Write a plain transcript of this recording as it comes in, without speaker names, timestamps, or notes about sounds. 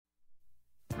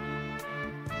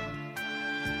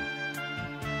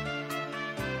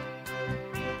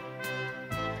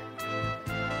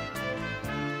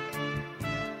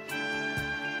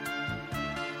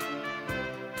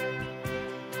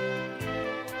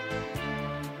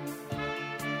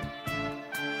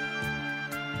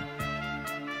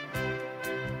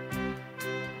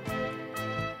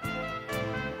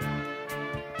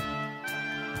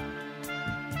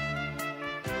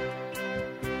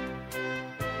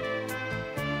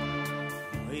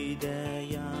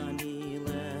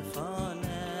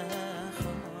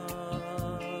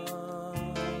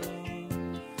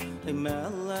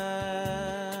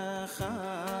melech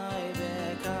chai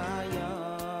v'kayam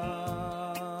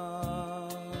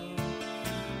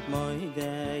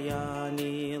moidei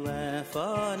ani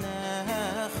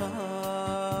lefanecha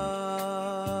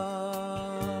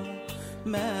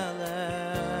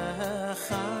melech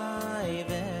chai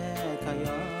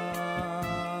v'kayam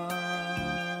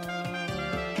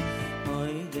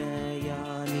moidei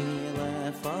ani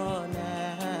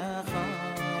lefanecha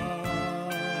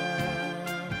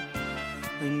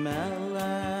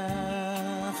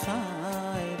melech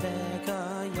chai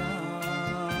v'kayam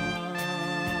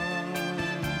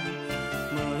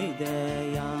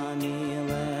moidei ani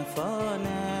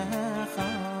lefanecha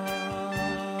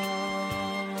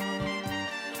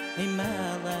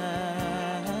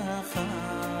melech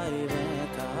chai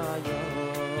v'kayam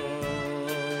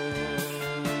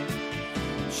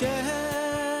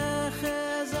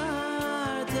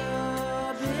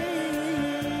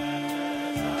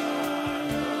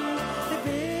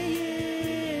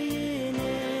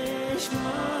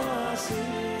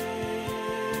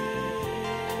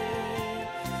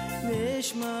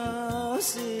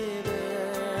Nishmasi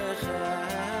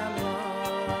b'chema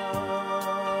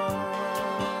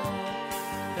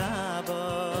Rabbi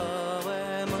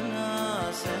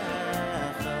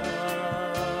emunasecha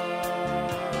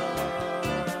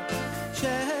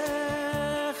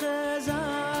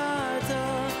shechazarta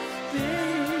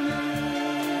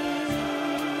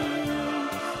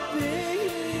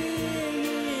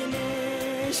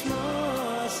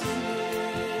nishmasi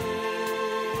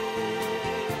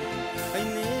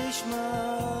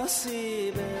Nishmasi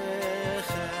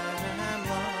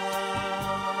b'chema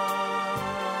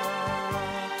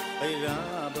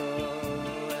Rabbi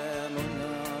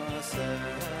emunasecha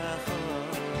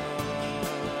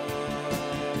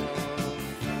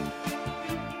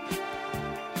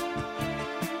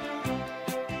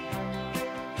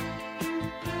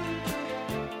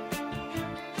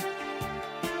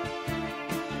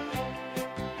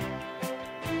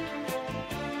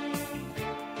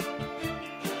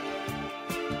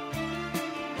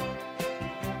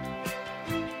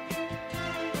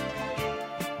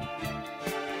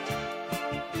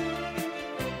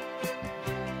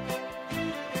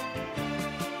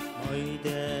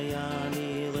Moidei ani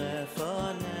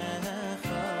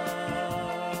lefanecha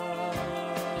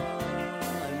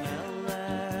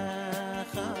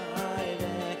melech chai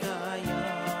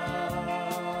v'kayam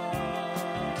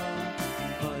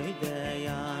Moidei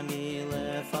ani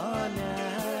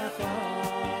lefanecha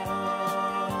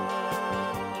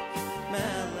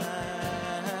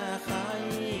melech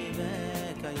chai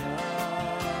v'kayam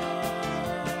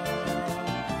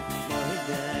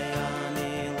Moidei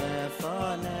ani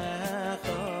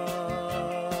lefanecha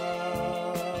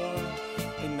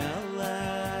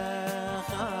melech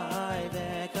chai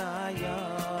v'kayam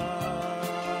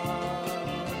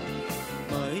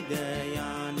Moidei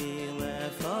ani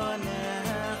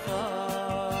lefanecha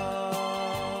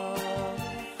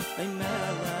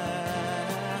melech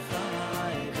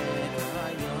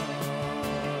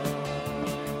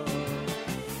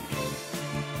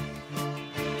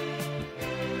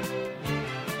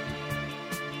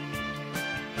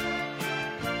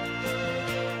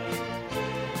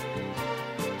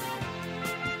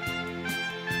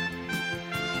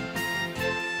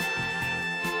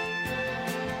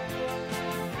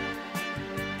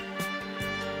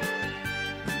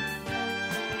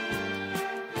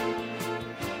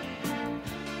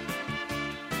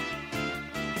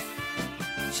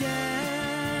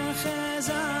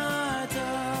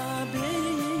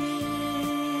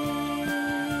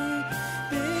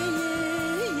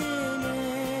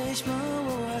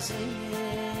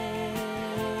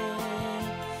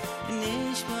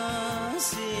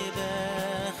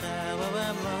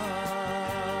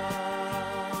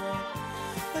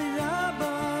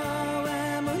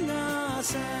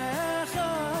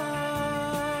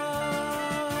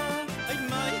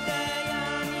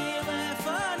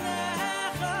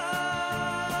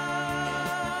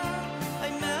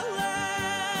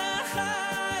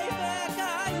chai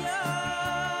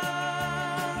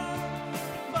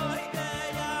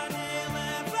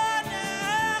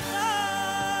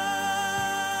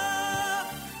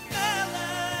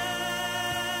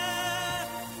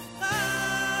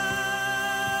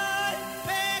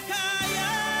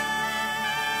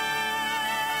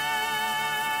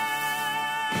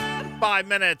v'kayam 5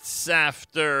 minutes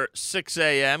after 6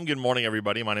 a.m. Good morning,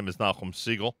 everybody. My name is Nachum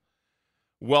Siegel.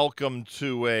 Welcome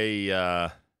to a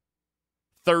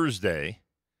Thursday.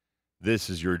 This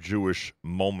is your Jewish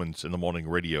Moments in the Morning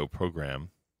radio program.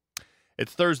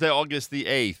 It's Thursday, August the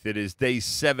 8th. It is day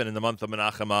 7 in the month of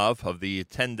Menachem Av of the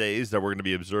 10 days that we're going to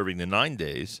be observing the 9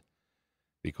 days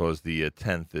because the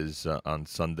 10th is on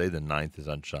Sunday, the 9th is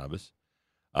on Shabbos.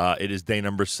 It is day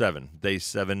number 7, day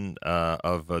 7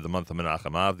 of the month of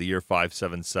Menachem Av, the year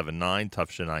 5779,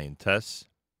 Tafshin Ayin Tes.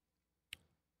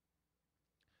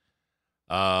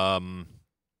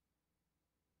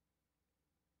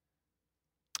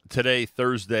 Today,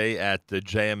 Thursday, at the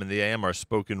JM and the AM, our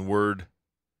spoken word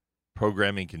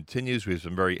programming continues. We have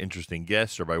some very interesting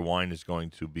guests. Rabbi Wine is going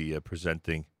to be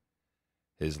presenting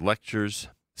his lectures.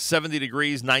 70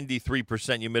 degrees,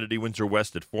 93% humidity, winds are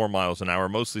west at 4 miles an hour.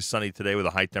 Mostly sunny today with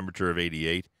a high temperature of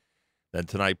 88. Then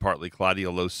tonight, partly cloudy,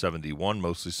 a low 71.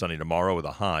 Mostly sunny tomorrow with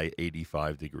a high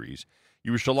 85 degrees.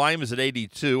 Yerushalayim is at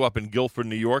 82. Up in Guilford,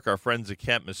 New York, our friends at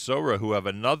Camp Mesorah, who have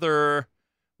another,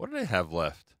 what do they have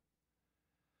left?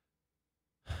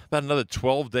 About another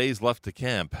 12 days left to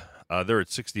camp. They're at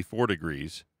 64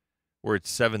 degrees. We're at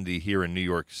 70 here in New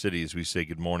York City as we say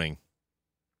good morning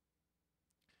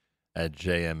at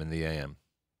JM and the AM.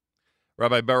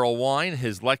 Rabbi Beryl Wine,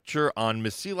 his lecture on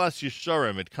Mesilas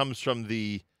Yesharim. It comes from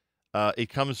the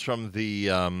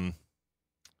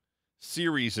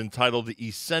series entitled The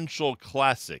Essential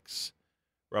Classics.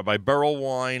 Rabbi Beryl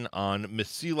Wine on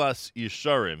Mesilas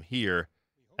Yesharim here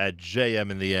at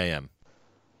JM and the AM.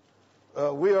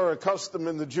 We are accustomed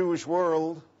in the Jewish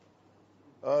world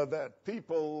that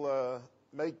people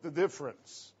make the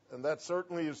difference, and that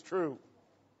certainly is true.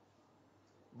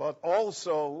 But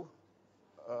also,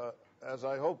 as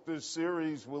I hope this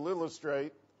series will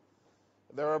illustrate,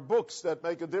 there are books that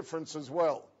make a difference as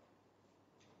well.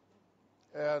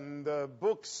 And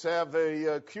books have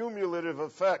a cumulative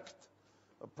effect.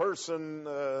 A person,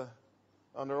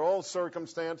 under all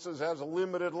circumstances, has a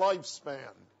limited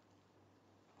lifespan.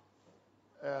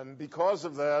 And because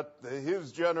of that,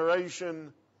 his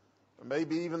generation, or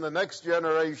maybe even the next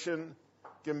generation,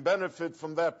 can benefit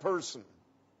from that person.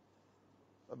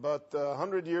 But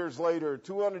 100 years later,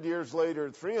 200 years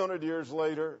later, 300 years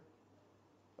later,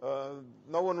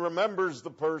 no one remembers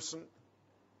the person.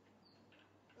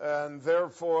 And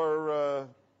therefore,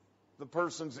 the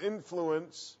person's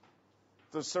influence,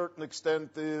 to a certain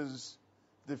extent, is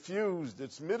diffused,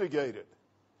 it's mitigated.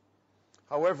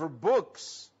 However,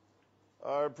 books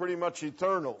are pretty much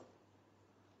eternal,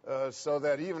 so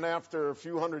that even after a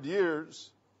few hundred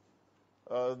years,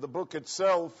 the book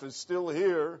itself is still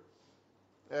here,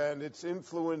 and its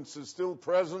influence is still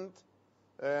present,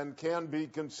 and can be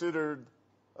considered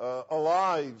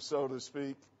alive, so to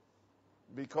speak,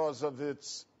 because of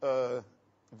its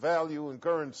value and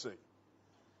currency.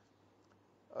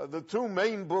 The two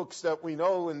main books that we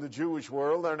know in the Jewish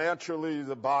world are naturally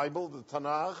the Bible, the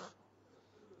Tanakh,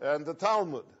 and the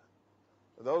Talmud.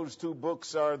 Those two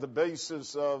books are the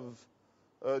basis of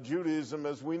Judaism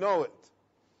as we know it.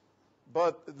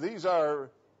 But these are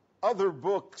other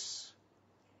books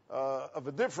of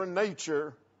a different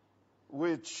nature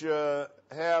which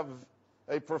have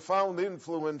a profound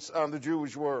influence on the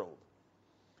Jewish world.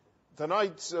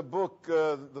 Tonight's book,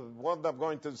 the one that I'm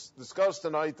going to discuss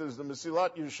tonight, is the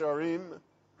Mesilat Yesharim,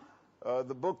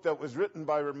 the book that was written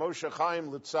by Rav Moshe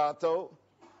Chaim Luzzatto,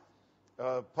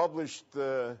 published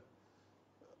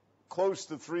close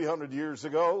to 300 years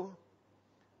ago.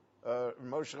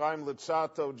 Moshe Chaim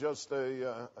Luzzatto,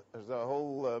 there's a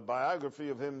whole biography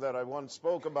of him that I once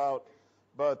spoke about,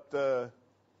 but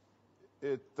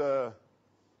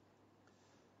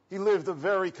he lived a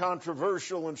very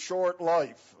controversial and short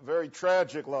life, a very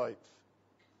tragic life.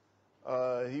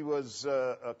 He was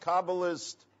a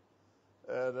Kabbalist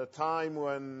at a time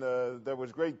when there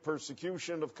was great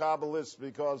persecution of Kabbalists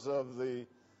because of the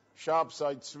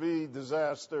Shabsai Tzvi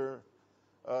disaster.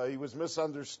 He was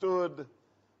misunderstood.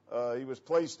 He was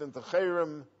placed into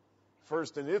Cherem,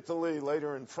 first in Italy,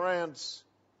 later in France.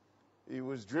 He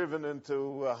was driven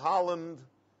into Holland,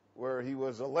 where he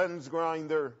was a lens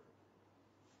grinder.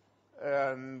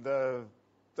 And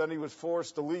then he was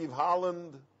forced to leave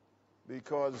Holland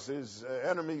because his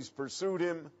enemies pursued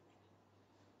him.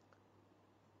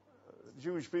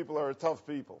 Jewish people are a tough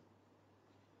people.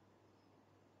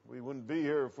 We wouldn't be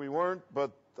here if we weren't,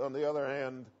 but on the other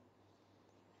hand,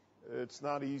 it's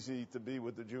not easy to be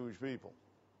with the Jewish people,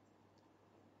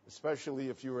 especially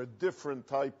if you're a different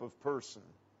type of person.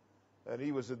 And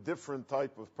he was a different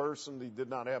type of person. He did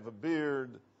not have a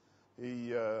beard.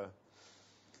 He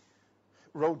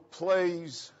wrote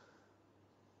plays.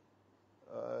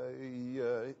 He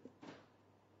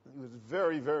was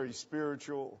very, very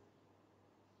spiritual.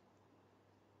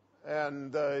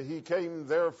 And he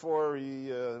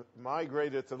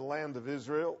migrated to the land of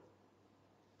Israel,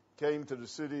 came to the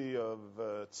city of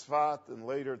Tzfat and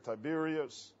later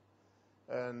Tiberias.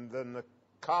 And then the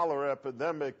cholera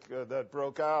epidemic that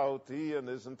broke out, he and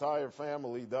his entire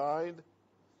family died.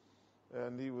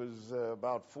 and he was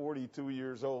about 42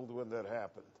 years old when that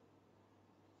happened.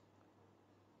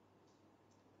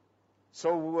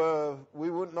 So we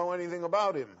wouldn't know anything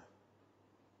about him,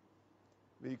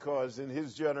 because in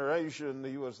his generation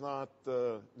he was not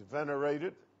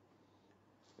venerated.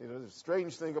 The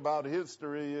strange thing about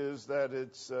history is that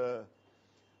it's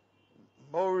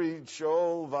Morid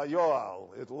Shol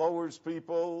Vayoal. It lowers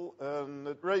people and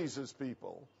it raises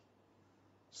people,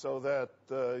 so that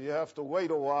you have to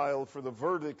wait a while for the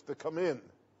verdict to come in.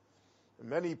 And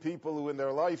many people who in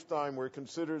their lifetime were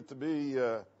considered to be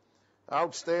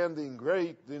outstanding,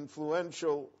 great,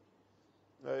 influential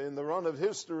in the run of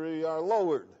history are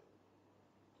lowered.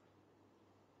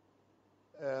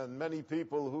 And many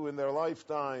people who in their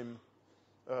lifetime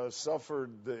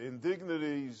suffered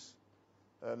indignities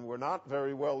and were not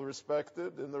very well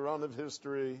respected in the run of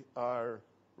history are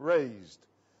raised.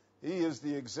 He is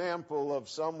the example of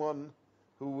someone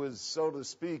who was, so to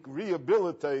speak,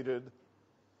 rehabilitated,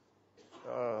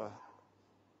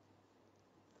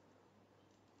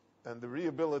 and the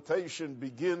rehabilitation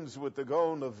begins with the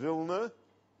Gaon of Vilna,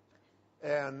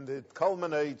 and it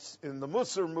culminates in the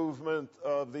Musar movement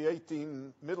of the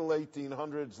middle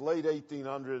 1800s, late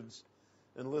 1800s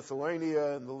in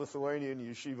Lithuania and the Lithuanian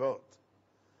yeshivot.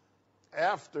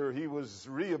 After he was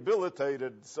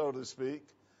rehabilitated, so to speak,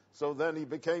 so then he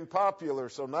became popular.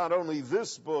 So not only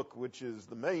this book, which is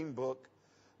the main book,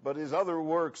 but his other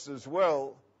works as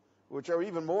well, which are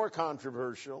even more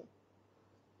controversial,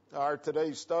 are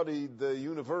today studied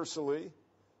universally.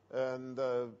 And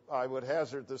I would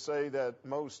hazard to say that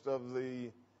most of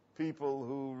the people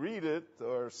who read it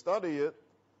or study it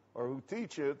or who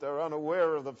teach it are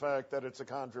unaware of the fact that it's a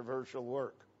controversial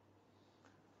work.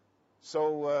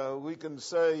 So we can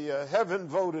say heaven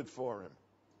voted for him.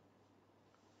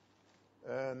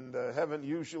 And heaven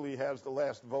usually has the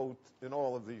last vote in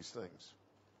all of these things.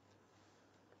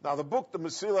 Now the book, the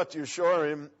Mesilat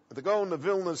Yesharim, the Gaon of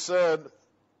Vilna said,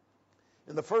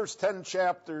 in the first 10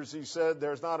 chapters, he said,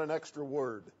 there's not an extra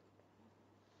word.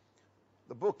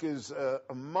 The book is a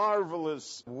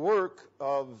marvelous work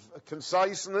of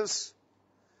conciseness,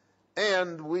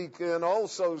 and we can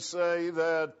also say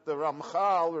that the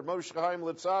Ramchal, or Moshe Chaim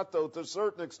Luzzatto, to a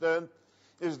certain extent,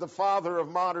 is the father of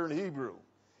modern Hebrew.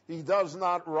 He does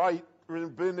not write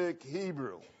rabbinic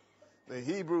Hebrew. The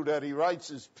Hebrew that he writes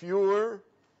is pure.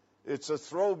 It's a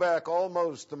throwback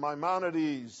almost to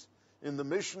Maimonides in the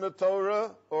Mishnah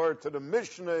Torah, or to the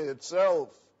Mishnah itself,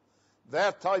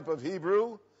 that type of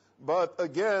Hebrew. But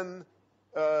again,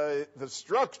 the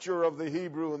structure of the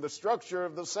Hebrew and the structure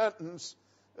of the sentence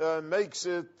makes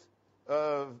it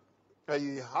a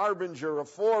harbinger, a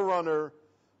forerunner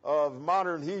of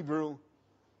modern Hebrew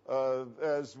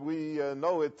as we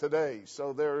know it today.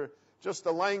 So just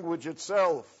the language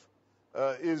itself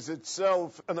is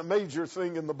itself a major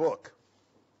thing in the book.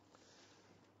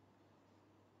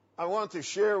 I want to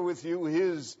share with you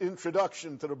his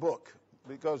introduction to the book,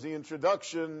 because the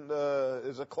introduction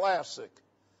is a classic.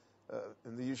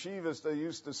 In the yeshivas, they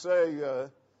used to say,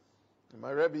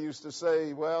 my Rabbi used to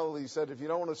say, well, he said, if you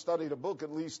don't want to study the book,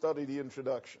 at least study the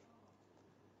introduction,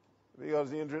 because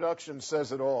the introduction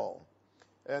says it all.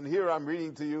 And here I'm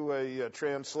reading to you a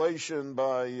translation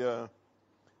by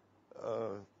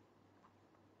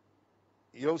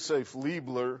Yosef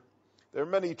Liebler. There are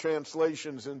many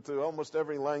translations into almost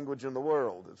every language in the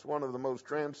world. It's one of the most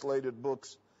translated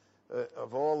books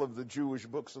of all of the Jewish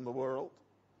books in the world.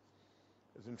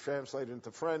 It's been translated into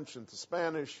French, into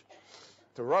Spanish,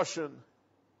 to Russian.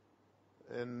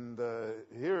 And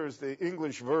here's the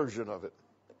English version of it.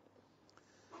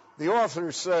 The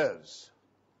author says,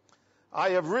 I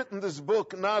have written this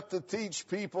book not to teach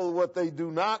people what they do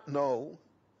not know,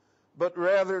 but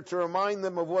rather to remind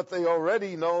them of what they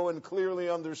already know and clearly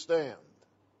understand.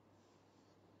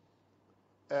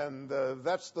 And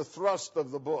that's the thrust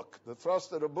of the book. The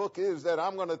thrust of the book is that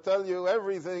I'm going to tell you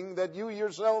everything that you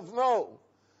yourself know.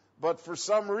 But for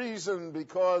some reason,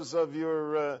 because of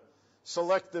your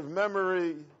selective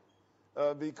memory,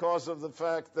 because of the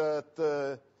fact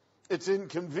that it's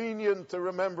inconvenient to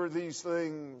remember these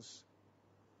things,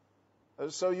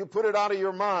 so you put it out of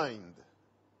your mind.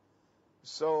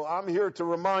 So I'm here to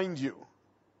remind you.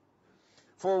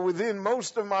 For within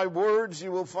most of my words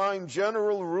you will find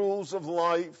general rules of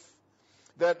life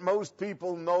that most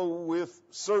people know with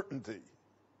certainty.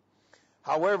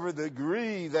 However, the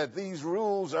degree that these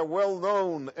rules are well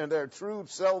known and are true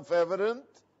self-evident,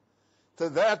 to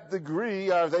that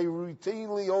degree are they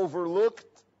routinely overlooked,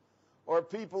 or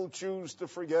people choose to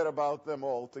forget about them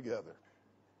altogether.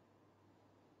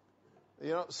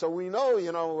 So we know,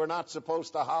 we're not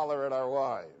supposed to holler at our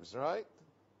wives, right?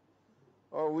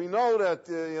 Or we know that,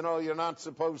 you're not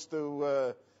supposed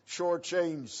to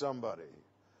shortchange somebody.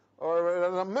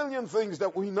 Or a million things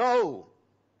that we know.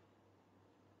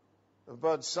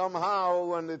 But somehow,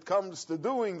 when it comes to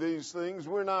doing these things,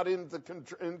 we're not in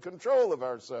control of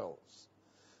ourselves.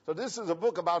 So this is a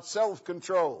book about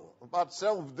self-control, about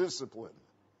self-discipline.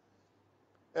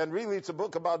 And really, it's a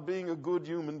book about being a good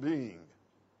human being.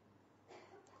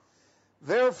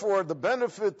 Therefore, the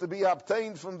benefit to be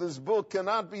obtained from this book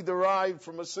cannot be derived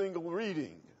from a single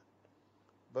reading,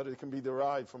 but it can be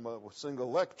derived from a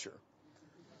single lecture.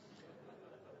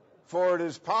 For it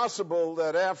is possible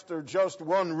that after just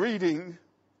one reading,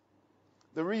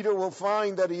 the reader will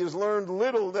find that he has learned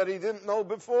little that he didn't know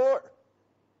before.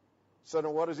 So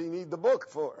then what does he need the book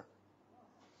for?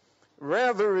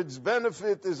 Rather, its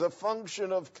benefit is a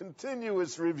function of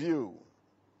continuous review.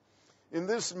 In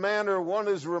this manner, one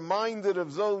is reminded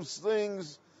of those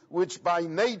things which by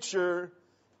nature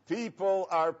people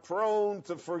are prone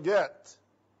to forget.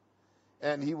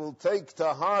 And he will take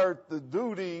to heart the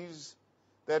duties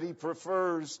that he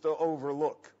prefers to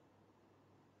overlook.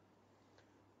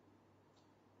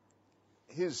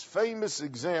 His famous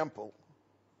example,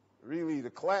 really the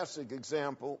classic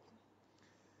example,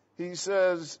 he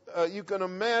says, you can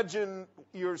imagine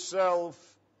yourself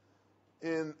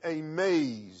in a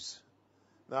maze.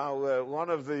 Now, one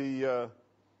of the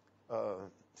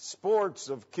sports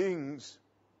of kings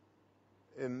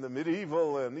in the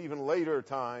medieval and even later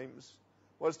times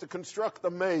was to construct a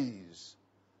maze.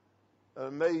 A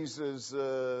maze is,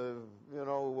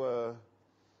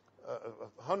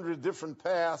 100 different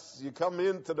paths. You come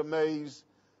into the maze,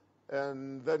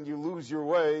 and then you lose your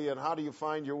way, and how do you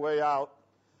find your way out?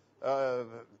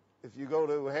 If you go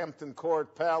to Hampton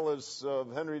Court Palace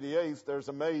of Henry VIII, there's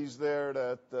a maze there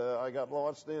that I got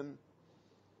lost in.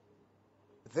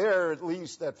 There, at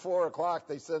least at 4 o'clock,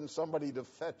 they send somebody to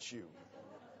fetch you.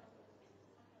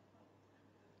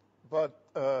 But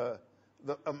a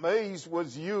maze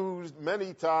was used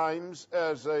many times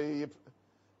as a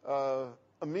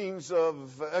means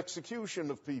of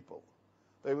execution of people.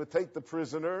 They would take the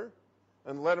prisoner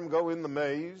and let him go in the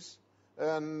maze.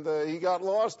 And he got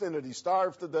lost in it. He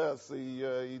starved to death.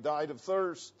 He died of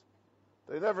thirst.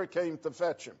 They never came to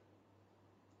fetch him.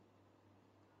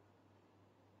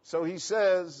 So he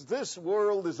says, this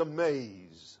world is a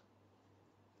maze.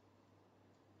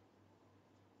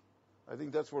 I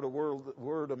think that's where the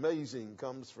word amazing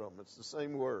comes from. It's the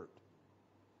same word.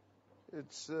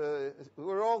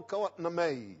 We're all caught in a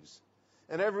maze.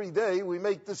 And every day we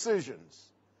make decisions.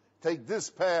 Take this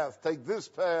path, take this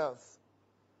path.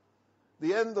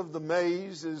 The end of the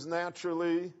maze is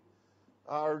naturally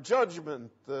our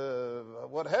judgment,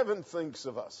 what heaven thinks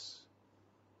of us.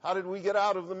 How did we get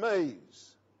out of the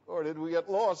maze? Or did we get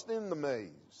lost in the maze?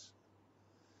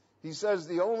 He says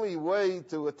the only way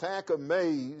to attack a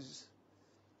maze,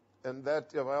 and that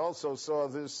I also saw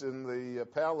this in the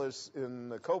palace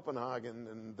in Copenhagen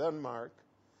in Denmark.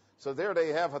 So there they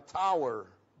have a tower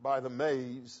by the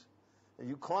maze. And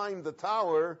you climb the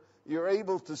tower, you're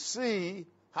able to see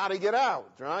how to get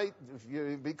out, right?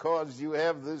 Because you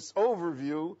have this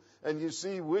overview and you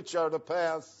see which are the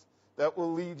paths that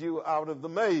will lead you out of the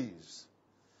maze.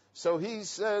 So he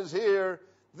says here,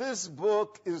 this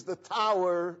book is the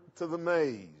tower to the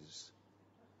maze.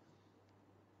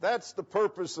 That's the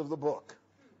purpose of the book.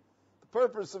 The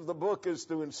purpose of the book is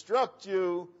to instruct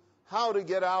you how to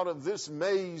get out of this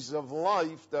maze of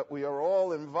life that we are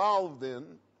all involved in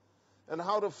and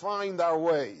how to find our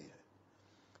way.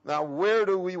 Now, where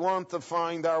do we want to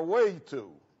find our way to?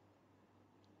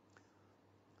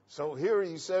 So here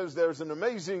he says there's an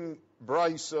amazing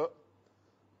brisa.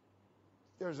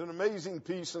 There's an amazing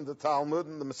piece in the Talmud,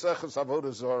 in the Maseches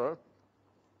Avodah Zarah,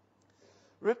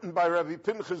 written by Rabbi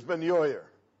Pinchas ben Yoyer.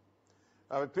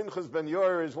 Rabbi Pinchas ben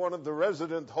Yoyer is one of the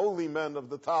resident holy men of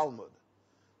the Talmud.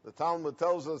 The Talmud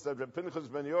tells us that Rabbi Pinchas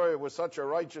ben Yoyer was such a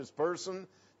righteous person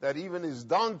that even his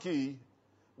donkey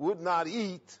would not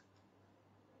eat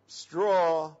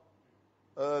straw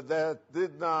that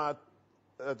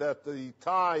the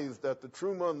tithe, that the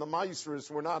truma and the maasros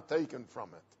were not taken from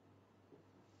it.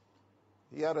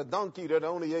 He had a donkey that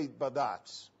only ate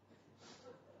badats.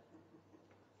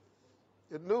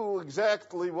 It knew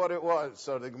exactly what it was.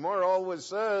 So the Gemara always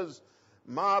says,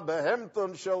 Ma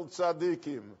behemton shel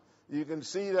tzadikim. You can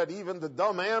see that even the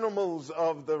dumb animals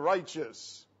of the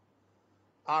righteous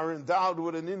are endowed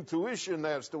with an intuition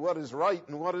as to what is right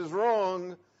and what is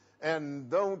wrong, and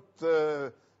don't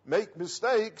make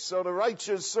mistakes. So the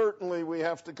righteous, certainly we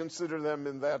have to consider them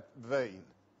in that vein.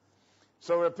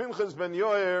 So Rabbi Pinchas ben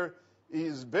Yoyer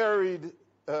is buried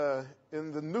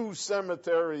in the new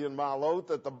cemetery in Maalot,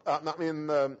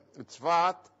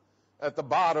 Tzvat, at the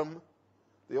bottom.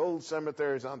 The old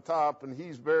cemetery is on top, and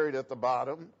he's buried at the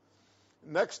bottom.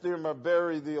 Next to him are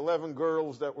buried the 11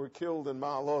 girls that were killed in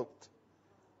Maalot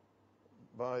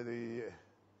by the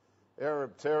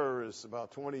Arab terrorists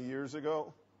about 20 years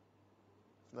ago,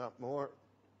 not more.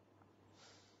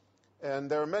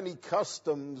 And there are many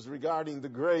customs regarding the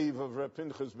grave of Reb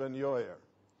Pinchas ben Yoyer.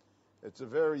 It's a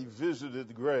very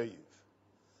visited grave.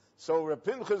 So Reb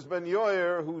Pinchas ben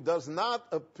Yoyer, who does not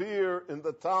appear in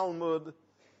the Talmud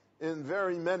in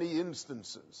very many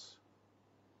instances.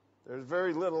 There's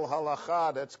very little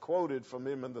halakha that's quoted from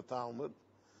him in the Talmud.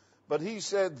 But he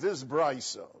said this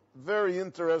brisa, very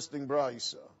interesting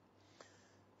brisa.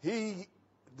 He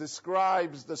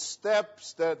describes the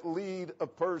steps that lead a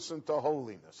person to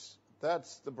holiness.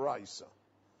 That's the brisa.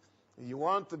 You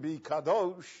want to be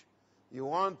kadosh, you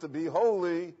want to be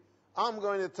holy, I'm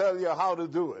going to tell you how to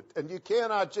do it. And you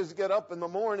cannot just get up in the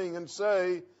morning and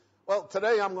say, well,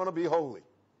 today I'm going to be holy.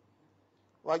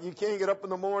 Like you can't get up in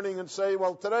the morning and say,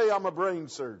 well, today I'm a brain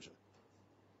surgeon.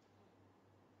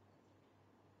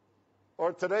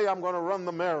 Or today I'm going to run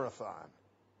the marathon.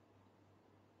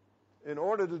 In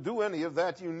order to do any of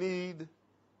that, you need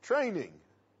training.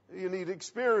 You need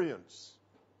experience.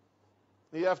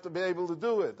 You have to be able to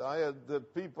do it. I had the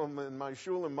people in my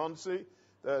shul in Muncie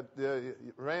that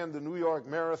ran the New York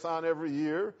Marathon every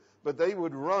year, but they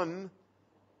would run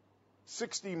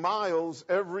 60 miles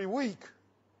every week.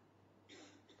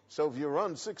 So if you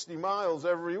run 60 miles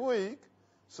every week,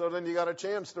 so then you got a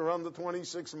chance to run the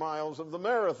 26 miles of the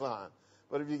marathon.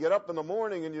 But if you get up in the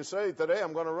morning and you say, today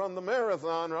I'm going to run the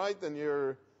marathon, right, then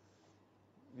you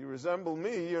resemble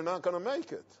me, you're not going to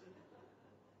make it.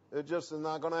 It just is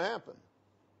not going to happen.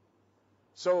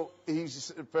 So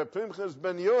Pinchas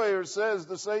ben Yoyer says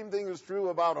the same thing is true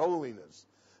about holiness.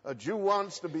 A Jew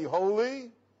wants to be holy.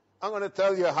 I'm going to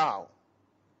tell you how.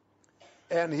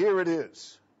 And here it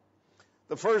is.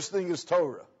 The first thing is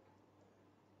Torah.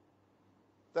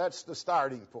 That's the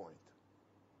starting point.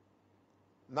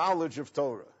 Knowledge of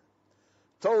Torah.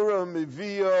 Torah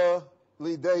mivia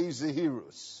lidei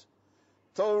zehirus.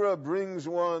 Torah brings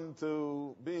one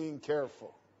to being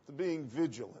careful, to being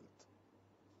vigilant.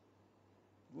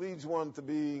 Leads one to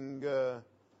being,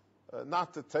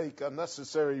 not to take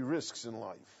unnecessary risks in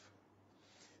life.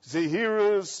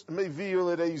 Zehirus mivia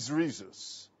lidei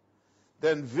zrizus.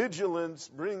 Then vigilance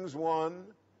brings one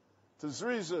to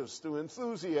zrizus, to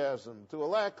enthusiasm, to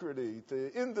alacrity,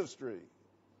 to industry,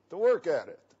 to work at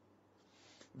it.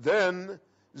 Then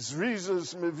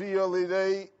zrizus mivia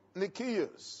lidei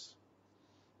nikiyas.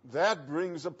 That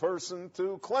brings a person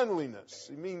to cleanliness.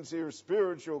 He means here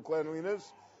spiritual cleanliness,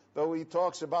 though he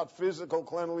talks about physical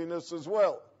cleanliness as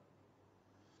well.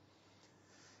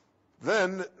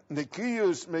 Then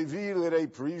nikiyus mivia lidei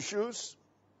prishus.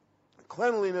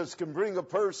 Cleanliness can bring a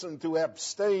person to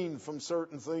abstain from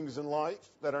certain things in life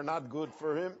that are not good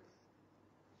for him.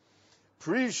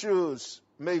 Prishus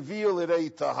mevil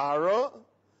lidei tahara.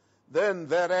 Then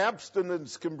that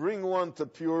abstinence can bring one to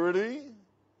purity.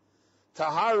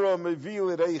 Tahara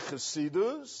mevil lidei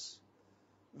chasidus.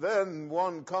 Then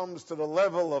one comes to the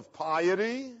level of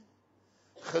piety.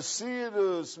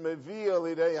 Chasidus mevil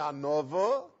lidei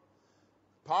anova.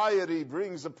 Piety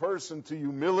brings a person to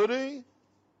humility.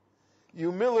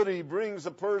 Humility brings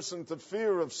a person to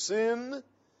fear of sin.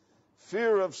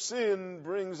 Fear of sin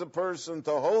brings a person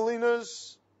to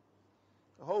holiness.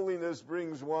 Holiness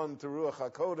brings one to Ruach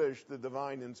HaKodesh, the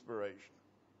divine inspiration.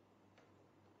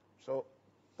 So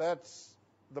that's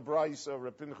the brisa of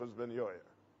Reb Pinchas ben Yoyer.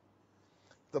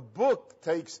 The book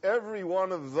takes every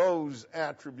one of those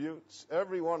attributes,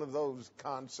 every one of those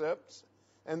concepts,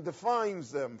 and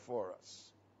defines them for us.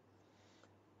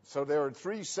 So there are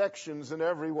 3 sections in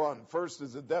every one. First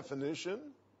is a definition.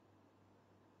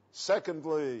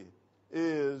 Secondly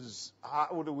is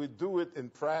how do we do it in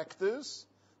practice.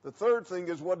 The third thing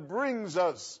is what brings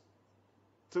us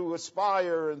to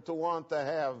aspire and to want to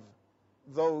have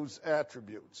those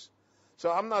attributes.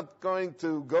 So I'm not going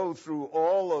to go through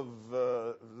all of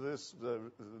this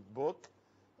book,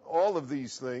 all of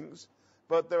these things,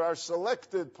 but there are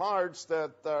selected parts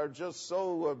that are just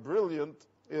so brilliant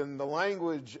in the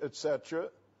language, etc.,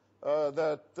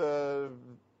 that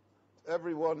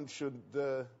everyone should,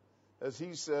 as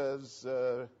he says,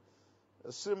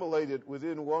 assimilate it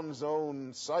within one's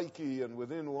own psyche and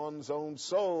within one's own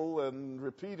soul and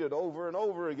repeat it over and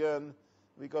over again,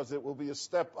 because it will be a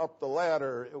step up the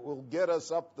ladder. It will get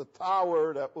us up the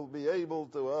tower that will be able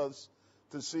to us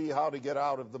to see how to get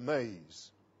out of the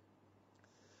maze.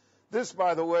 This,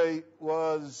 by the way,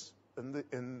 was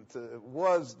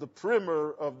was the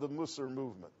primer of the Musar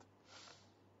movement.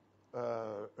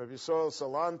 Rabbi Yisrael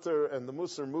Salanter and the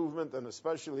Musar movement, and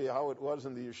especially how it was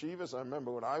in the yeshivas. I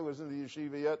remember when I was in the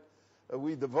yeshiva yet,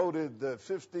 we devoted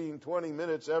 15, 20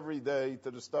 minutes every day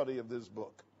to the study of this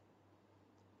book.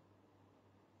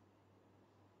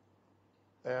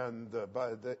 And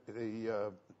by the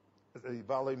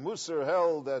Balei Musar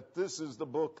held that this is the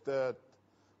book that,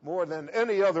 more than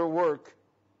any other work,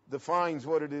 defines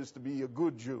what it is to be a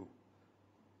good Jew.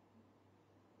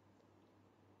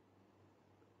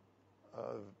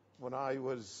 When I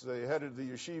was the head of the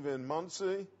yeshiva in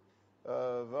Monsey,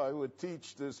 I would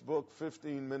teach this book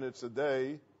 15 minutes a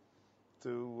day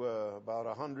to about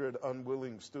 100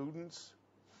 unwilling students.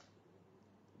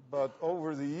 But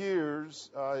over the years,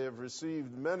 I have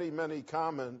received many, many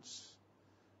comments.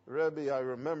 Rebbe, I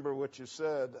remember what you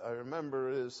said. I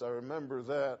remember this. I remember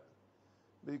that.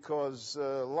 Because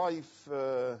life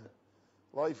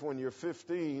when you're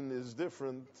 15 is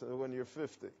different when you're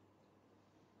 50.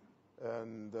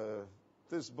 And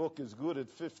this book is good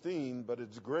at 15, but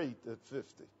it's great at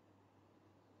 50.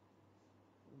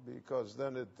 Because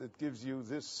then it gives you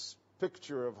this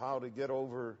picture of how to get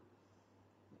over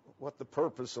what the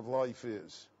purpose of life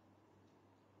is.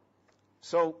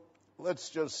 So let's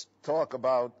just talk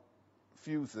about a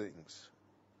few things.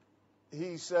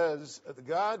 He says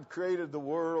God created the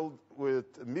world with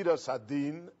midas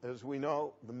hadin, as we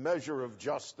know, the measure of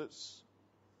justice,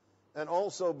 and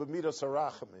also b'midas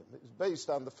harachamim. It's based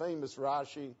on the famous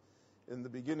Rashi in the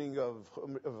beginning of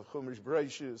Chumash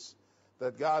Bereishis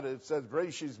that God, it says,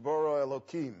 Bereishis bara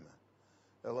Elokim.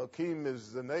 Elokim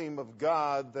is the name of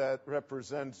God that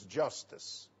represents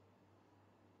justice.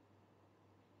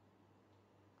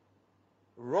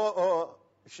 Ro'o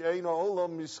she'eino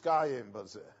olam miskayim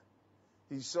bazeh.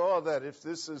 He saw that if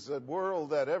this is a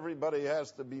world that everybody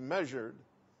has to be measured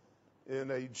in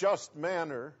a just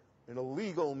manner, in a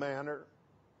legal manner,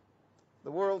 the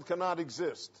world cannot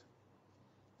exist.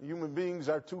 Human beings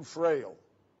are too frail.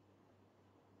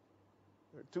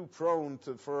 They're too prone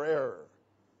for error.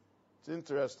 It's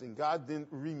interesting. God didn't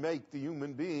remake the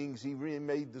human beings. He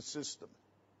remade the system.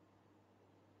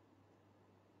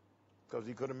 Because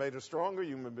he could have made a stronger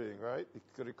human being, right? He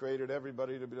could have created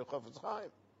everybody to be the Chafetz Chaim.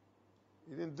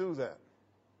 He didn't do that.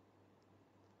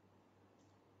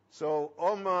 So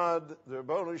Omad, the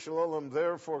Rebbeinu Shalom,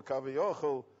 therefore,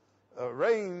 Kaviyochel,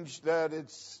 arranged that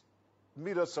it's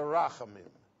Midas Harachamim.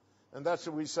 And that's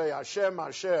what we say, Hashem,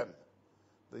 Hashem.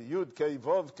 The Yud Kei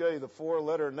Vov Kei, the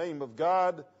four-letter name of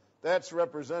God, that's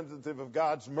representative of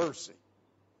God's mercy.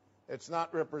 It's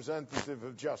not representative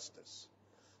of justice.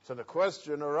 So the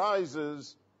question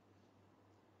arises,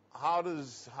 how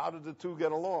did the two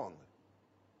get along?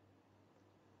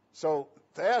 So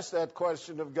to ask that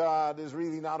question of God is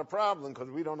really not a problem because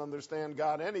we don't understand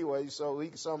God anyway, so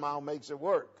he somehow makes it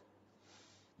work.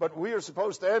 But we are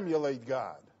supposed to emulate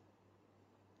God.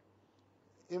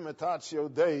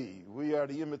 Imitatio Dei, we are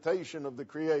the imitation of the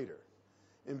Creator.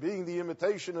 In being the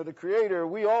imitation of the Creator,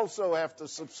 we also have to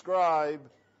subscribe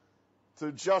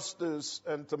to justice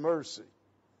and to mercy.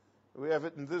 We have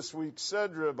it in this week's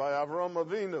Sedra by Avram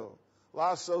Avinu,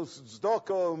 Lasos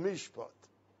Tzedakah Mishpat,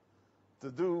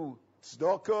 to do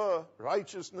tzedakah,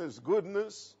 righteousness,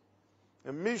 goodness,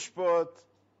 and mishpat,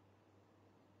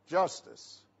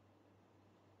 justice.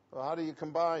 Well, how do you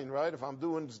combine, right? If I'm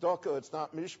doing tzedakah, it's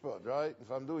not mishpat, right?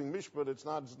 If I'm doing mishpat, it's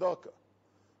not tzedakah.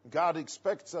 God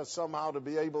expects us somehow to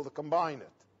be able to combine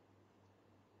it.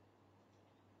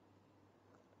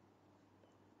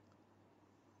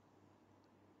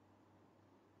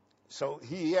 So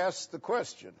he asked the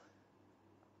question.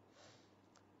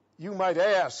 You might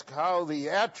ask how the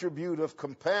attribute of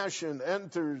compassion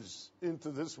enters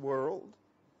into this world.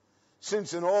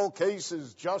 Since in all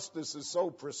cases justice is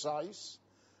so precise,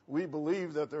 we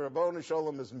believe that the Rabbanu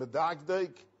Shalom is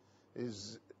medagdek,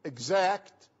 is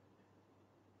exact,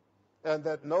 and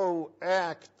that no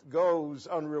act goes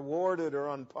unrewarded or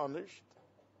unpunished,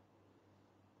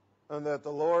 and that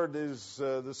the Lord is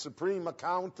the supreme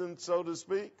accountant, so to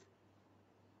speak,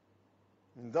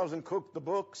 and doesn't cook the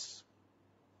books,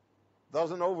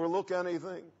 doesn't overlook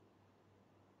anything.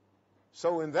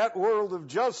 So in that world of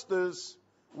justice,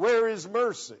 where is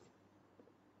mercy?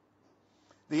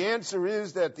 The answer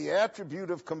is that the attribute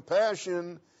of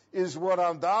compassion is what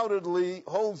undoubtedly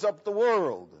holds up the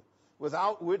world,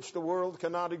 without which the world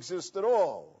cannot exist at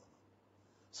all.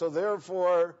 So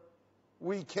therefore,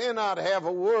 we cannot have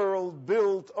a world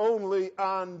built only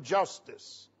on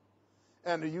justice.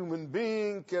 And a human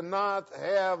being cannot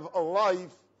have a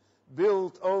life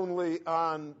built only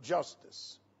on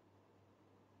justice.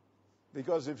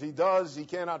 Because if he does, he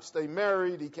cannot stay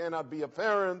married, he cannot be a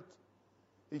parent,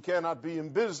 he cannot be in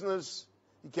business,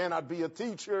 he cannot be a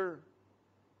teacher,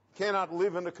 he cannot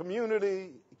live in a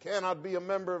community, he cannot be a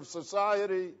member of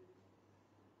society,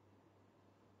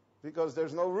 because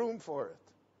there's no room for it.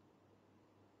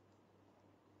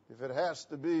 If it has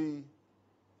to be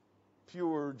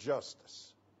pure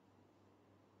justice.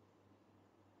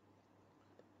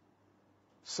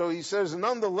 So he says,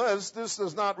 nonetheless, this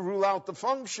does not rule out the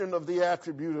function of the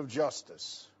attribute of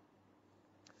justice.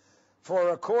 For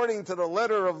according to the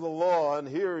letter of the law, and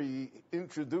here he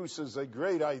introduces a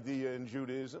great idea in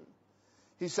Judaism,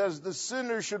 he says the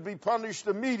sinner should be punished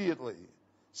immediately,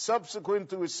 subsequent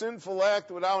to a sinful act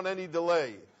without any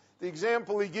delay. The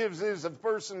example he gives is a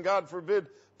person, God forbid,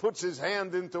 puts his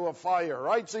hand into a fire,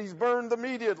 right? So he's burned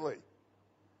immediately.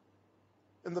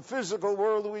 In the physical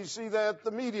world, we see that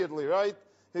immediately, right?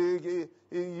 He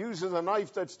uses a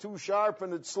knife that's too sharp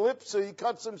and it slips, so he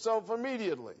cuts himself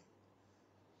immediately.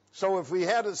 So if we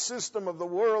had a system of the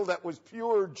world that was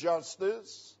pure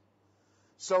justice,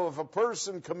 so if a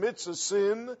person commits a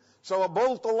sin, so a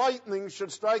bolt of lightning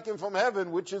should strike him from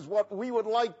heaven, which is what we would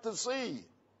like to see.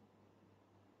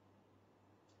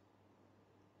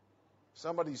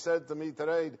 Somebody said to me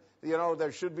today,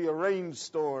 there should be a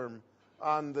rainstorm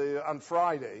on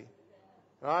Friday,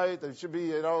 right? There should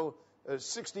be,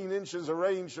 16 inches of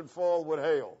rain should fall with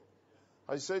hail.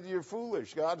 I said, you're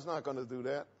foolish. God's not going to do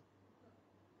that.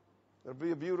 It'll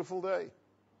be a beautiful day.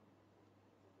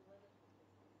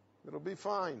 It'll be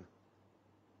fine.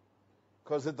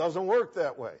 Because it doesn't work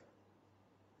that way.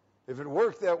 If it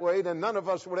worked that way, then none of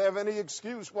us would have any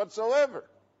excuse whatsoever.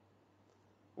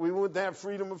 We wouldn't have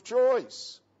freedom of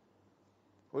choice.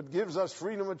 What gives us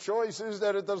freedom of choice is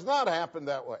that it does not happen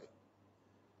that way.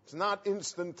 It's not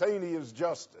instantaneous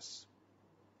justice.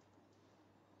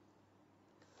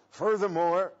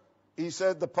 Furthermore, he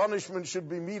said the punishment should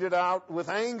be meted out with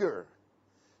anger,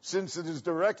 since it is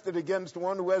directed against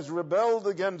one who has rebelled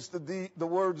against the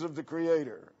words of the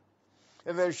Creator.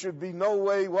 And there should be no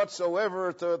way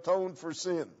whatsoever to atone for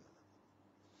sin.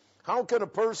 How can a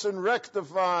person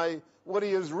rectify what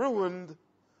he has ruined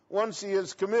once he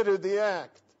has committed the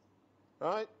act?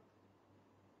 Right?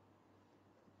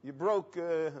 You broke...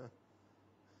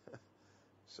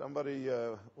 somebody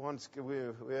once...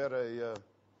 We had a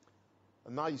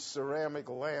nice ceramic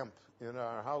lamp in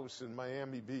our house in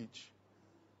Miami Beach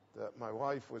that my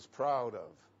wife was proud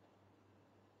of.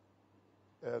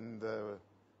 And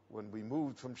when we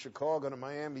moved from Chicago to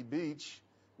Miami Beach,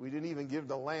 we didn't even give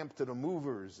the lamp to the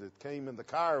movers. It came in the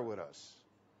car with us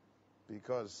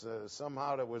because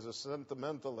somehow there was a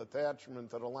sentimental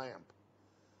attachment to the lamp.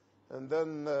 And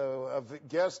then a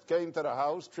guest came to the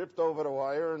house, tripped over the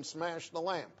wire, and smashed the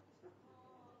lamp,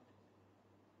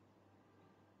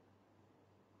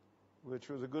 which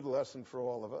was a good lesson for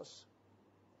all of us.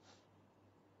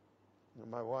 And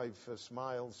my wife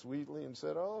smiled sweetly and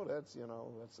said,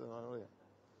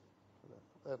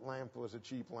 that lamp was a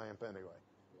cheap lamp anyway.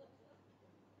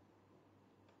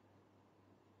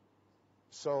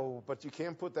 So, but you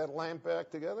can't put that lamp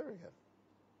back together again.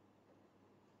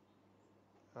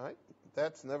 Right?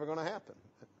 That's never going to happen.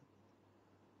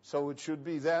 So it should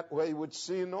be that way with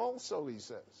sin also, he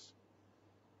says.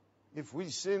 If we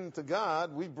sin to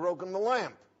God, we've broken the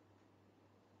lamp.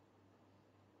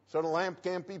 So the lamp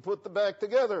can't be put back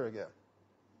together again.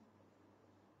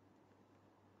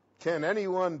 Can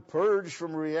anyone purge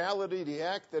from reality the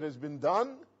act that has been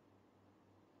done?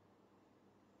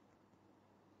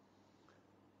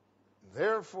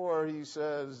 Therefore, he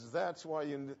says, that's what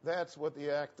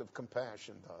the act of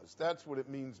compassion does. That's what it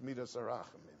means, midas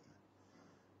harachamim.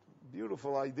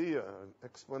 Beautiful idea,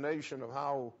 explanation of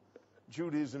how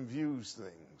Judaism views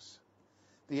things.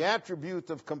 The attribute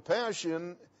of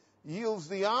compassion yields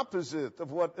the opposite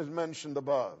of what is mentioned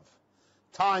above.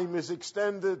 Time is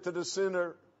extended to the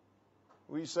sinner.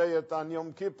 We say it on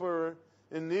Yom Kippur,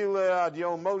 in Nile ad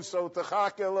Yom Moso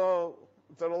techakelo.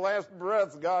 To the last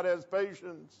breath, God has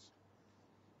patience.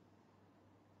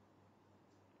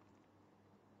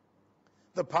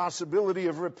 The possibility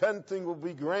of repenting will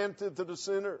be granted to the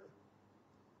sinner.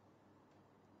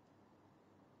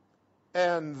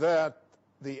 And that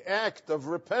the act of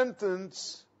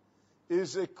repentance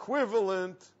is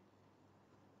equivalent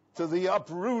to the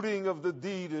uprooting of the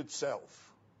deed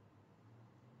itself.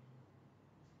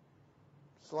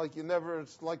 It's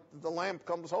like the lamp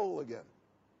comes whole again.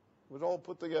 It was all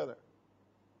put together.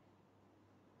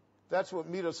 That's what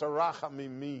midas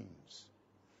harachamim means.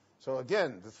 So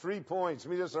again, the 3 points.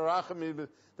 Midas harachamim,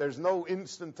 there's no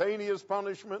instantaneous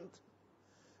punishment.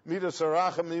 Midas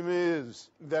harachamim is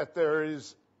that there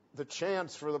is the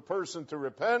chance for the person to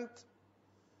repent.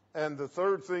 And the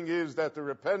third thing is that the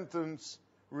repentance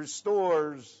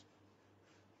restores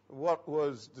what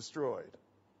was destroyed.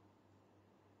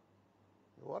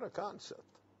 What a concept.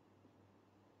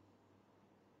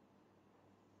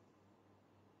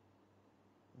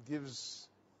 It gives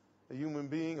a human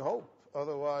being hope.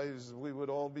 Otherwise, we would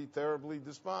all be terribly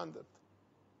despondent.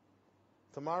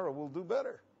 Tomorrow we'll do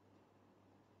better.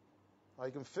 I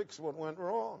can fix what went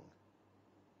wrong.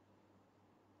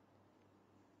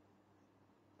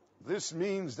 This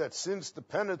means that since the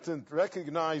penitent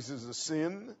recognizes a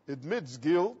sin, admits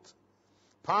guilt,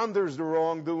 ponders the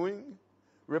wrongdoing,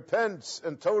 repents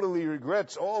and totally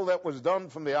regrets all that was done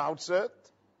from the outset,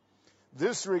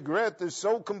 this regret is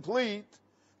so complete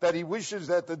that he wishes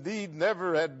that the deed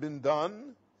never had been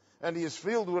done, and he is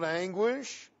filled with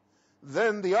anguish,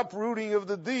 then the uprooting of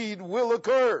the deed will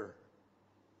occur,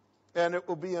 and it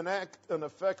will be an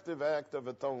effective act of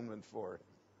atonement for him.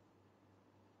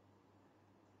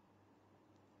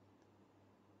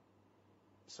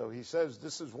 So he says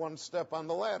this is one step on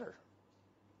the ladder.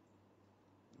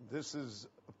 This is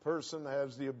a person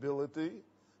has the ability,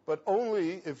 but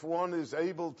only if one is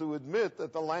able to admit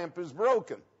that the lamp is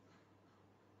broken.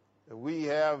 We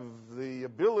have the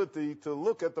ability to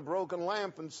look at the broken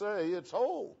lamp and say it's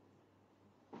whole,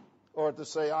 or to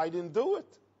say I didn't do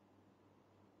it,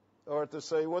 or to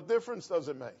say what difference does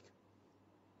it make.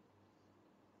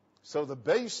 So the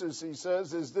basis, he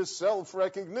says, is this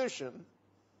self-recognition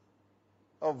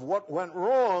of what went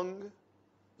wrong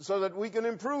so that we can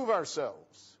improve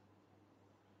ourselves.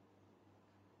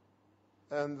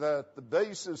 And that the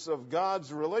basis of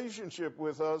God's relationship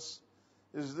with us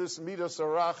is this midas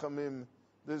harachamim,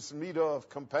 this midah of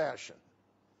compassion.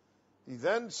 He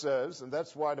then says, and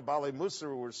that's why the Balei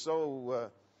Musar were so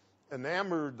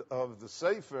enamored of the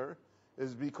Sefer,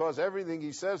 is because everything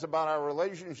he says about our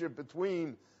relationship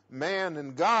between man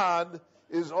and God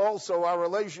is also our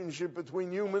relationship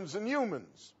between humans and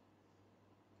humans.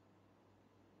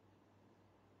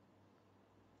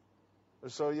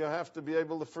 So you have to be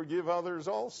able to forgive others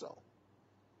also.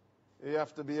 You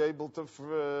have to be able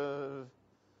to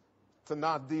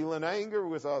not deal in anger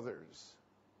with others.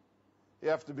 You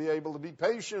have to be able to be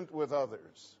patient with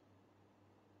others.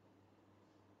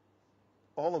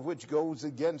 All of which goes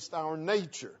against our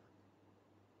nature.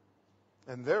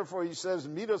 And therefore he says,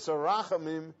 midas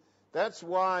harachamim, that's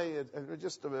why,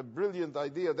 just a brilliant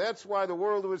idea, that's why the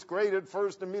world was created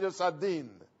first in midas hadin.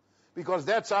 Because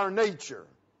that's our nature.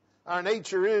 Our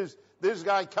nature is, this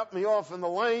guy cut me off in the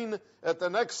lane, at the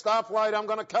next stoplight I'm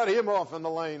going to cut him off in the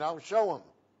lane. I'll show him.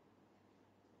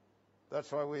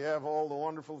 That's why we have all the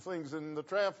wonderful things in the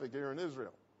traffic here in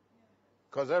Israel.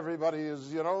 Because everybody is,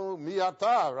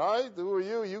 miyata, right? Who are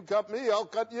you? You cut me, I'll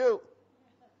cut you.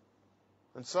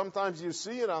 And sometimes you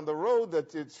see it on the road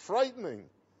that it's frightening.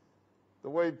 The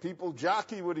way people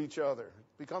jockey with each other.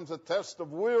 It becomes a test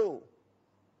of will.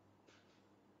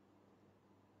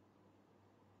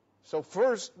 So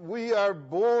first, we are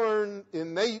born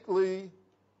innately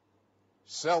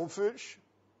selfish.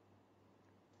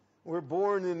 We're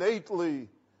born innately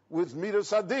with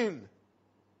midas hadin.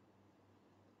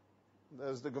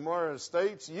 As the Gemara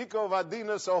states, Yikov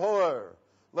adina sohor.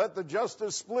 Let the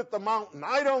justice split the mountain.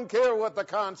 I don't care what the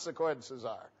consequences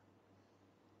are.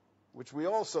 Which we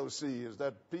also see is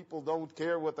that people don't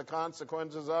care what the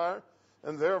consequences are,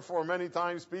 and therefore many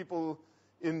times people,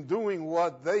 in doing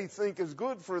what they think is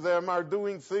good for them, are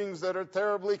doing things that are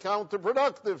terribly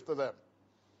counterproductive to them.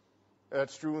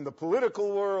 That's true in the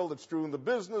political world, it's true in the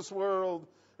business world,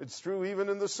 it's true even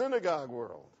in the synagogue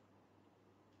world.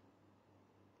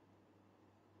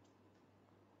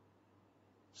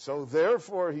 So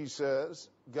therefore, he says,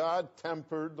 God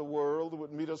tempered the world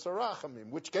with midas harachamim,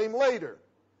 which came later.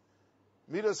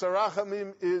 Midas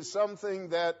harachamim is something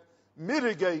that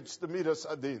mitigates the midas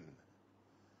hadin.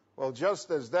 Well,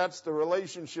 just as that's the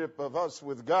relationship of us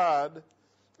with God,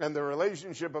 and the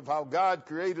relationship of how God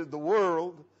created the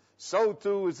world, so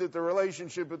too is it the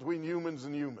relationship between humans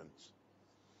and humans.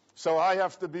 So I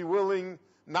have to be willing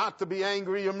not to be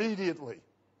angry immediately,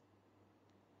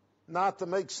 not to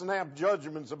make snap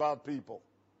judgments about people.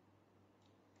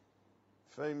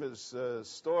 Famous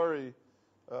story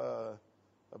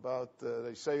about,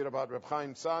 they say it about Reb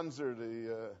Chaim Sanzer,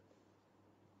 the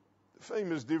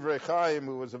famous Divrei Chaim,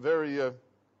 who was a very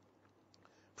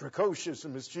precocious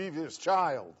and mischievous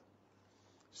child.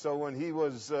 So when he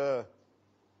was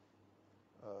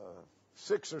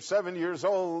 6 or 7 years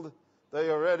old, they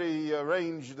already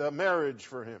arranged a marriage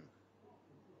for him,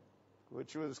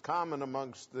 which was common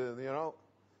amongst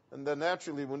and then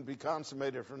naturally wouldn't be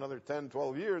consummated for another 10,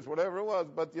 12 years, whatever it was.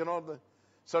 But,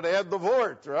 so they had the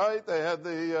vort, right? They had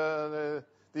the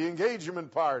the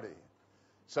engagement party.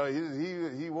 So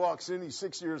he walks in, he's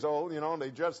 6 years old, and they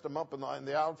dressed him up in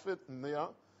the outfit,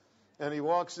 and he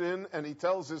walks in and he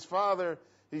tells his father,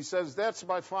 he says, "That's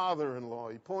my father-in-law."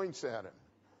 He points at him.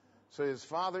 So his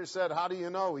father said, "How do you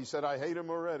know?" He said, "I hate him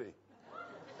already."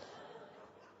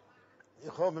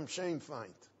 Ich hab him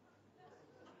Scheinfeind.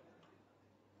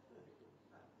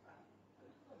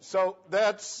 So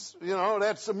that's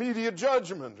immediate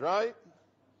judgment, right?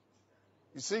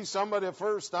 You see somebody the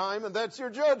first time, and that's your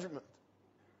judgment.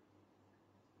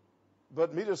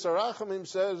 But Midas HaRachamim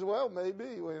says, well,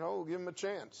 maybe, we'll give him a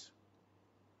chance.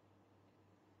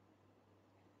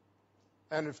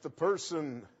 And if the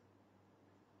person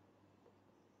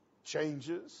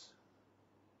changes,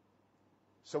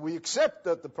 so we accept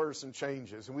that the person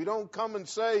changes, and we don't come and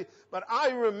say, "But I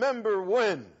remember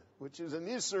when," which is an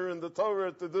isser in the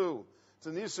Torah to do. It's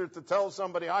an isser to tell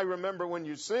somebody, "I remember when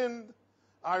you sinned.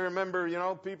 I remember,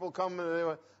 people come,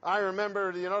 I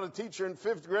remember, the teacher in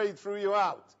 5th grade threw you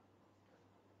out."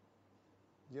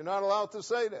 You're not allowed to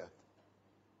say that.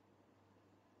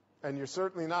 And you're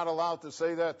certainly not allowed to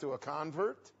say that to a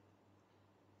convert.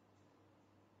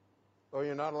 Or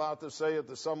you're not allowed to say it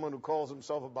to someone who calls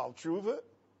himself a Baal Tshuva.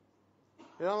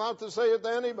 You're not allowed to say it to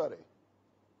anybody.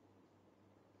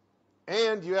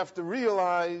 And you have to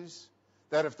realize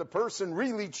that if the person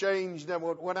really changed, then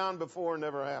what went on before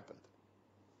never happened.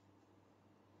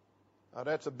 Now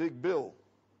that's a big bill.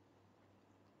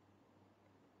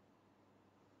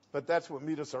 But that's what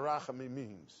Midas HaRachamim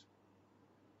means.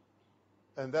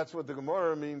 And that's what the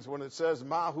Gemara means when it says,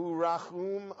 "Mahu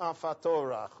rachum afato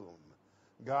rachum."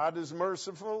 God is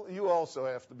merciful, you also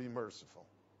have to be merciful.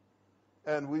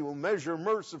 And we will measure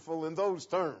merciful in those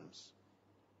terms.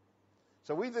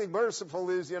 So we think merciful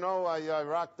is, I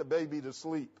rock the baby to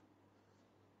sleep.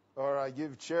 Or I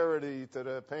give charity to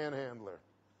the panhandler.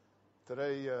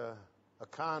 Today, a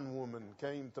con woman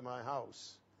came to my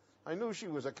house. I knew she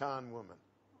was a con woman.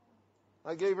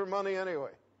 I gave her money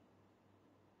anyway.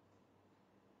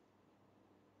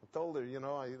 I told her,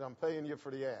 I'm paying you for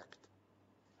the act.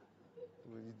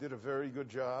 You did a very good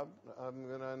job. I'm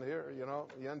going to hear,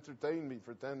 you entertained me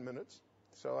for 10 minutes.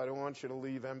 So I don't want you to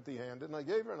leave empty-handed. And I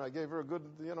gave her a good,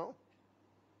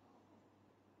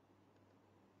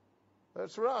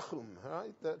 That's rachum,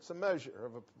 right? That's a measure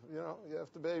of you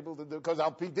have to be able to do. Because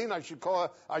al pidin,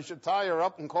 I should tie her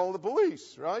up and call the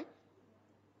police, right?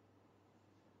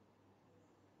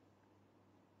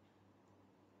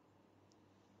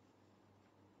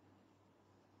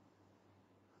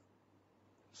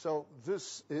 So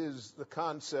this is the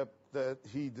concept that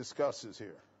he discusses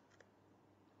here.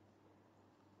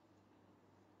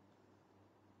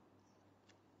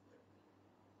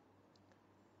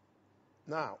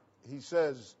 Now, he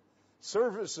says,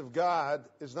 service of God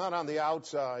is not on the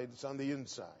outside, it's on the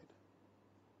inside.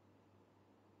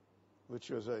 Which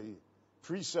was a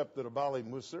precept of the Bali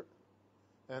Musar,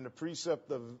 and a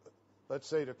precept of, let's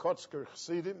say, the Kotzker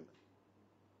Chassidim.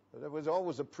 There was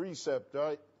always a precept,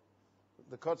 right?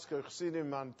 The Kotzker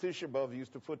Chassidim on Tisha B'Av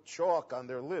used to put chalk on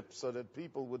their lips so that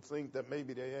people would think that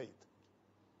maybe they ate.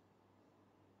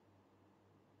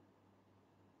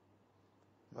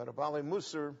 But a Bali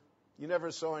Musar, you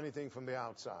never saw anything from the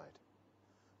outside.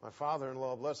 My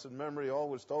father-in-law, blessed memory,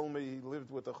 always told me he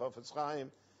lived with the Chofetz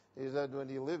Chaim. He said when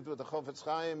he lived with the Chofetz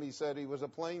Chaim, he said he was a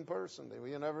plain person.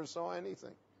 You never saw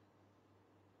anything.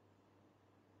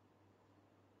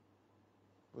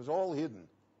 It was all hidden.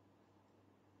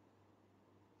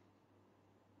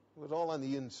 It was all on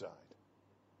the inside.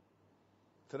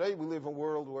 Today we live in a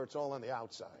world where it's all on the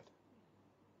outside.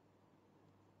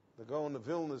 The Gaon of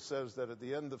Vilna says that at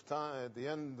the end of time,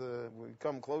 we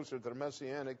come closer to the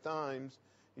Messianic times,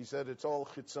 he said it's all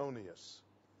chitzonius.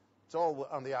 It's all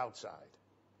on the outside.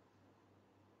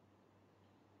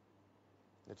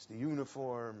 It's the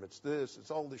uniform, it's this,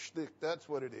 it's all the shtick, that's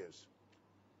what it is.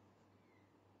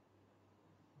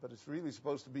 But it's really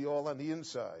supposed to be all on the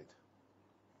inside.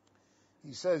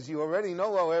 He says, you already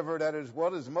know, however, that is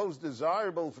what is most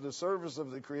desirable for the service of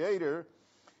the Creator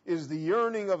is the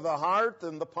yearning of the heart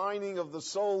and the pining of the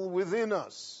soul within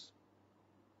us.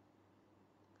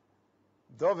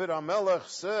 David HaMelech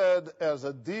said, as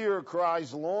a deer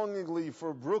cries longingly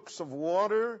for brooks of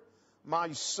water,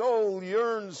 my soul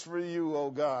yearns for you,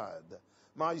 O God.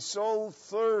 My soul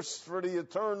thirsts for the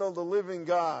eternal, the living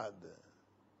God.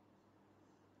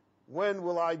 When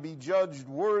will I be judged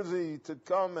worthy to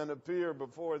come and appear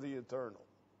before the eternal?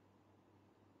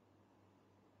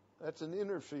 That's an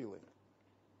inner feeling.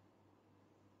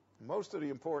 Most of the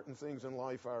important things in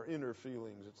life are inner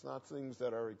feelings. It's not things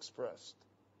that are expressed.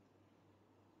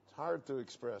 It's hard to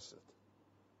express it.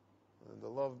 and the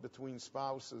love between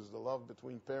spouses, the love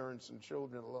between parents and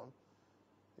children.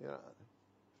 If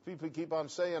people keep on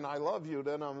saying, I love you,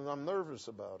 then I'm nervous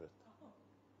about it.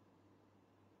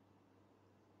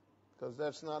 Because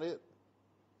that's not it.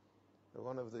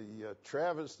 One of the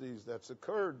travesties that's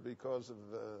occurred because of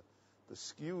the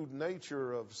skewed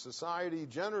nature of society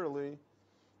generally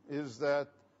is that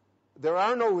there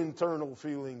are no internal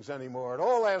feelings anymore. It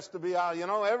all has to be out,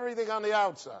 everything on the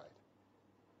outside.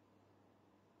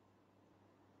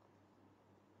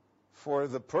 For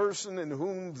the person in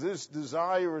whom this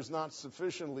desire is not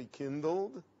sufficiently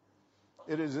kindled,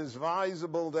 it is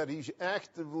advisable that he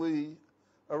actively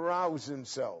arouse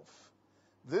himself.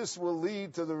 This will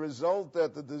lead to the result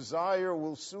that the desire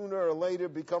will sooner or later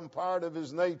become part of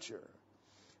his nature.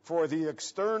 For the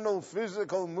external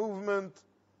physical movement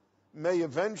may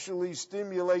eventually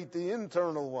stimulate the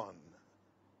internal one.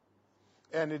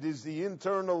 And it is the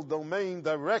internal domain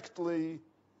directly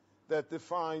that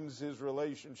defines his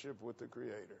relationship with the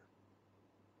Creator.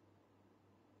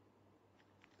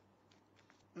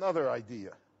 Another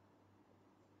idea.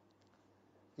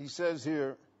 He says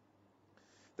here,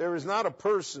 there is not a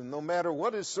person, no matter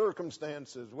what his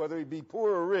circumstances, whether he be poor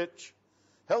or rich,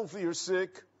 healthy or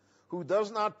sick, who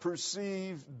does not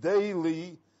perceive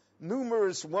daily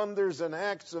numerous wonders and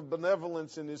acts of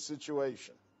benevolence in his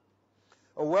situation.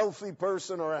 A wealthy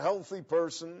person or a healthy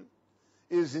person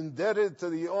is indebted to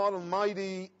the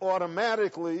Almighty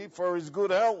automatically for his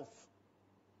good health,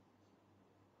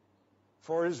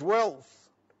 for his wealth.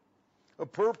 A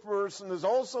poor person is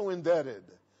also indebted,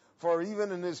 for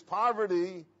even in his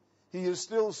poverty, he is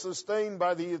still sustained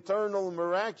by the eternal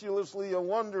miraculously and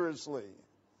wondrously,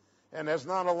 and has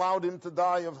not allowed him to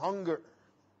die of hunger.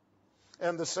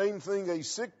 And the same thing, a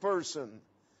sick person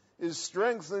is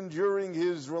strengthened during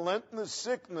his relentless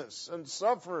sickness and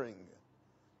suffering.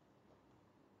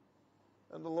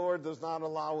 And the Lord does not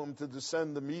allow him to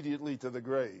descend immediately to the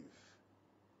grave.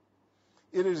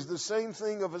 It is the same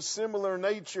thing of a similar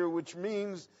nature, which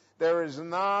means there is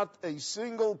not a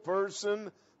single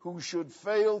person who should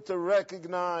fail to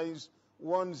recognize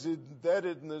one's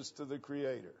indebtedness to the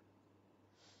Creator.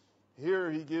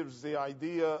 Here he gives the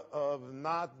idea of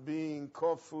not being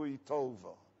kofui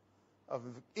tova, of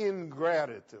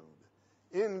ingratitude.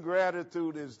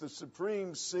 Ingratitude is the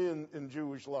supreme sin in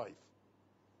Jewish life.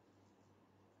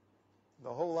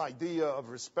 The whole idea of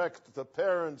respect to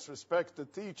parents, respect to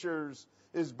teachers,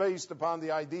 is based upon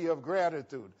the idea of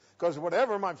gratitude. Because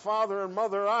whatever my father and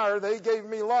mother are, they gave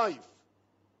me life.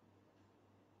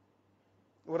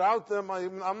 Without them,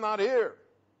 I'm not here.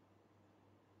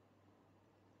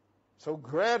 So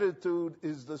gratitude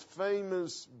is the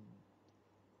famous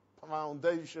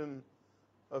foundation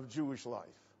of Jewish life.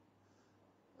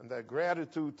 And that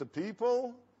gratitude to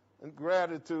people and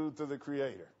gratitude to the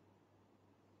Creator.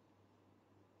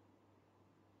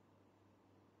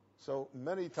 So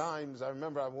many times, I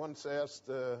remember I once asked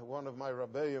one of my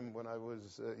Rabbeim when I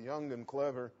was young and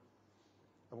clever,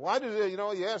 why does it,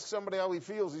 you ask somebody how he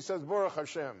feels, he says, Baruch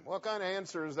Hashem. What kind of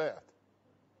answer is that?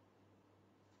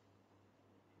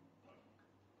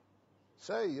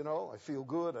 Say, I feel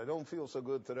good, I don't feel so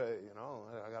good today,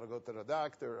 I got to go to the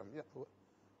doctor.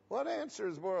 What answer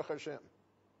is Baruch Hashem?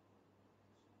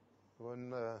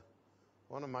 When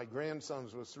one of my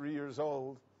grandsons was 3 years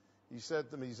old, he said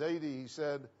to me, Zaidi, he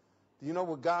said, do you know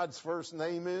what God's first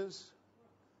name is?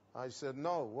 I said,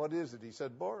 no. What is it? He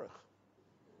said, Baruch.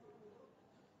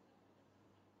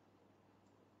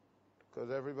 Because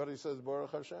everybody says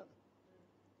Baruch Hashem.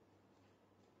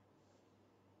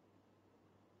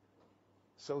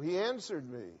 So he answered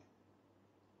me.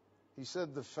 He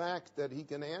said, the fact that he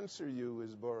can answer you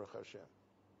is Baruch Hashem.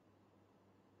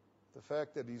 The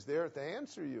fact that he's there to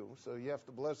answer you, so you have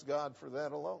to bless God for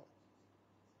that alone.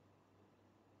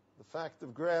 The fact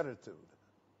of gratitude.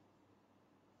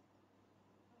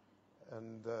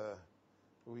 And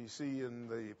we see in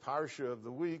the Parsha of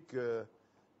the week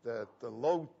that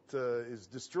Lot is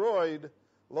destroyed.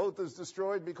 Lot is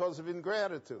destroyed because of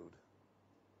ingratitude.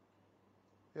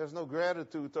 He has no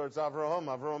gratitude towards Avraham.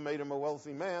 Avraham made him a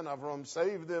wealthy man. Avraham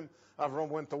saved him. Avraham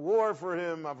went to war for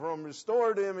him. Avraham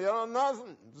restored him.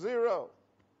 Nothing. Zero.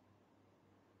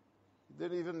 He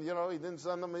didn't even, he didn't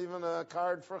send him even a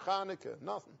card for Hanukkah.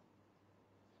 Nothing.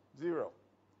 Zero.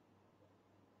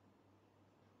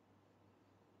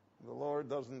 The Lord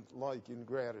doesn't like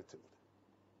ingratitude.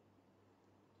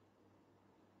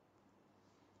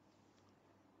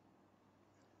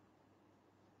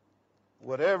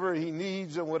 Whatever he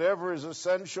needs and whatever is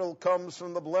essential comes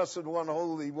from the Blessed One,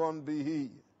 Holy One be He,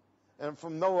 and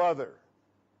from no other.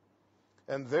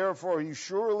 And therefore he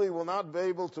surely will not be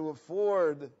able to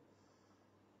afford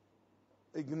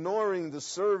ignoring the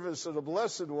service of the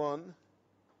Blessed One,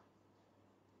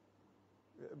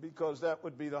 because that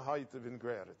would be the height of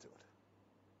ingratitude.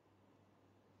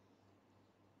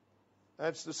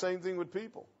 That's the same thing with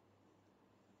people.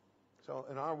 So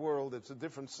in our world, it's a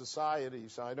different society,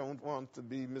 so I don't want to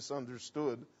be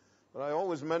misunderstood. But I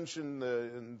always mention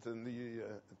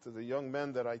to the young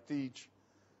men that I teach,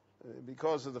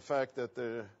 because of the fact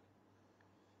that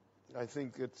I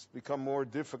think it's become more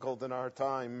difficult in our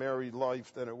time, married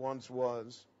life, than it once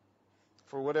was,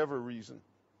 for whatever reason.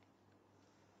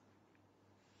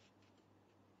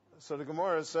 So the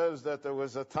Gemara says that there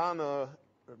was a Tana,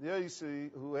 Rabbi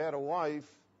Yossi, who had a wife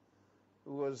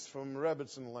who was from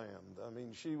Rebbitzin land. I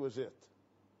mean, she was it.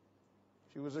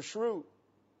 She was a shrew.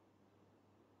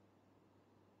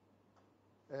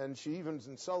 And she even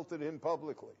insulted him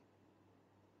publicly.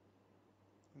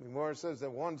 The Gemara says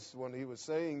that once when he was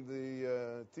saying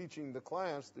teaching the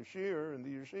class, the shir in the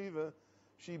yeshiva,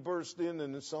 she burst in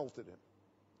and insulted him.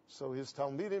 So his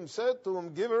Talmidim said to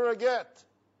him, give her a get.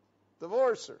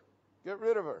 Divorce her. Get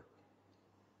rid of her.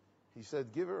 He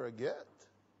said, give her a get?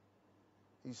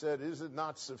 He said, is it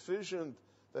not sufficient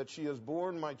that she has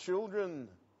borne my children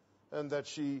and that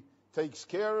she takes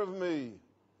care of me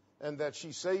and that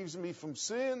she saves me from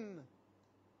sin?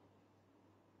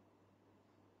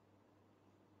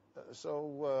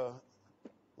 So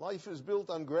life is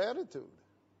built on gratitude.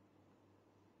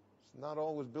 It's not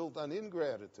always built on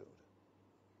ingratitude.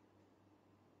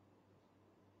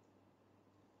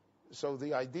 So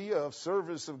the idea of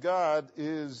service of God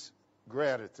is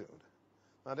gratitude.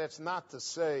 Now that's not to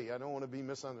say, I don't want to be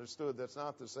misunderstood, that's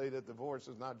not to say that divorce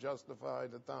is not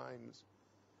justified at times.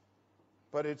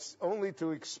 But it's only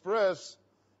to express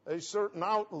a certain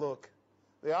outlook,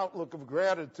 the outlook of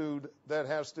gratitude that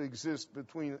has to exist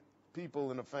between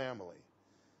people in a family.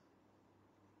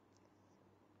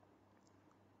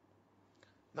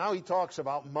 Now he talks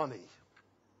about money.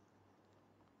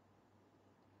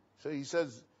 So he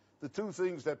says the two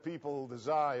things that people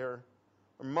desire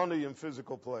are money and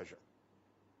physical pleasure.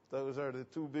 Those are the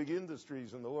two big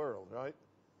industries in the world, right?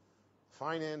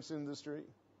 Finance industry.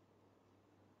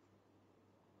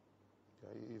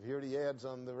 You hear the ads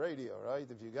on the radio, right?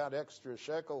 If you got extra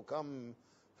shekel, come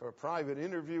for a private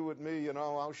interview with me,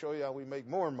 I'll show you how we make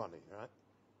more money, right?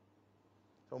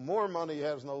 So more money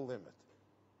has no limit.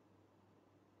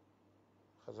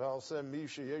 Chazal said, Mi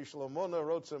sheyesh lo mona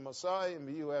rotze masai, and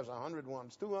who has 100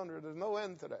 wants 200. There's no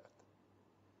end to that.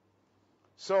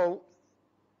 So,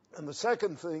 and the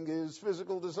second thing is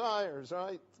physical desires,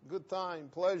 right? Good time,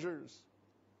 pleasures,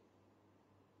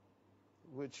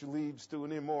 which leads to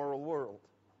an immoral world.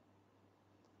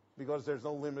 Because there's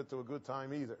no limit to a good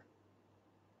time either.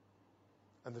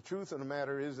 And the truth of the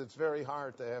matter is, it's very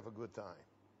hard to have a good time.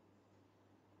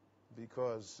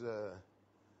 Because,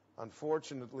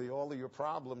 unfortunately, all of your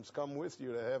problems come with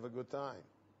you to have a good time.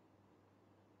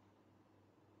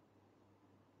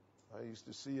 I used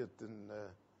to see it in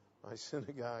my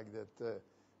synagogue that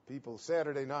people,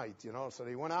 Saturday night, so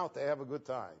they went out to have a good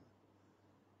time.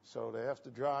 So they have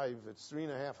to drive, it's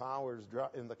 3.5 hours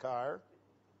in the car,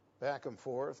 back and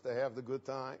forth to have the good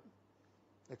time.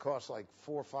 It costs like $400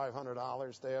 or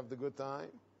 $500 to have the good time.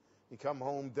 You come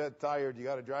home dead tired, you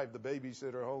got to drive the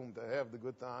babysitter home to have the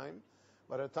good time.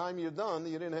 By the time you're done,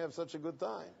 you didn't have such a good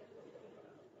time.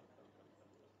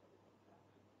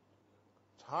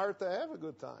 It's hard to have a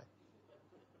good time.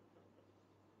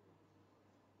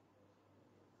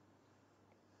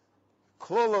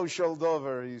 Klolo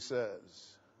Sholdover, he says.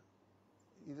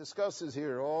 He discusses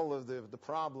here all of the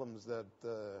problems that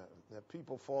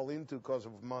people fall into because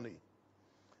of money.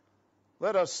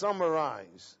 Let us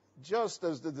summarize. Just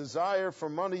as the desire for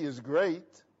money is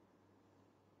great,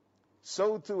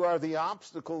 so too are the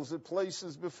obstacles it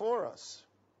places before us.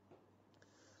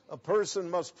 A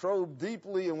person must probe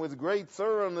deeply and with great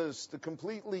thoroughness to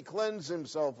completely cleanse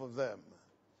himself of them.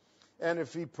 And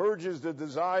if he purges the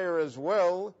desire as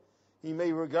well, he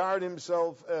may regard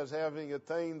himself as having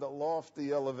attained a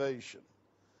lofty elevation.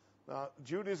 Now,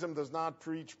 Judaism does not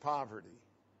preach poverty.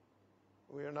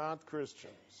 We are not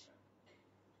Christians.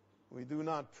 We do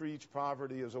not preach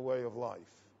poverty as a way of life.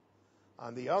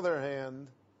 On the other hand,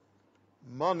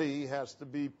 money has to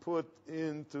be put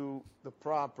into the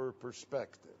proper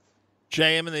perspective.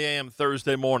 JM in the AM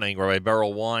Thursday morning, Rabbi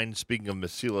Beryl Wine, speaking of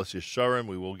Mesilas Yesharim.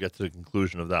 We will get to the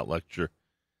conclusion of that lecture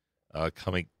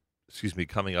coming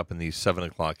up in the 7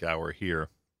 o'clock hour here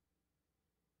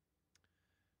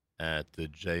at the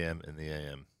JM in the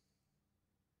AM.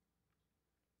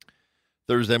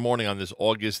 Thursday morning on this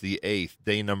August the 8th,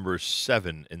 day number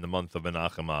 7 in the month of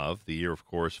Menachem Av, the year, of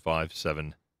course,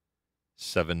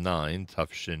 5779,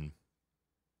 Tufshin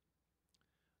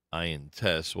Ayin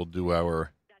Tess. We'll do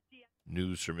our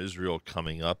news from Israel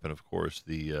coming up, and of course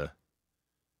the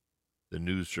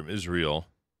news from Israel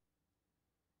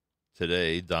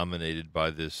today dominated by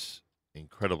this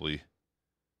incredibly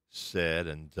sad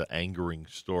and angering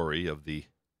story of the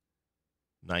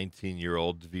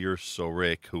 19-year-old Dvir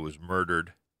Sorek who was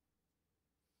murdered.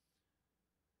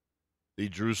 The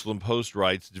Jerusalem Post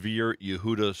writes, Dvir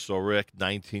Yehudah Sorek,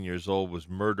 19 years old, was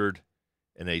murdered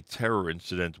in a terror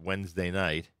incident Wednesday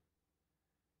night.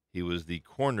 He was the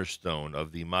cornerstone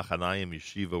of the Machanayim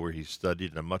Yeshiva where he studied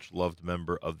and a much-loved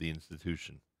member of the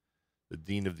institution. The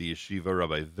dean of the yeshiva,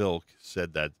 Rabbi Vilk,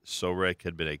 said that Sorek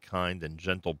had been a kind and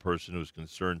gentle person who was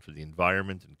concerned for the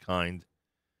environment and kind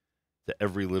to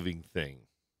every living thing.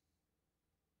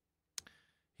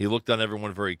 He looked on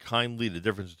everyone very kindly. The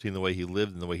difference between the way he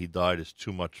lived and the way he died is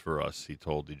too much for us, he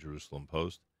told the Jerusalem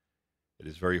Post. It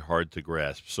is very hard to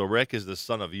grasp. Sorek is the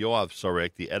son of Yoav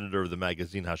Sorek, the editor of the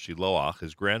magazine Hashiloach.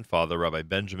 His grandfather, Rabbi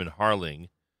Benjamin Harling,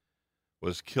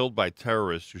 was killed by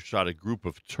terrorists who shot a group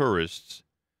of tourists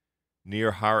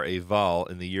near Har Eval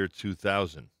in the year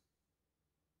 2000.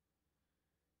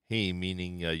 He,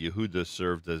 meaning Yehudah,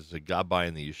 served as a gabbai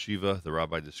in the yeshiva. The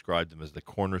rabbi described him as the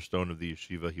cornerstone of the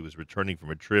yeshiva. He was returning from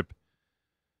a trip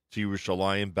to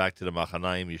Yerushalayim, back to the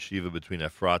Machanayim Yeshiva between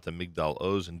Efrat and Migdal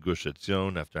Oz and Gush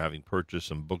Etzion, after having purchased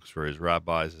some books for his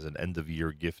rabbis as an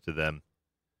end-of-year gift to them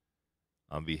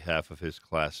on behalf of his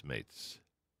classmates.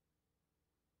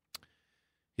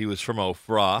 He was from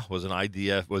Ofra, was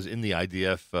in the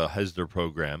IDF Hesder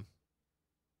program.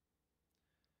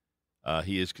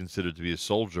 He is considered to be a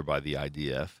soldier by the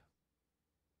IDF.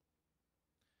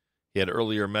 He had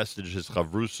earlier messaged his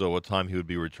chavruso what time he would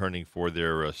be returning for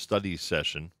their study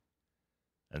session,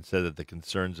 and said that the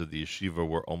concerns of the yeshiva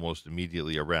were almost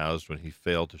immediately aroused when he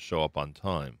failed to show up on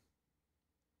time.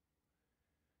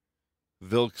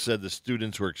 Vilk said the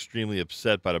students were extremely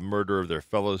upset by the murder of their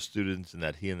fellow students and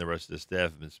that he and the rest of the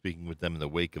staff have been speaking with them in the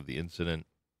wake of the incident.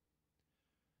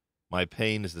 My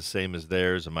pain is the same as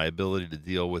theirs, and my ability to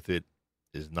deal with it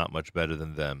is not much better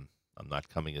than them. I'm not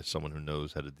coming as someone who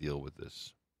knows how to deal with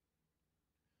this.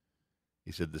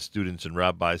 He said the students and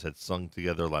rabbis had sung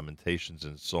together lamentations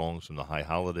and songs from the high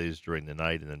holidays during the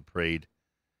night and then prayed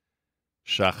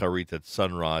Shacharit at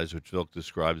sunrise, which Vilk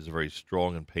described as a very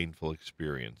strong and painful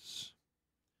experience.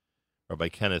 Rabbi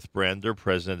Kenneth Brander,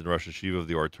 president and Rosh Yeshiva of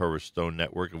the Or Torah Stone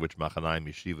Network, of which Machanayim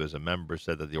Yeshiva is a member,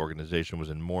 said that the organization was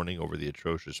in mourning over the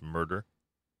atrocious murder.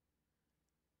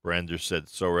 Brander said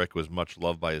Sorek was much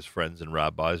loved by his friends and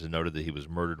rabbis and noted that he was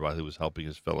murdered while he was helping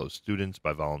his fellow students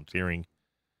by volunteering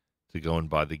to go and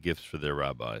buy the gifts for their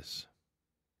rabbis.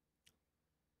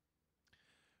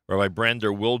 Rabbi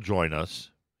Brander will join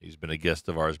us. He's been a guest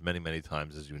of ours many, many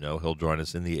times, as you know. He'll join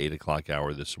us in the 8 o'clock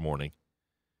hour this morning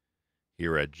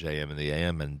here at JM and the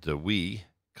AM. And we,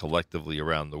 collectively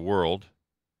around the world,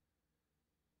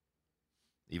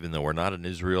 even though we're not in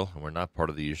Israel and we're not part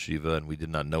of the yeshiva and we did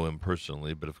not know him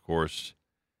personally, but of course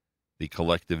the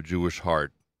collective Jewish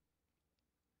heart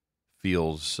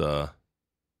feels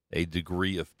a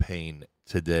degree of pain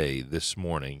today, this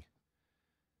morning,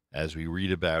 as we read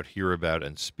about, hear about,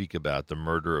 and speak about the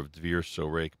murder of Dvir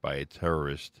Sorek by a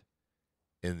terrorist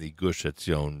in the Gush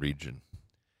Etzion region.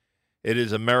 It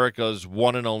is America's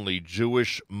one and only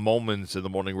Jewish Moments in the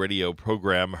Morning radio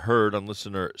program, heard on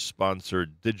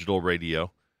listener-sponsored digital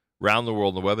radio around the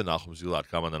world on the web at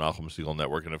NachumSegal.com, on the Nachum Segal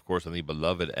Network, and, of course, on the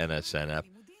beloved NSN app.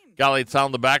 Galei Tzal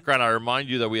in the background. I remind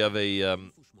you that we have a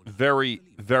very,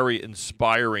 very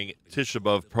inspiring Tisha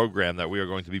B'Av program that we are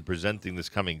going to be presenting this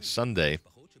coming Sunday.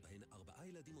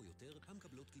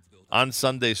 On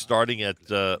Sunday, starting at,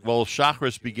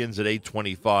 Shachris begins at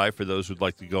 8:25 for those who'd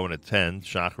like to go and attend.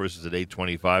 Shachris is at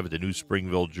 8:25 at the New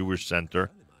Springville Jewish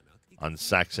Center on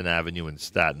Saxon Avenue in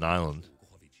Staten Island.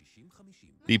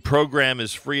 The program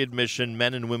is free admission.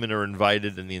 Men and women are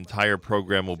invited, and the entire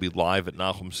program will be live at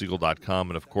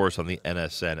NachumSegal.com and, of course, on the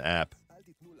NSN app.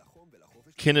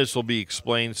 Kenneth will be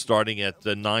explained starting at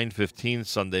 9:15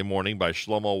 Sunday morning by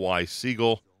Shlomo Y.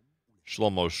 Siegel,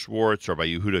 Shlomo Schwartz, Rabbi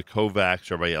Yehudah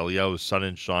Kovacs, Rabbi Eliyahu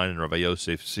Sonnenschein, and Rabbi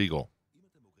Yosef Siegel.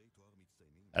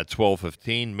 At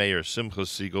 12:15, Mayor Simcha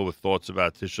Siegel with thoughts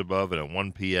about Tisha B'Av, and at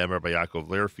 1 p.m., Rabbi Yaakov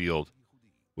Learfield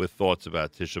with thoughts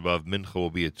about Tisha B'Av. Mincha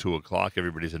will be at 2 o'clock.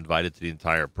 Everybody's invited to the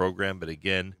entire program, but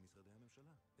again,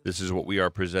 this is what we are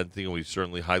presenting, and we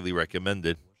certainly highly recommend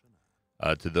it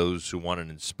to those who want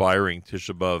an inspiring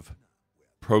Tisha B'Av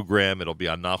program. It'll be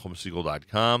on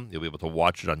NachumSegal.com. You'll be able to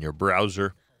watch it on your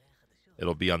browser.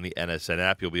 It'll be on the NSN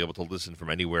app. You'll be able to listen from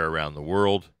anywhere around the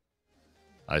world.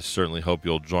 I certainly hope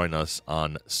you'll join us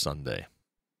on Sunday.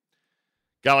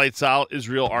 Galei Tzahal,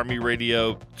 Israel Army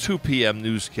Radio, 2 p.m.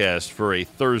 newscast for a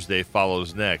Thursday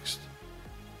follows next.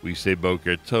 We say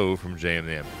Boker Tov from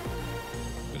JMM.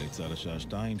 גלי צה"ל השעה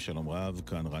 2, שלום רב,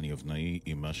 כאן רני אבנאי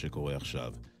עם מה שקורה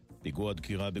עכשיו. פיגוע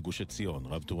דקירה בגוש עציון,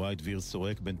 רב טוראי דביר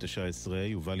סורק בן 19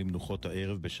 יובא למנוחות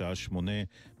הערב בשעה 8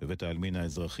 בבית העלמין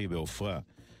האזרחי בעופרה.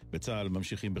 בצה"ל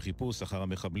ממשיכים בחיפוש אחר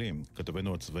המחבלים.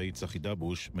 כתבנו הצבאי צחי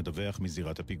דבוש מדווח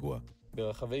מזירת הפיגוע.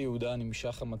 ברחבי יהודה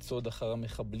נמשך המצוד אחר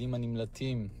המחבלים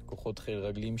הנמלטים. כוחות חיל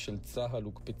רגלים של צה"ל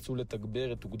הוקפצו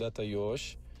לתגבר את אוגדת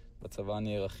איו"ש. בצבא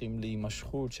נערכים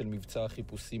להימשכות של מבצע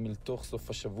החיפושים אל תוך סוף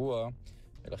השבוע,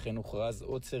 ולכן הוכרז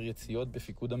עוצר יציאות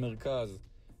בפיקוד המרכז.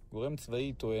 גורם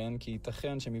צבאי טוען כי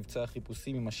ייתכן שמבצע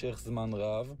החיפושים יימשך זמן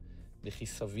רב, וכי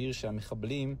סביר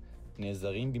שהמחבלים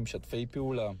נעזרים במשתפי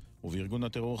פעולה. ובארגון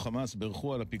הטרור חמאס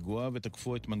ברכו על הפיגוע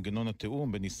ותקפו את מנגנון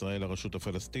התאום בין ישראל לרשות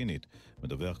הפלסטינית.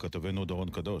 מדווח כתבנו דורון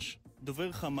קדוש.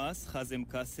 דובר חמאס, חזם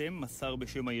קאסם, מסר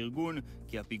בשם הארגון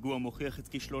כי הפיגוע מוכיח את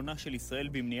כישלונה של ישראל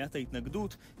במניעת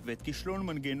ההתנגדות ואת כישלון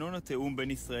מנגנון התאום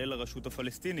בין ישראל לרשות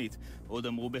הפלסטינית. עוד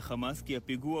אמרו בחמאס כי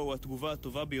הפיגוע הוא התגובה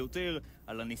הטובה ביותר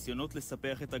על הניסיונות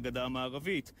לספח את הגדה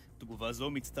המערבית. תגובה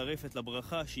זו מצטרפת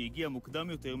לברכה שהגיעה מוקדם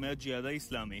יותר מהג'יהאד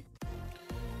האסלאמי.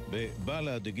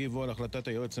 בבל"ד הגיבו על החלטת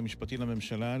היועץ המשפטי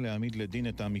לממשלה להעמיד לדין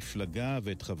את המפלגה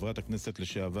ואת חברת הכנסת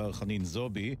לשעבר חנין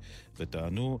זועבי,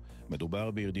 וטענו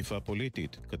מדובר ברדיפה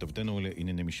פוליטית. כתבתנו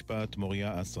לענייני משפט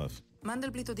מוריה אסרף.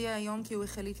 מנדלבליט הודיע היום כי הוא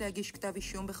החליט להגיש כתב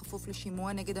אישום בכפוף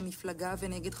לשימוע נגד המפלגה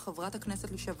ונגד חברת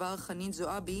הכנסת לשעבר חנין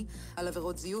זועבי על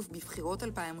עבירות זיוף בבחירות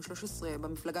 2013.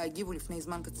 במפלגה הגיבו לפני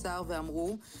זמן קצר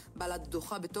ואמרו, בל"ד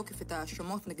דוחה בתוקף את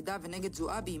האשמות נגדה ונגד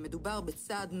זועבי. מדובר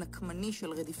בצעד נקמני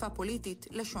של רדיפה פוליטית,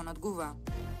 לשון התגובה.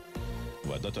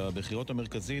 ועדת הבחירות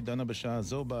המרכזית דנה בשעה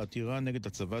זו בעתירה נגד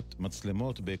הצבת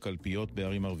מצלמות בקלפיות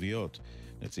בערים ערביות.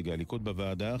 נציג הליכוד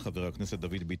בוועדה, חבר הכנסת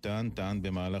דוד ביטן, טען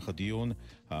במהלך הדיון,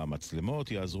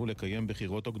 המצלמות יעזרו לקיים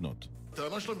בחירות הוגנות.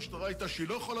 הטענה של המשטרה הייתה שהיא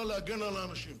לא יכולה להגן על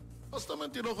האנשים.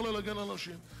 הסטמנט היא לא יכולה להגן על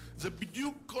האנשים. זה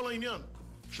בדיוק כל העניין.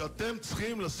 שאתם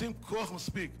צריכים לשים כוח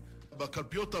מספיק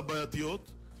בקלפיות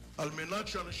הבעייתיות, על מנת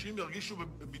שאנשים ירגישו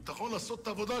בביטחון לעשות את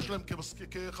העבודה שלהם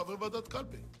כחבר ועדת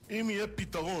קלפי. אם יהיה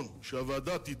פתרון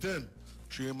שהוועדה תיתן,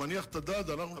 שמניח את הדעת,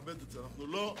 אנחנו נאבד את זה. אנחנו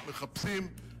לא מחפשים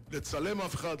לצלם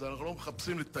אף אחד, אנחנו לא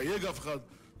מחפשים לתייג אף אחד.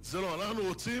 זה לא, אנחנו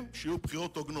רוצים שיהיו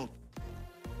בחירות הוגנות.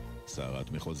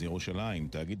 שרת מחוז ירושלים,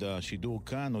 תאגיד השידור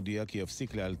כאן הודיע כי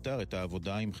יפסיק לאלתר את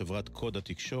העבודה עם חברת קוד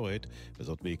התקשורת,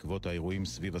 וזאת בעקבות האירועים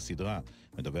סביב הסדרה.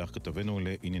 מדווח כתבנו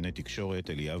לענייני תקשורת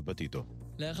אליאב בטיטו.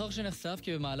 לאחר שנחשף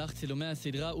כי במהלך צילומי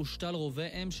הסדרה הושתל רובה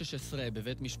M16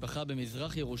 בבית משפחה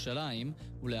במזרח ירושלים,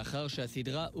 ולאחר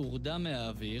שהסדרה הורדה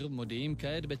מהאוויר, מודיעים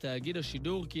כעת בתאגיד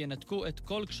השידור כי ינתקו את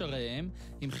כל קשריהם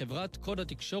עם חברת קוד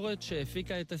התקשורת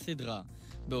שהפיקה את הסדרה.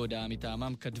 בהודעה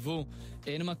מטעמם כתבו,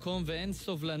 אין מקום ואין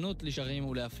סובלנות לשרים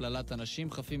ולהפללת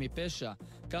אנשים חפים מפשע,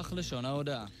 כך לשון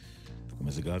ההודעה.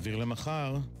 ומזג האוויר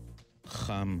למחר,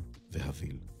 חם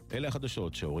והביל. אלה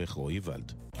החדשות שעורך רועי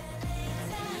ולד.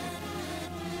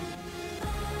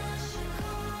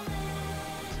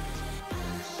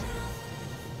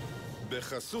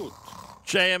 בחסות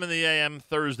JM in the AM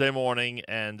Thursday morning,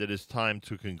 and it is time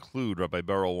to conclude Rabbi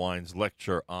Beryl Wine's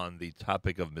lecture on the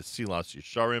topic of Mesilas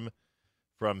Yesharim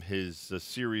from his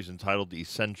series entitled The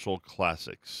Essential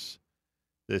Classics.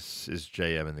 This is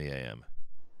JM in the AM.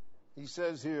 He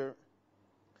says here,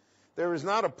 there is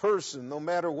not a person, no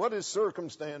matter what his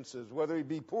circumstances, whether he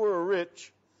be poor or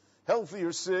rich, healthy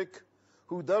or sick,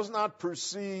 who does not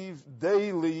perceive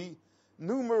daily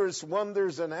numerous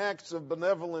wonders and acts of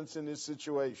benevolence in his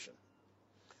situation.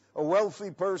 A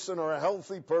wealthy person or a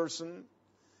healthy person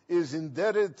is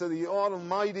indebted to the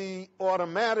Almighty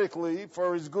automatically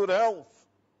for his good health,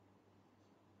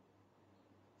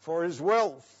 for his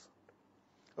wealth.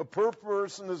 A poor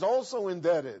person is also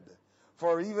indebted,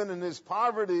 for even in his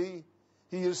poverty,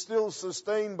 he is still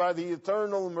sustained by the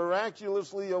eternal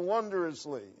miraculously and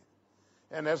wondrously,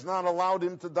 and has not allowed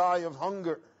him to die of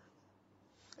hunger.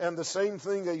 And the same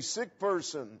thing, a sick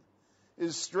person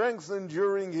is strengthened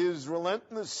during his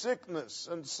relentless sickness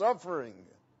and suffering.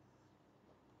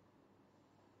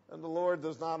 And the Lord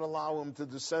does not allow him to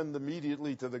descend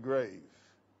immediately to the grave.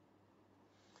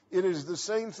 It is the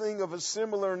same thing of a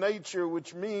similar nature,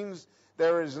 which means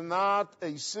there is not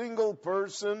a single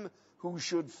person who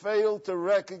should fail to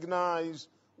recognize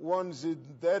one's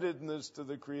indebtedness to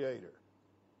the Creator.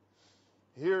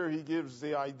 Here he gives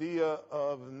the idea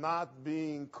of not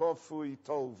being kofui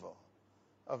tova,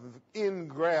 of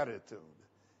ingratitude.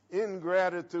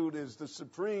 Ingratitude is the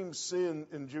supreme sin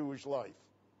in Jewish life.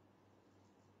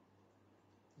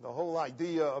 The whole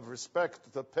idea of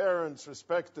respect to parents,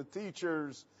 respect to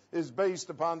teachers, is based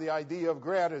upon the idea of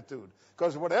gratitude.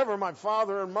 Because whatever my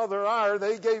father and mother are,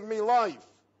 they gave me life.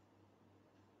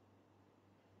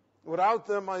 Without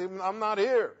them, I'm not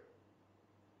here.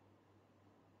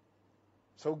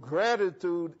 So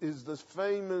gratitude is the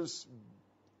famous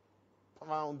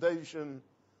foundation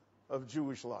of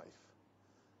Jewish life.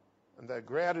 And that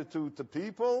gratitude to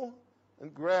people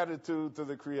and gratitude to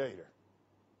the Creator.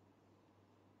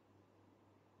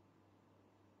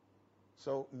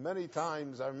 So many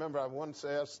times, I remember I once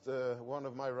asked one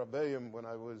of my Rabbeim when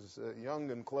I was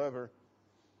young and clever,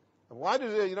 why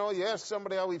does it, you ask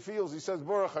somebody how he feels, he says,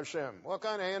 Baruch Hashem. What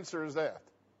kind of answer is that?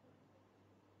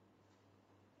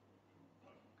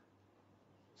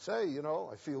 Say,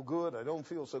 I feel good, I don't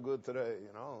feel so good today,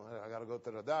 I got to go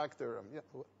to the doctor.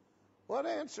 What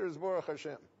answer is Baruch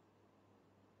Hashem?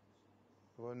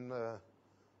 When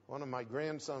one of my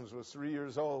grandsons was 3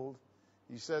 years old,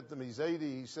 he said to me,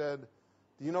 Zaidi, he said,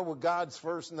 do you know what God's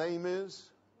first name is?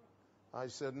 I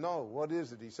said, no. What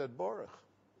is it? He said, Baruch.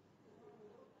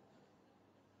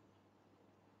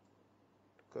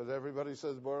 Because everybody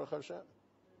says Baruch Hashem.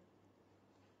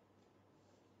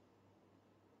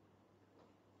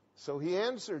 So he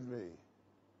answered me.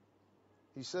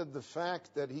 He said, the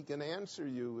fact that he can answer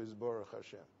you is Baruch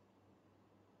Hashem.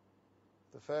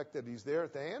 The fact that he's there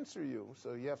to answer you,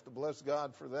 so you have to bless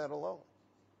God for that alone.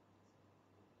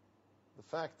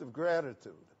 The fact of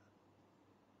gratitude.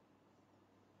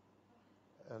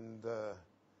 And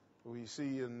we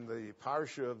see in the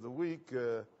Parsha of the week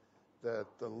that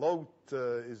the Lot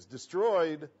is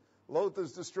destroyed. Lot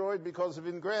is destroyed because of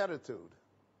ingratitude.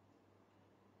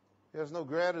 He has no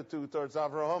gratitude towards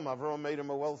Avraham. Avraham made him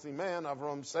a wealthy man.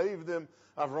 Avraham saved him.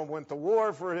 Avraham went to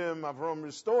war for him. Avraham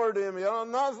restored him.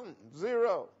 Nothing.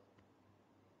 Zero.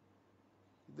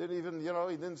 He didn't even,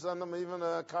 he didn't send him even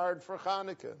a card for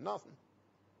Hanukkah. Nothing.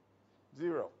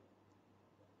 Zero.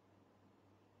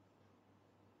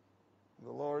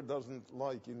 The Lord doesn't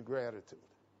like ingratitude.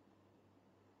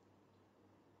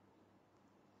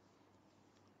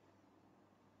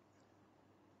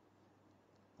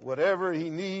 Whatever he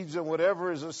needs and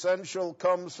whatever is essential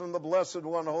comes from the Blessed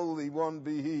One, Holy One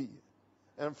be He,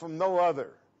 and from no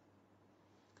other.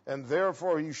 And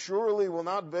therefore he surely will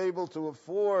not be able to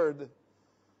afford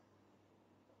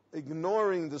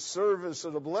ignoring the service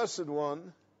of the Blessed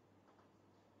One,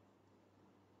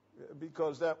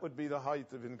 because that would be the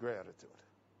height of ingratitude.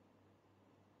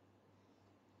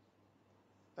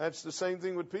 That's the same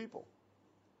thing with people.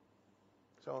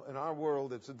 So in our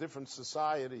world, it's a different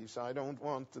society, so I don't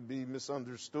want to be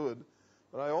misunderstood.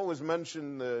 But I always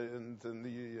mention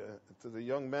to the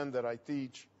young men that I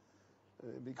teach,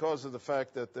 because of the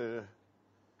fact that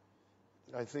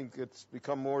I think it's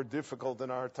become more difficult in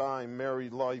our time,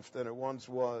 married life, than it once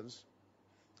was,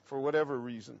 for whatever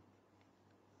reason.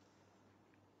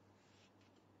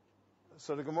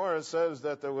 So the Gemara says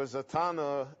that there was a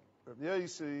Tana, Rabbi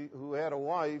Yossi, who had a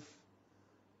wife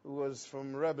who was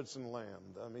from Rebbitzin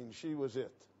land. I mean, she was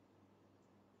it.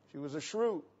 She was a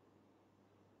shrew.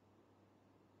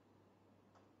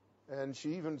 And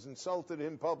she even insulted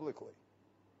him publicly.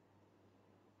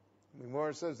 The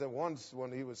Gemara says that once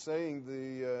when he was saying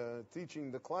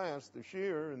teaching the class, the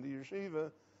shir in the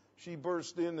yeshiva, she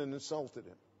burst in and insulted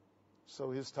him.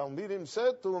 So his Talmidim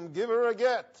said to him, give her a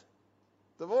get.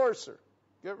 Divorce her.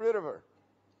 Get rid of her.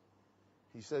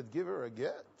 He said, give her a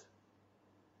get?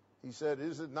 He said,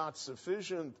 is it not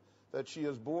sufficient that she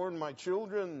has borne my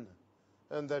children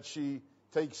and that she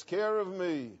takes care of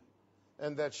me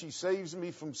and that she saves me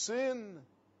from sin?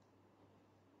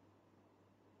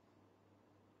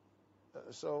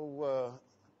 So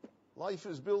life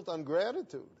is built on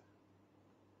gratitude.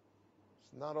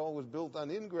 It's not always built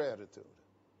on ingratitude.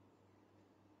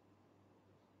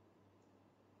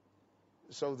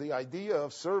 So the idea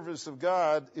of service of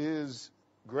God is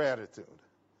gratitude.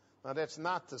 Now that's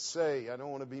not to say, I don't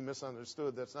want to be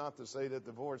misunderstood, that's not to say that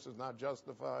divorce is not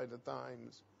justified at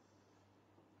times.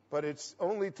 But it's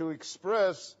only to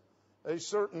express a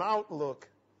certain outlook,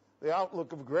 the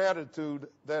outlook of gratitude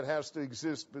that has to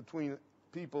exist between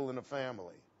people in a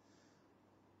family.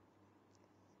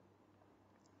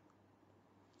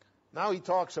 Now he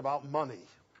talks about money.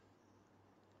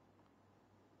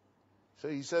 So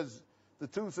he says the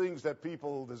two things that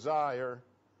people desire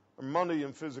are money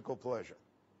and physical pleasure.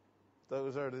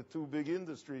 Those are the two big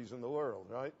industries in the world,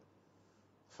 right?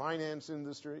 Finance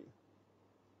industry.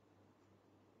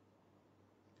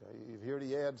 You hear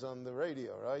the ads on the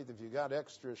radio, right? If you got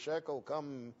extra shekel,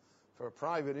 come for a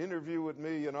private interview with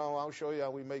me, I'll show you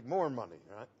how we make more money,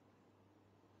 right?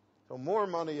 So more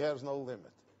money has no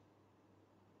limit.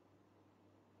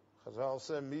 Chazal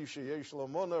said, Misha yesh lo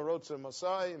mona rotze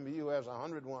masai, and he who has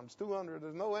 100 wants 200.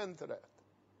 There's no end to that.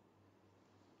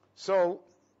 So,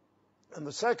 and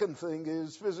the second thing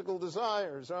is physical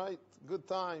desires, right? Good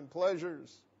time,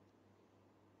 pleasures,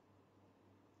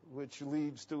 which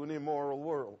leads to an immoral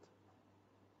world.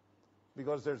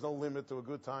 Because there's no limit to a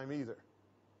good time either.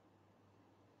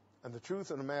 And the truth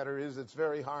of the matter is, it's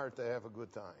very hard to have a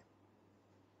good time.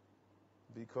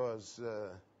 Because,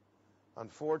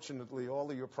 unfortunately,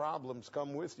 all of your problems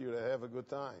come with you to have a good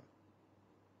time.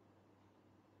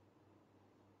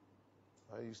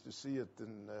 I used to see it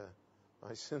in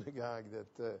my synagogue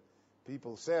that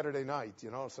people, Saturday night,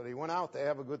 so they went out to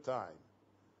have a good time.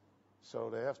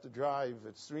 So they have to drive,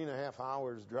 it's 3.5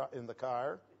 hours in the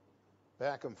car,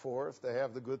 back and forth to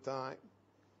have the good time.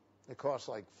 It costs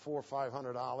like $400 or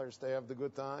 $500 to have the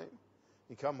good time.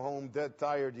 You come home dead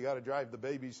tired, you got to drive the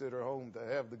babysitter home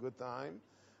to have the good time.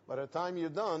 By the time you're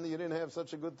done, you didn't have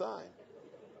such a good time.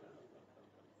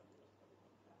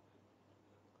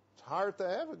 It's hard to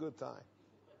have a good time.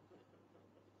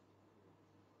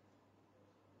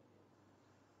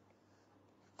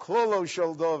 Klolo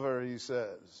shel dover, he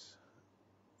says.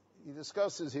 He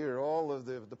discusses here all of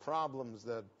the problems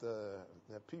that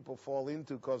people fall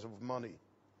into because of money.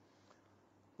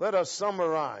 Let us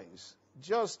summarize.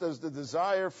 Just as the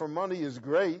desire for money is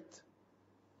great,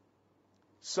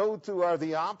 so too are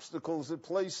the obstacles it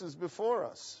places before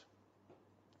us.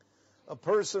 A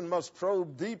person must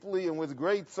probe deeply and with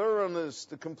great thoroughness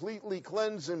to completely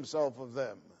cleanse himself of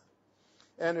them.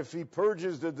 And if he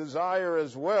purges the desire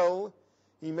as well,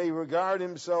 he may regard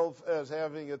himself as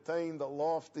having attained a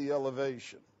lofty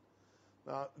elevation.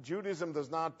 Now, Judaism does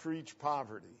not preach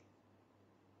poverty.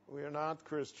 We are not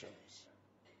Christians.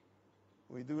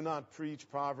 We do not preach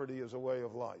poverty as a way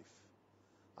of life.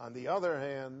 On the other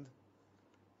hand,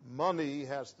 money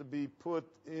has to be put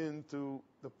into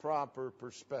the proper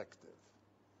perspective.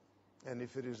 And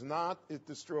if it is not, it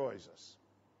destroys us.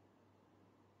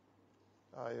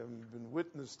 I have been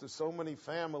witness to so many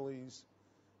families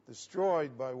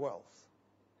destroyed by wealth.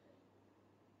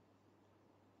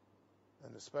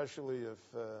 And especially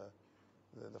if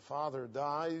the father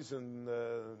dies and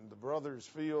the brothers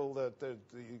feel that the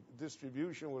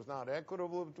distribution was not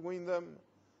equitable between them,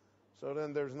 so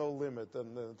then there's no limit to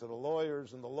the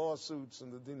lawyers and the lawsuits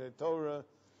and the Dinei Torah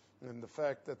and the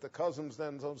fact that the cousins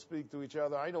then don't speak to each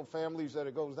other. I know families that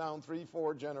it goes down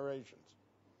 3-4 generations.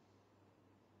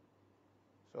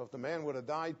 So if the man would have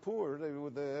died poor,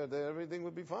 everything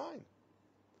would be fine.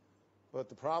 But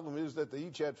the problem is that they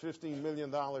each had $15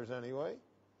 million anyway.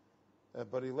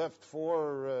 But he left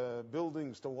 4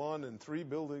 buildings to one and 3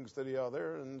 buildings to the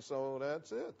other, and so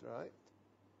that's it, right?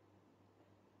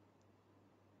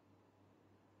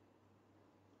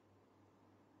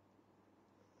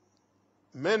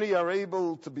 Many are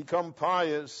able to become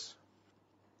pious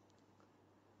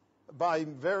by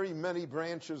very many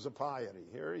branches of piety.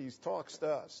 Here he talks to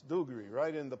us, Dugri,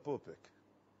 right in the pupik.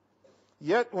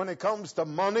 Yet when it comes to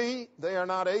money, they are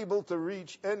not able to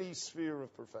reach any sphere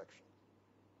of perfection.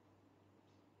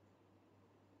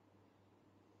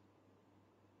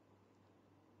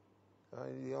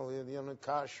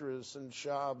 Kashrus and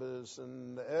Shabbos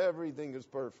and everything is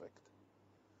perfect.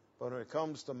 But when it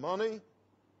comes to money,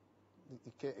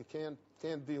 it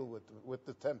can't deal with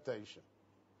the temptation.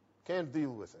 Can't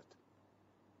deal with it.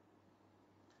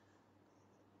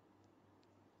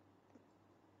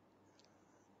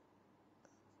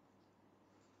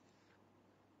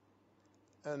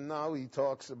 And now he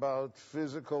talks about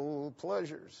physical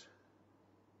pleasures.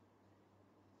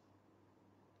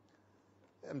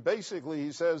 And basically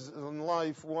he says in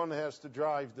life one has to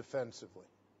drive defensively.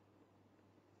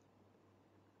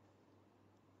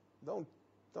 Don't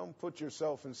put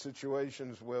yourself in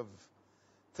situations with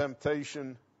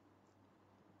temptation.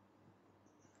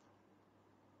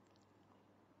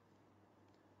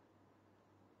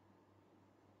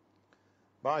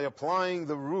 By applying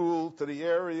the rule to the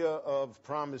area of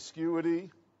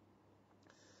promiscuity,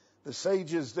 the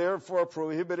sages therefore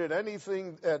prohibited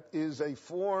anything that is a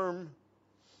form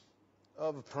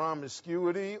of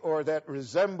promiscuity or that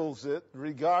resembles it,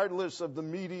 regardless of the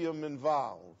medium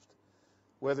involved,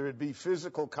 whether it be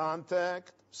physical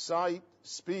contact, sight,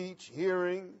 speech,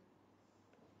 hearing,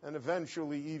 and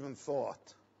eventually even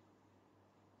thought.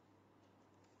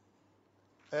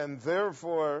 And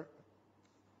therefore,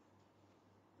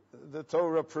 the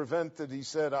Torah prevented, he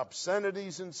said,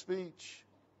 obscenities in speech.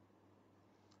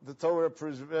 The Torah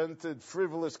prevented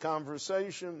frivolous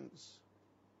conversations.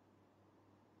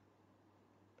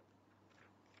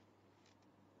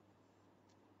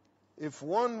 If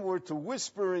one were to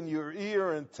whisper in your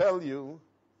ear and tell you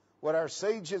what our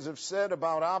sages have said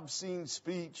about obscene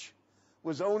speech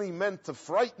was only meant to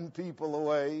frighten people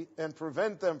away and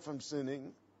prevent them from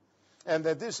sinning, and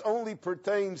that this only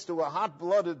pertains to a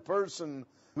hot-blooded person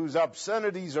whose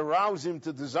obscenities arouse him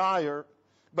to desire,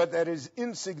 but that is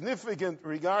insignificant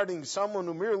regarding someone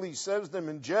who merely says them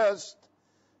in jest,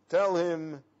 tell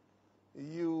him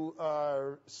you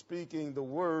are speaking the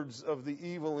words of the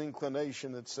evil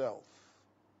inclination itself.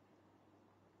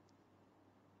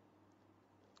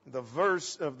 The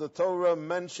verse of the Torah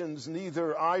mentions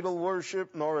neither idol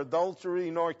worship, nor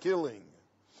adultery, nor killing,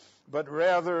 but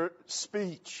rather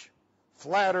speech,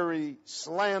 flattery,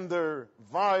 slander,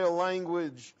 vile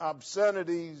language,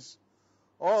 obscenities.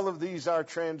 All of these are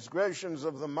transgressions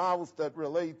of the mouth that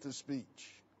relate to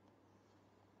speech.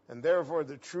 And therefore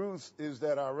the truth is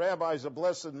that our rabbis of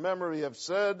blessed memory have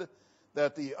said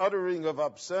that the uttering of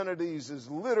obscenities is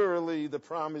literally the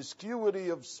promiscuity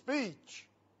of speech.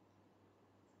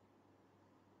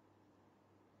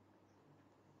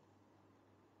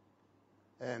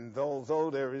 And although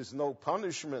there is no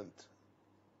punishment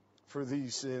for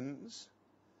these sins,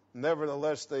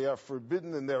 nevertheless they are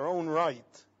forbidden in their own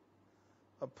right,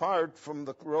 apart from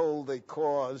the role they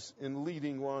cause in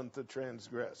leading one to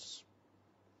transgress.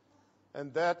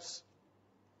 And that's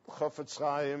Chafetz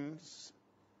Chaim's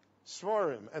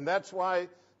Svarim. And that's why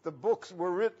the books were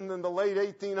written in the late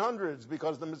 1800s,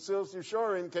 because the Mesilas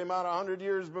Yesharim came out 100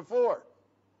 years before.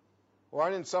 Why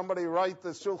didn't somebody write the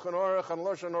Shulchan Aruch and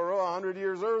Lashon Hara 100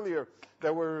 years earlier?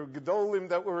 There were Gedolim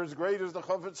that were as great as the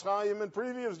Chafetz Chaim in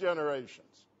previous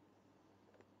generations.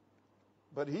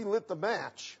 But he lit the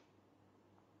match.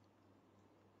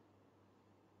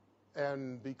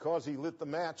 And because he lit the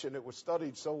match and it was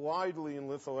studied so widely in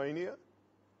Lithuania,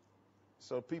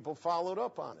 so people followed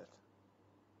up on it.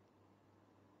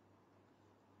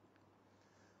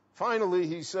 Finally,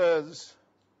 he says,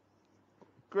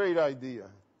 great idea.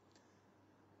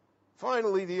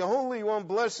 Finally, the Holy One,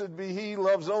 blessed be He,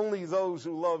 loves only those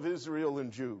who love Israel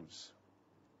and Jews.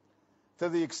 To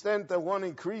the extent that one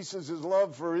increases his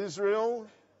love for Israel,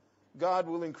 God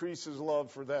will increase his love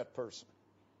for that person.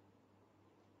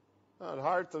 It's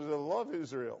hard to love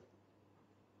Israel.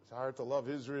 It's hard to love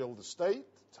Israel, the state.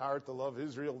 It's hard to love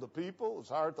Israel, the people. It's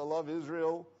hard to love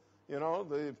Israel,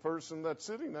 the person that's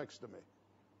sitting next to me.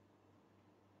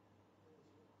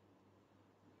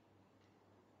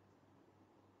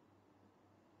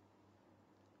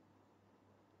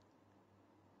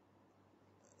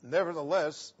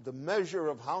 Nevertheless, the measure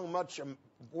of how much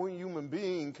one human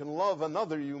being can love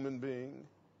another human being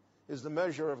is the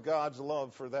measure of God's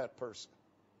love for that person.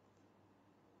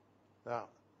 Now,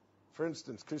 for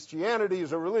instance, Christianity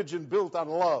is a religion built on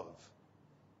love.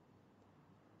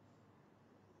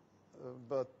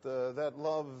 But that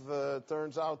love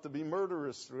turns out to be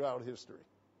murderous throughout history.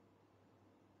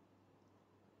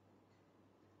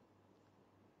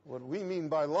 What we mean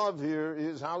by love here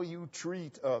is how you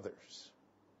treat others.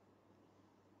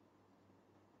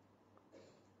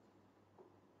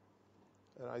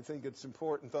 And I think it's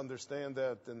important to understand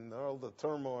that in all the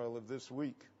turmoil of this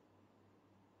week,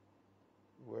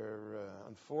 where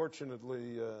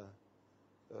unfortunately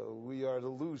we are the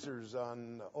losers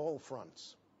on all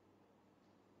fronts.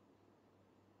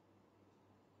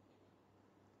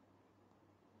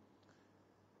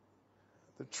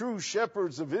 The true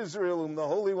shepherds of Israel, whom the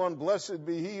Holy One, blessed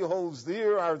be He, holds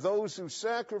dear, are those who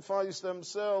sacrifice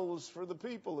themselves for the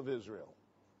people of Israel,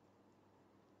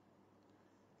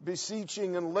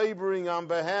 beseeching and laboring on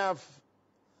behalf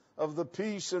of the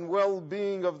peace and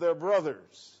well-being of their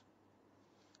brothers,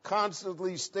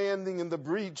 constantly standing in the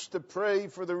breach to pray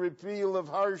for the repeal of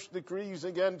harsh decrees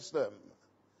against them,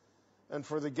 and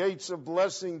for the gates of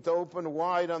blessing to open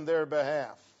wide on their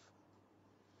behalf.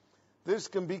 This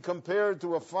can be compared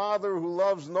to a father who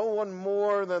loves no one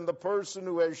more than the person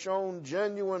who has shown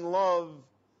genuine love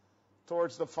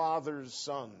towards the father's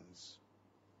sons.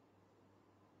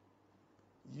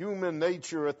 Human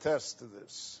nature attests to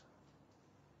this.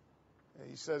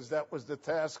 He says that was the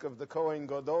task of the Kohen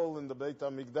Gadol in the Beit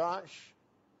HaMikdash,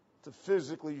 to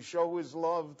physically show his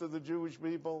love to the Jewish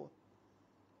people.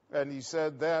 And he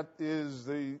said that is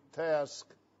the task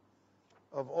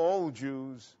of all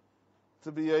Jews,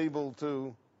 to be able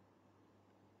to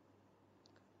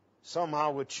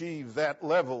somehow achieve that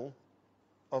level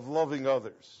of loving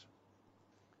others.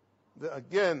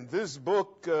 Again, this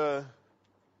book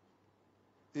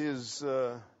is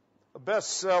a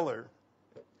bestseller,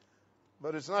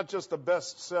 but it's not just a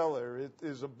bestseller. It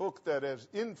is a book that has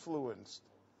influenced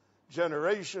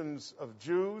generations of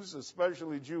Jews,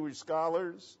 especially Jewish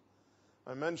scholars.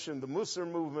 I mentioned the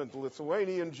Musar movement,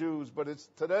 Lithuanian Jews, but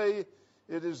today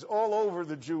it is all over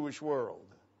the Jewish world.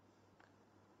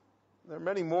 There are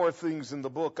many more things in the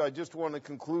book. I just want to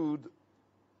conclude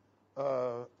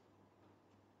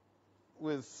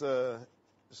with,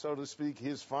 so to speak,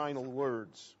 his final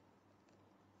words.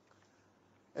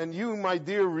 And you, my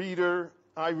dear reader,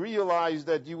 I realize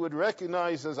that you would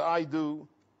recognize, as I do,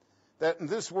 that in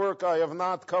this work I have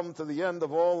not come to the end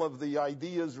of all of the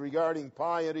ideas regarding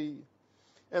piety,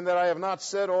 and that I have not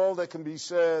said all that can be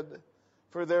said,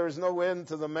 for there is no end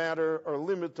to the matter or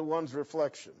limit to one's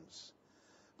reflections.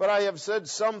 But I have said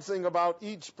something about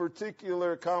each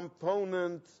particular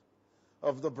component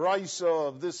of the brisa,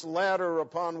 of this ladder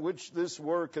upon which this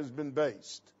work has been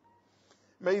based.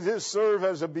 May this serve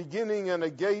as a beginning and a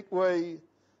gateway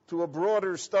to a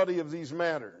broader study of these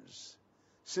matters,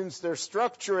 since their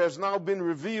structure has now been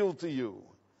revealed to you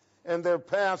and their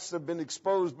paths have been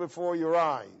exposed before your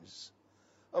eyes,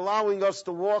 allowing us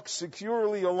to walk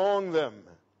securely along them.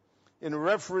 In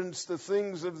reference to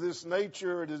things of this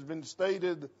nature, it has been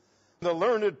stated, the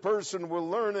learned person will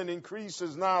learn and increase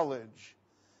his knowledge,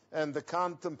 and the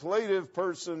contemplative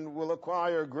person will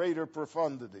acquire greater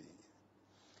profundity.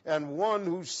 And one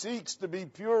who seeks to be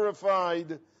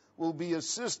purified will be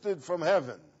assisted from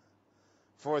heaven,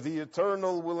 for the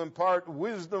Eternal will impart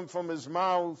wisdom from his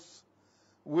mouth,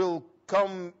 will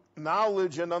come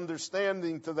knowledge and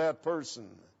understanding to that person,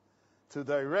 to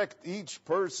direct each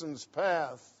person's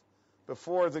path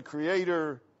before the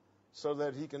Creator so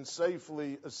that he can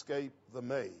safely escape the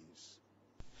maze.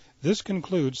 This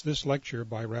concludes this lecture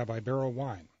by Rabbi Beryl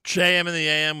Wine. JM in the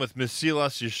AM with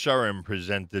Mesilas Yesharim,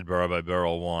 presented by Rabbi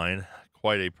Beryl Wine.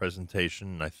 Quite a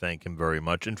presentation, and I thank him very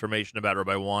much. Information about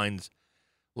Rabbi Wine's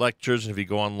lectures, and if you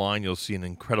go online, you'll see an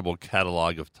incredible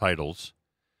catalog of titles.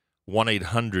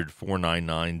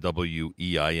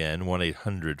 1-800-499-WEIN,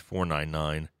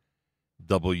 1-800-499-WEIN.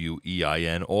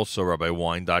 Also,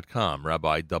 RabbiWine.com,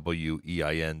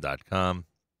 RabbiWEIN.com,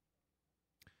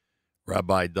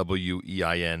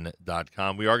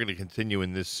 RabbiWEIN.com. We are going to continue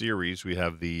in this series. We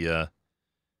have the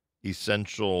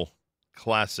Essential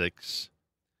Classics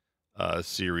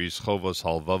series. Chovos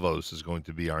Halvavos is going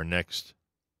to be our next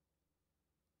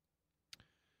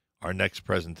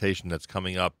presentation that's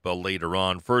coming up later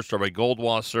on. First, Rabbi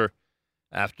Goldwasser.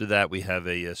 After that, we have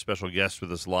a special guest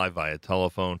with us live via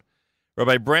telephone.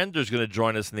 Rabbi Brander is going to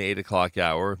join us in the 8 o'clock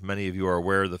hour. Many of you are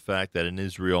aware of the fact that in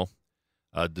Israel,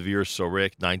 Dvir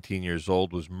Sorek, 19 years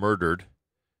old, was murdered.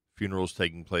 Funeral's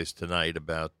taking place tonight,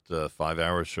 about 5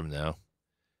 hours from now,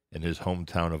 in his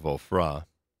hometown of Ofra.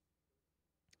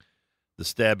 The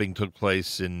stabbing took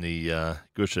place in the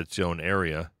Gush Etzion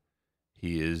area.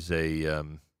 He is a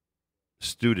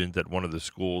student at one of the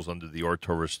schools under the Or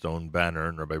Torah Stone banner,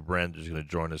 and Rabbi Brander is going to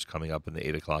join us coming up in the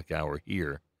 8 o'clock hour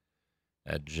here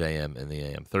at JM in the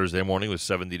AM. Thursday morning was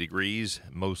 70 degrees,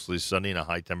 mostly sunny, and a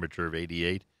high temperature of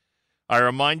 88. I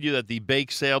remind you that the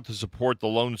bake sale to support the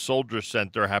Lone Soldier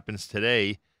Center happens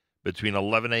today between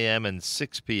 11 a.m. and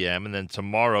 6 p.m., and then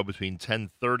tomorrow between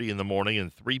 10:30 in the morning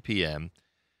and 3 p.m.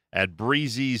 at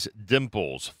Breezy's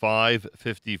Dimples,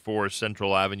 554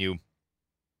 Central Avenue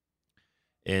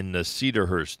in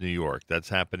Cedarhurst, New York. That's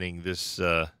happening this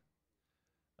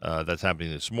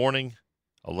morning,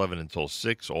 11 until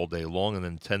 6 all day long, and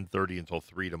then 10:30 until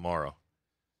 3 tomorrow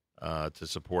to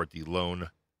support the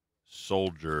Lone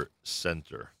Soldier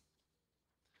Center.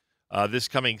 This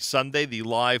coming Sunday, the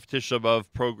live Tisha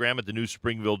B'Av program at the New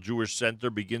Springville Jewish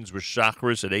Center begins with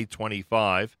Shacharis at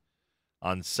 8:25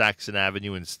 on Saxon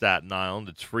Avenue in Staten Island.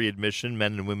 It's free admission.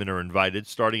 Men and women are invited,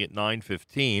 starting at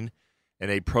 9:15, in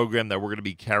a program that we're going to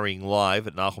be carrying live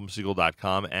at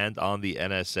NachumSegal.com and on the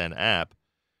NSN app.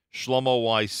 Shlomo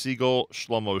Y. Siegel,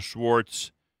 Shlomo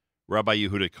Schwartz, Rabbi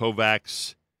Yehudah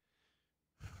Kovacs,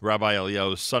 Rabbi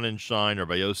Eliyahu Sonnenschein,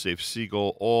 Rabbi Yosef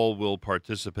Siegel, all will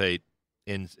participate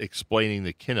in explaining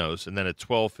the Kinnos. And then at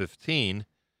 12:15,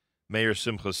 Mayor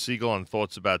Simcha Siegel on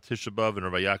thoughts about Tisha B'Av, and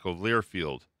Rabbi Yaakov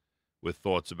Learfield with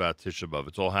thoughts about Tisha B'Av.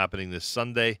 It's all happening this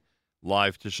Sunday.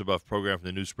 Live Tisha B'Av program from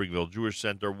the New Springville Jewish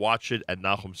Center. Watch it at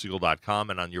NachumSegal.com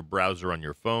and on your browser on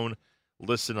your phone.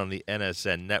 Listen on the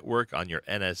NSN network, on your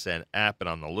NSN app, and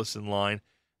on the listen line.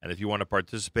 And if you want to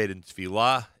participate in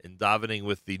Tefillah, in davening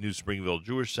with the New Springville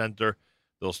Jewish Center,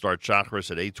 they'll start Shacharis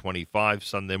at 8:25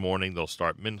 Sunday morning. They'll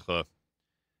start Mincha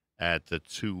at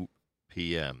 2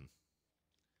 p.m.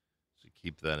 So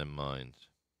keep that in mind.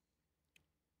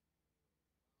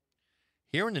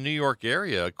 Here in the New York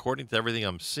area, according to everything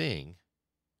I'm seeing,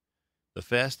 the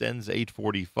fast ends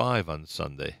 8:45 on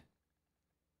Sunday.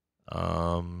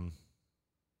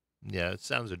 Yeah, it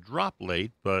sounds a drop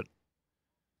late, but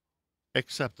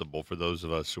acceptable for those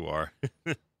of us who are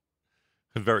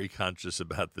very conscious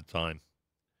about the time.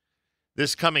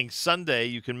 This coming Sunday,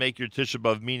 you can make your Tisha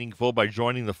B'Av meaningful by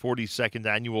joining the 42nd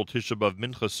annual Tisha B'Av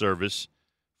Mincha service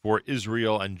for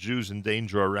Israel and Jews in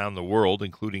danger around the world,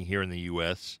 including here in the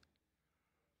U.S.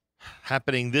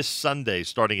 Happening this Sunday,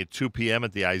 starting at 2 p.m.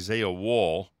 at the Isaiah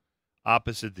Wall,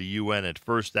 opposite the UN at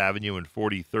 1st Avenue and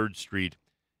 43rd Street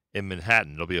in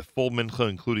Manhattan. It'll be a full mincha,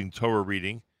 including Torah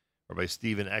reading. Rabbi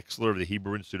Stephen Exler of the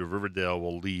Hebrew Institute of Riverdale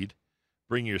will lead.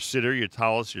 Bring your siddur, your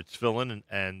talis, your tefillin,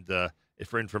 and if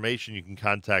for information, you can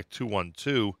contact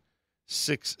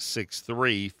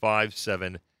 212-663-5784.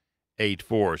 So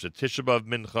Tisha B'Av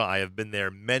Mincha, I have been there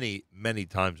many, many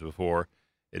times before.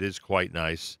 It is quite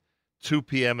nice. 2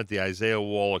 p.m. at the Isaiah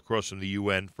Wall across from the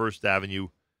UN, 1st Avenue,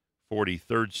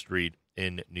 43rd Street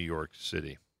in New York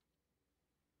City.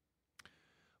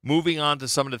 Moving on to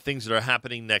some of the things that are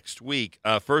happening next week.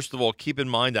 First of all, keep in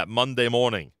mind that Monday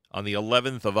morning, on the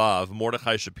 11th of Av,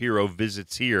 Mordechai Shapiro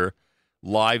visits here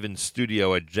live in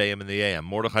studio at JM in the AM.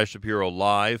 Mordechai Shapiro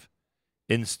live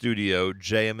in studio,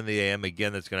 JM in the AM.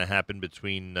 Again, that's going to happen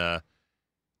between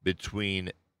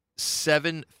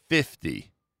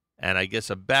 7:50 and I guess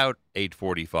about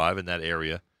 8:45 in that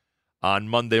area on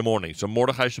Monday morning. So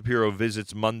Mordechai Shapiro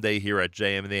visits Monday here at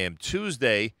JM in the AM.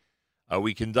 Tuesday,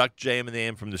 we conduct JM in the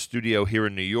AM from the studio here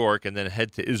in New York and then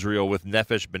head to Israel with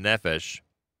Nefesh B'Nefesh.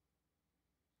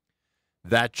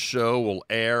 That show will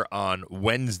air on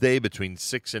Wednesday between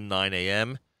 6 and 9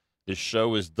 a.m. This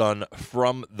show is done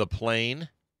from the plane.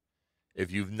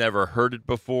 If you've never heard it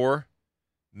before,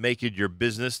 make it your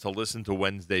business to listen to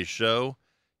Wednesday's show.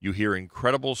 You hear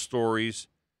incredible stories.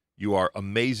 You are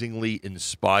amazingly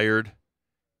inspired,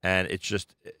 and it's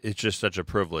just such a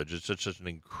privilege. It's such an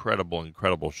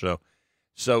incredible show.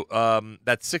 So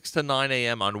that's 6 to 9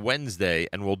 a.m. on Wednesday,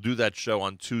 and we'll do that show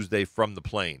on Tuesday from the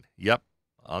plane. Yep,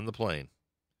 on the plane.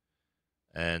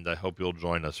 And I hope you'll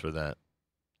join us for that.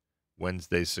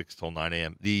 Wednesday, 6 till 9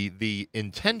 a.m. The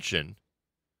intention,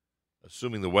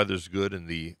 assuming the weather's good and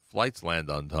the flights land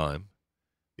on time,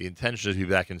 the intention is to be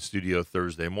back in studio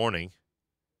Thursday morning,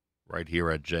 right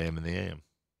here at JM in the AM.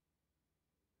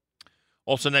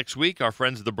 Also next week, our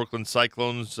friends at the Brooklyn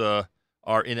Cyclones are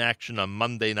in action on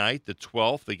Monday night, the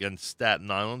 12th, against Staten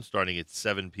Island, starting at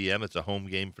 7 p.m. It's a home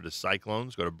game for the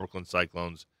Cyclones. Go to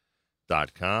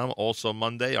brooklyncyclones.com. Also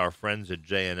Monday, our friends at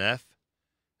JNF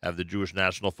have the Jewish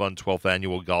National Fund 12th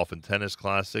Annual Golf and Tennis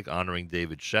Classic honoring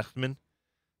David Shechtman.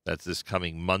 That's this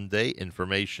coming Monday.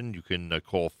 Information, you can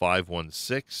call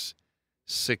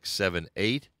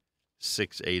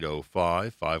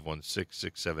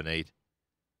 516-678-6805,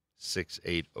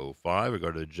 516-678-6805, or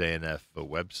go to the JNF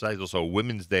website. There's also a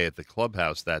Women's Day at the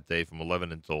Clubhouse that day from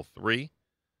 11 until 3.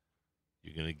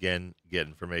 You can, again, get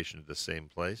information at the same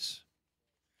place.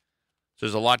 So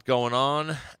there's a lot going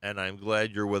on, and I'm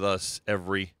glad you're with us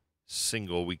every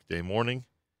single weekday morning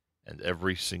and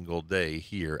every single day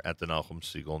here at the Nachum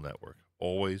Segal Network.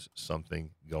 Always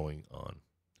something going on.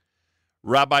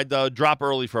 Rabbi, drop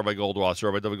early for Rabbi Goldwasser.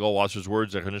 Rabbi David Goldwasser's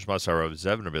words, Zechar Nishmas Harav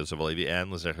Zev, Rabbi Yosef Alevi,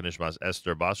 and Zechar Nishmas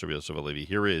Esther Bas, Rabbi Yosef Alevi.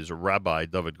 Here is Rabbi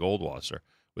David Goldwasser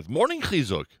with Morning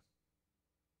Chizuk.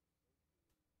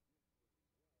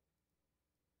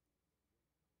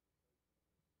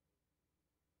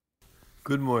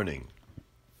 Good morning.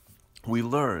 We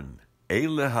learn,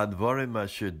 Eile hadvarim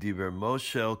asher diber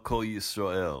Moshe el kol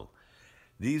Yisrael.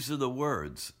 These are the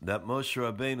words that Moshe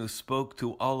Rabbeinu spoke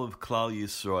to all of Klal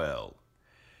Yisrael.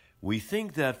 We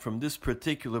think that from this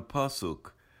particular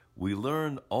pasuk, we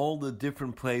learn all the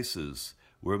different places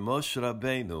where Moshe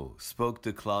Rabbeinu spoke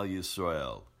to Klal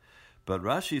Yisrael. But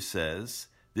Rashi says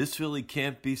this really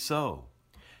can't be so,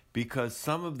 because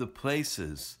some of the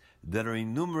places that are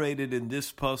enumerated in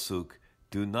this pasuk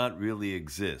do not really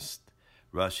exist.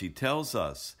 Rashi tells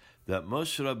us that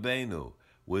Moshe Rabbeinu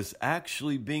was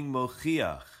actually being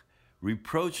mochiach,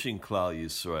 reproaching Klal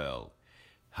Yisrael.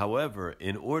 However,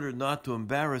 in order not to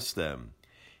embarrass them,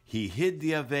 he hid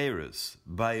the Averis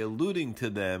by alluding to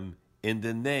them in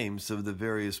the names of the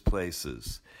various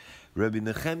places. Rabbi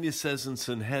Nehemiah says in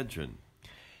Sanhedrin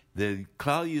that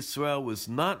Klal Yisrael was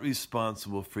not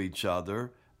responsible for each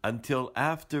other until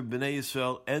after Bnei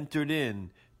Yisrael entered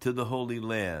in to the Holy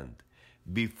Land.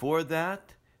 Before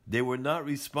that, they were not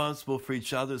responsible for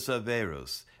each other's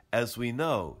Averos. As we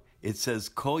know, it says,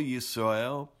 Kol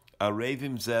Yisrael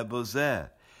arevim zeh bo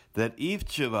zeh, that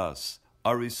each of us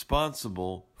are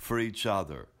responsible for each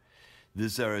other. The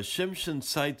Zera Shimshon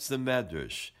cites the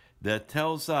Medrash that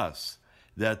tells us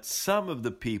that some of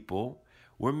the people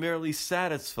were merely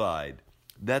satisfied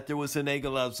that there was an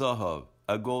Egel HaZahav,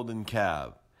 a golden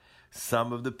calf.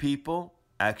 Some of the people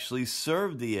actually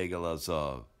served the Egel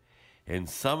HaZahav, and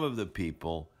some of the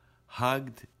people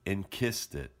hugged and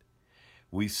kissed it.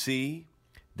 we see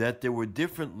that there were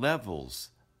different levels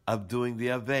of doing the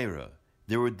Avera.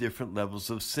 There were different levels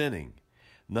of sinning.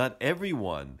 Not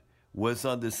everyone was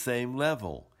on the same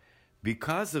level.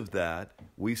 Because of that,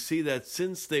 we see that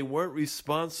since they weren't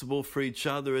responsible for each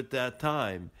other at that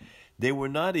time, they were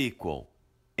not equal,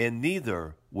 and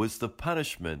neither was the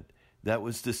punishment that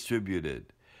was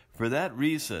distributed. For that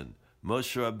reason,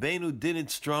 Moshe Rabbeinu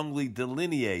didn't strongly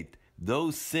delineate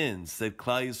those sins that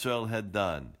Klal Yisrael had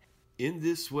done. In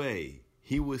this way,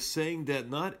 he was saying that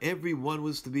not everyone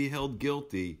was to be held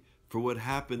guilty for what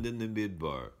happened in the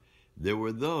Midbar. There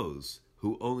were those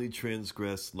who only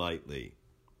transgressed lightly.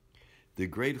 The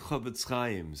great Chavetz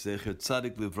Chaim, Zecher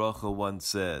Tzadik Livrocha, once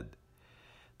said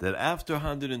that after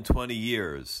 120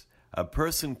 years, a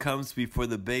person comes before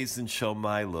the Beis Din Shel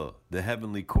Maila, the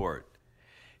heavenly court,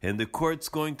 and the court's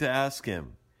going to ask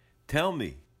him, tell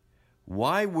me,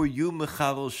 why were you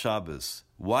Mechalel Shabbos?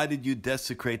 Why did you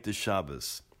desecrate the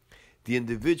Shabbos? The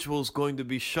individual's going to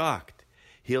be shocked.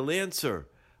 He'll answer,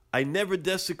 I never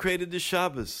desecrated the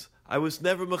Shabbos. I was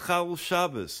never Mechalel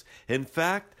Shabbos. In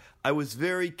fact, I was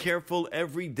very careful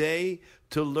every day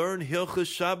to learn Hilchos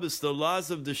Shabbos, the laws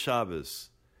of the Shabbos.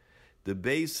 The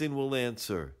Beis Din will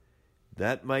answer,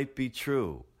 that might be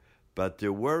true, but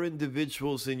there were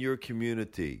individuals in your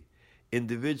community,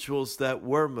 individuals that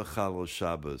were Mechalel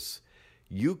Shabbos.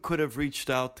 You could have reached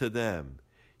out to them.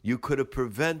 You could have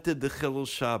prevented the Chilul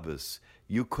Shabbos.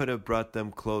 You could have brought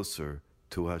them closer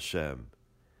to Hashem.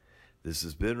 This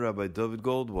has been Rabbi David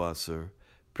Goldwasser,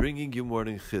 bringing you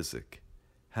morning chizuk.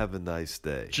 Have a nice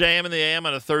day. JM and the AM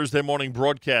on a Thursday morning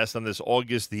broadcast on this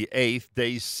August the 8th,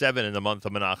 day 7 in the month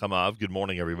of Menachem Av. Good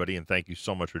morning, everybody, and thank you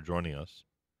so much for joining us.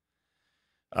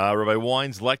 Rabbi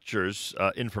Wine's lectures,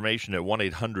 information at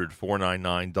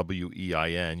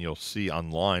 1-800-499-WEIN. You'll see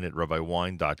online at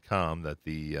rabbiwine.com that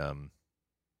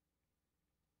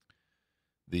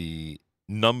the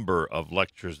number of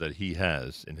lectures that he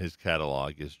has in his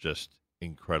catalog is just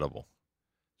incredible.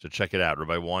 So check it out,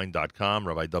 rabbiwine.com,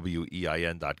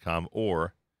 rabbiwein.com,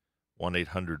 or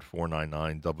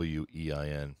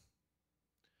 1-800-499-WEIN.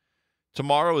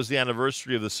 Tomorrow is the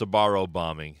anniversary of the Sbarro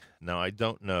bombing. Now, I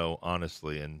don't know,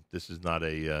 honestly, and this is not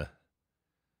a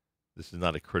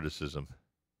criticism.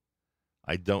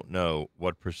 I don't know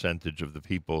what percentage of the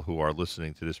people who are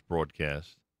listening to this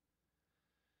broadcast,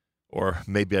 or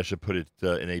maybe I should put it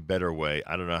in a better way,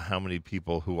 I don't know how many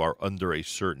people who are under a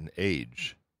certain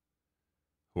age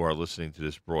who are listening to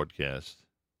this broadcast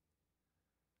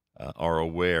are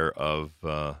aware of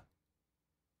an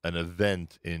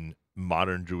event in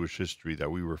modern Jewish history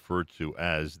that we refer to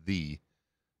as the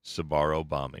Sbarro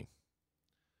bombing.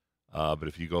 But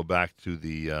if you go back to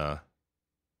the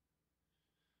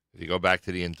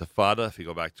Intifada, if you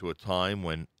go back to a time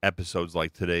when episodes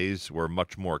like today's were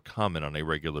much more common on a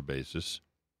regular basis,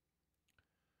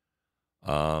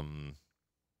 then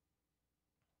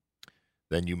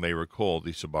you may recall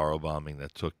the Sbarro bombing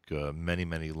that took many,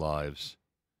 many lives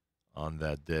on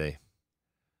that day.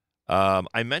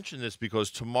 I mention this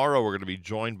because tomorrow we're going to be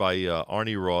joined by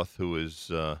Arnie Roth, who is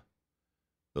the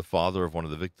father of one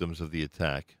of the victims of the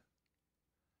attack,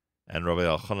 and Rabbi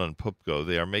Elchanan Pupko.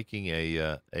 They are making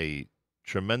a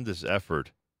tremendous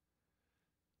effort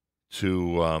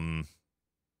to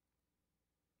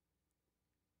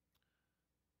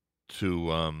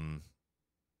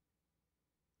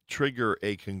trigger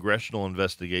a congressional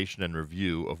investigation and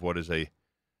review of what is a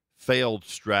failed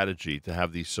strategy to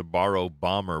have the Sbarro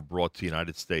bomber brought to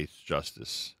United States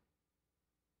justice.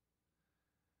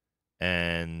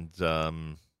 And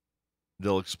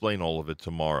they'll explain all of it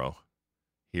tomorrow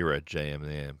here at JM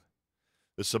and AM.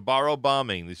 The Sbarro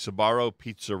bombing, the Sbarro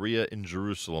Pizzeria in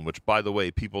Jerusalem, which, by the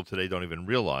way, people today don't even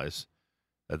realize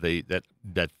that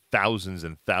that thousands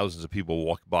and thousands of people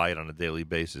walk by it on a daily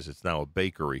basis. It's now a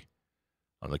bakery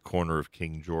on the corner of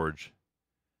King George.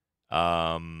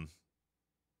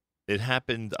 It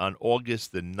happened on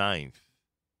August the 9th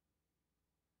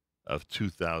of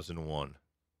 2001.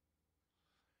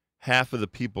 Half of the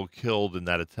people killed in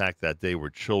that attack that day were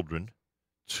children.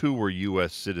 2 were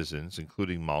U.S. citizens,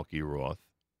 including Malki Roth.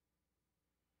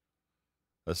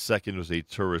 A second was a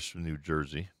tourist from New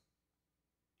Jersey.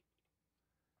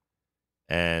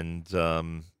 And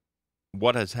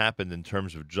what has happened in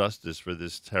terms of justice for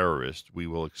this terrorist, we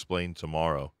will explain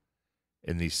tomorrow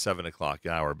in the 7 o'clock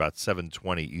hour, about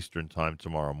 7:20 Eastern Time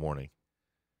tomorrow morning.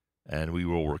 And we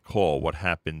will recall what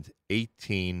happened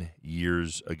 18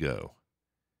 years ago.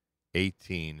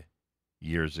 18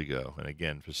 years ago. And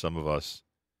again, for some of us,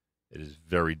 it is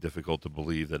very difficult to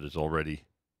believe that it's already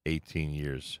 18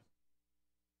 years.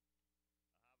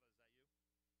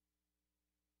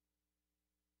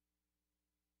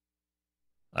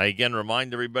 I again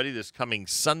remind everybody this coming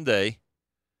Sunday,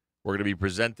 we're going to be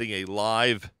presenting a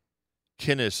live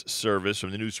Kenneth service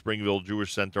from the New Springville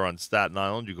Jewish Center on Staten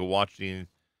Island. You can watch the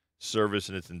service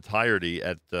in its entirety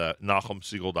at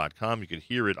NachumSegal.com. You can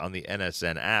hear it on the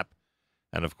NSN app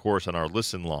and, of course, on our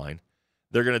listen line.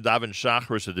 They're going to daven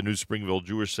Shacharis at the New Springville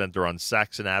Jewish Center on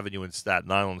Saxon Avenue in Staten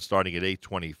Island starting at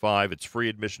 8:25. It's free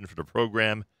admission for the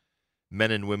program.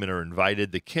 Men and women are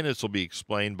invited. The Kenneth will be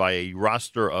explained by a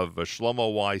roster of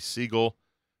Shlomo Y. Siegel,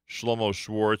 Shlomo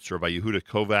Schwartz, Rabbi Yehudah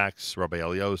Kovacs, Rabbi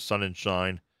Eliyahu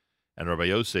Sonnenschein, and Rabbi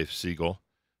Yosef Siegel.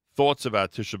 Thoughts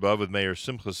about Tisha B'Av with Mayor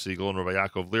Simcha Siegel and Rabbi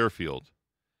Yaakov Learfield.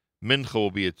 Mincha will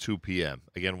be at 2 p.m.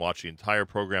 Again, watch the entire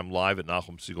program live at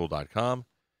NachumSegal.com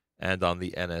and on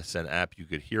the NSN app. You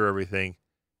could hear everything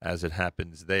as it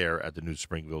happens there at the New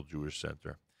Springville Jewish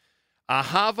Center.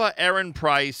 Ahava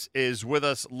Ehrenpreis is with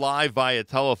us live via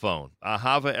telephone.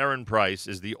 Ahava Ehrenpreis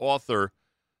is the author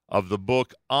of the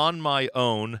book On My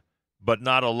Own, But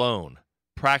Not Alone,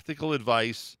 Practical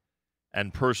Advice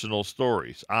and Personal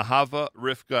Stories. Ahava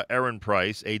Rivka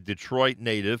Ehrenpreis, a Detroit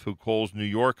native who calls New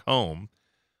York home,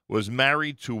 was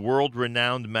married to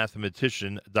world-renowned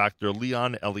mathematician Dr.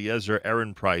 Leon Eliezer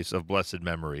Ehrenpreis of blessed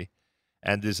memory,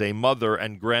 and is a mother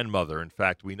and grandmother. In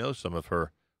fact, we know some of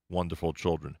her wonderful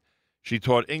children. She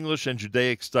taught English and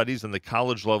Judaic studies on the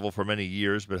college level for many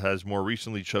years, but has more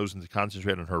recently chosen to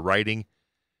concentrate on her writing.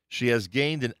 She has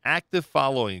gained an active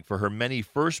following for her many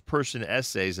first-person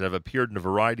essays that have appeared in a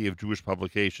variety of Jewish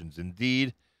publications.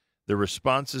 Indeed, the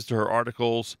responses to her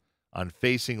articles on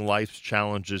facing life's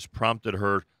challenges prompted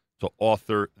her to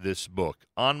author this book,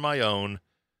 On My Own,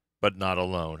 But Not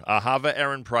Alone. Ahava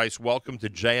Ehrenpreis, welcome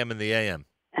to JM in the AM.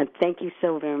 And thank you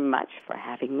so very much for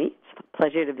having me. It's a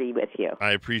pleasure to be with you.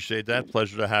 I appreciate that.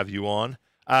 Pleasure to have you on.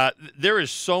 There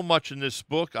is so much in this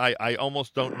book. I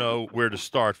almost don't know where to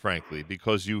start, frankly,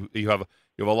 because you have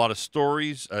a lot of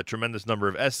stories, a tremendous number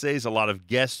of essays, a lot of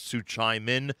guests who chime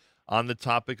in on the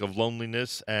topic of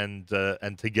loneliness and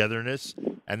togetherness,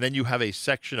 and then you have a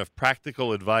section of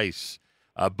practical advice,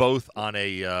 both on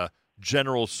a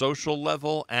general social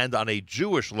level and on a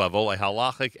Jewish level, a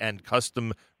halachic and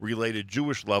custom-related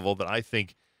Jewish level that I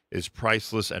think is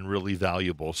priceless and really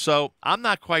valuable. So I'm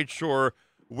not quite sure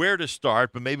where to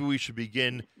start, but maybe we should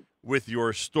begin with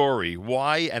your story.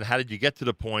 Why and how did you get to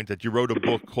the point that you wrote a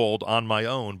book called On My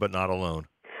Own, But Not Alone?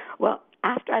 Well,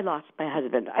 after I lost my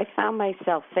husband, I found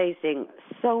myself facing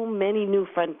so many new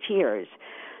frontiers,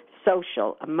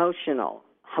 social, emotional,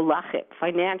 halachic,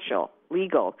 financial,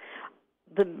 legal,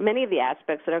 many of the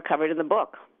aspects that are covered in the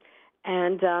book.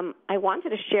 And I wanted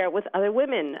to share with other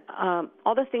women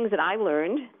all the things that I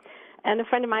learned. And a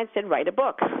friend of mine said, write a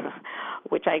book,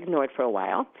 which I ignored for a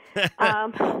while.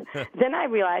 Then I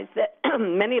realized that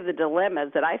many of the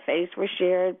dilemmas that I faced were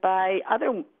shared by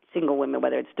other single women,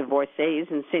 whether it's divorcees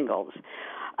and singles.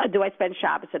 Do I spend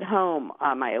Shabbos at home?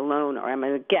 Am I alone or am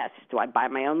I a guest? Do I buy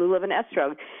my own lulav and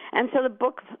esrog? And so the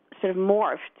book sort of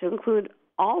morphed to include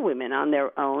all women on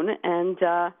their own, and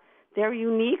they're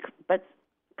unique but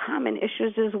common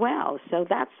issues as well. So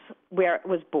that's where it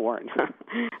was born.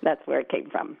 That's where it came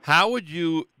from. How would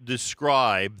you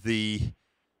describe the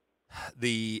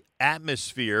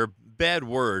atmosphere? Bad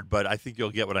word, but I think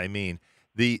you'll get what I mean.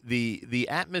 The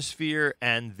atmosphere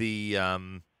and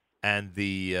the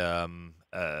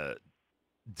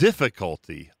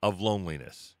difficulty of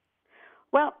loneliness.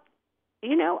 Well,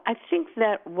 I think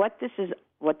that what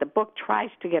the book tries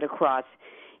to get across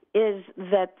is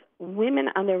that women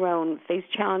on their own face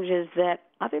challenges that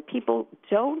other people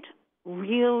don't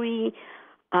really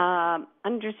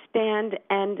understand,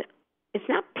 and it's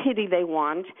not pity they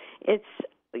want. It's,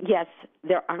 yes,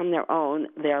 they're on their own,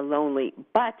 they're lonely,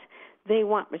 but they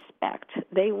want respect.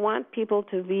 They want people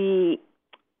to be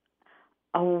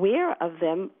aware of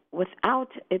them without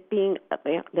it being that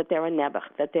they're a nebuch,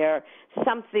 that they're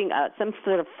something, some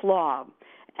sort of flaw.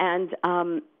 And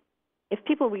if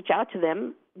people reach out to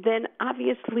them, then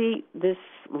obviously this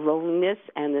loneliness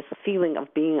and this feeling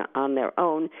of being on their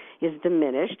own is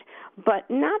diminished, but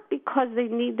not because they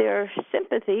need their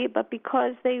sympathy, but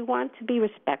because they want to be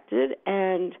respected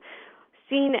and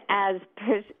seen as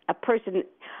a person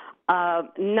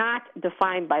not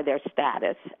defined by their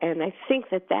status. And I think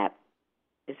that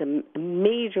is a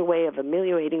major way of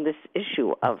ameliorating this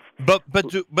issue of...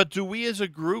 But do we as a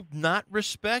group not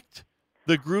respect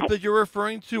the group that you're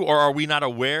referring to, or are we not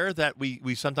aware that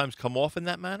we sometimes come off in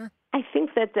that manner? I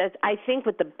think I think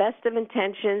with the best of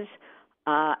intentions,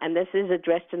 and this is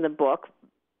addressed in the book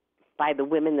by the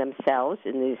women themselves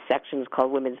in these sections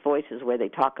called Women's Voices, where they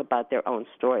talk about their own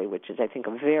story, which is, I think,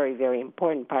 a very, very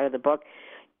important part of the book.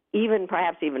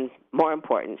 perhaps even more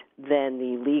important than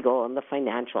the legal and the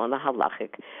financial and the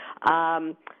halachic.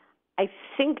 I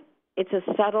think it's a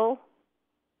subtle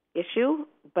issue,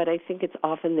 but I think it's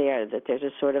often there that there's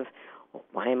a sort of,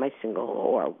 why am I single,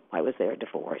 or why was there a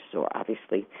divorce, or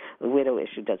obviously the widow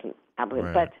issue doesn't happen.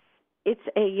 Right. But it's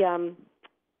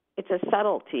a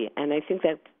subtlety, and I think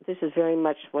that this is very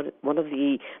much one of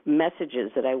the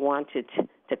messages that I wanted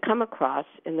to come across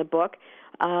in the book,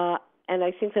 and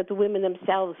I think that the women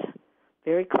themselves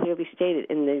very clearly stated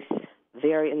in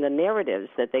the narratives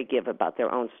that they give about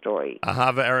their own story.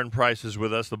 Ahava Ehrenpreis is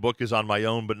with us. The book is On My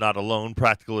Own But Not Alone,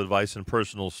 Practical Advice and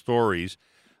Personal Stories.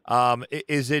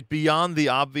 Is it beyond the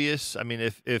obvious? I mean,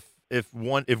 if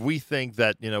we think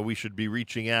that, we should be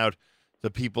reaching out to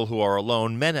people who are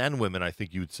alone, men and women, I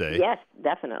think you'd say. Yes,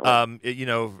 definitely.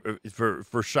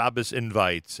 For Shabbos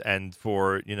invites and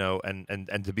for,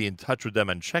 and to be in touch with them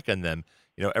and check on them,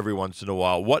 every once in a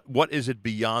while. What is it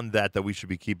beyond that we should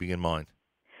be keeping in mind?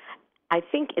 I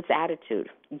think it's attitude.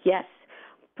 Yes,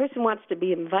 a person wants to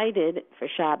be invited for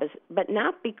Shabbos, but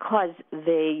not because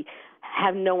they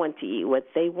have no one to eat with.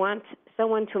 They want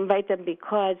someone to invite them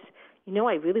because,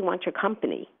 I really want your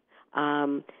company.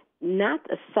 Not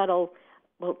a subtle,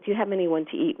 well, do you have anyone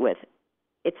to eat with?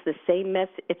 It's the same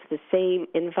it's the same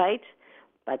invite,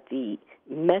 but the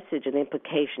message and the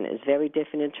implication is very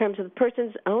different in terms of the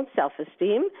person's own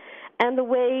self-esteem and the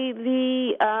way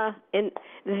the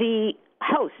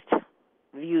host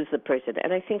views the person.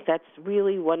 And I think that's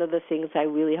really one of the things I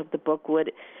really hope the book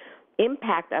would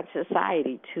impact on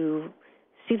society, to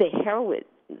see the heroines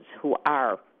who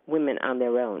are women on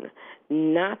their own,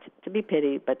 not to be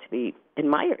pitied, but to be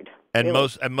admired. And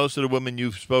really. most of the women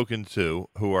you've spoken to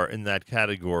who are in that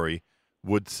category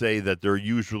would say that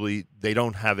they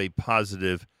don't have a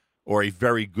positive or a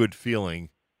very good feeling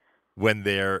when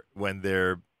they're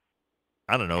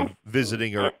I don't know,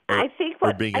 visiting or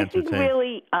being entertained. I think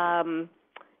really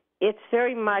it's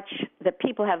very much that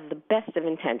people have the best of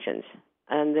intentions.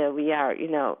 And we are,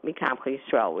 Mikam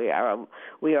Yisrael.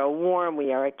 We are warm.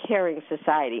 We are a caring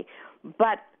society.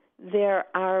 But there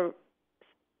are,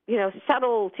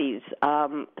 subtleties.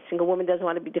 A single woman doesn't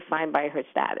want to be defined by her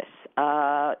status.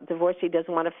 Divorcee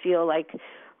doesn't want to feel like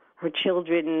her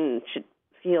children should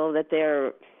feel that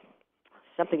they're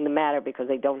something the matter because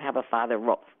they don't have a father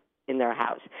in their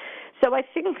house. So I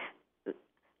think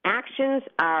actions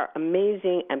are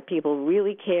amazing, and people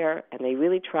really care, and they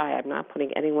really try. I'm not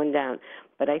putting anyone down.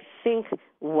 But I think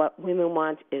what women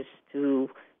want is to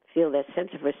feel that sense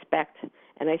of respect,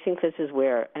 and I think this is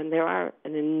where, and there are,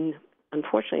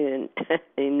 unfortunately, an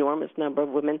enormous number of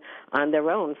women on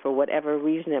their own for whatever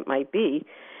reason it might be,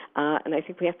 and I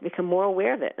think we have to become more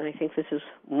aware of it, and I think this is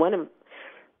one of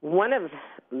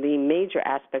the major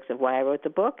aspects of why I wrote the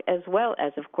book, as well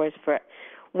as, of course, for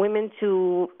women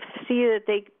to see that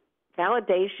they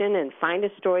validation and find a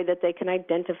story that they can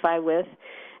identify with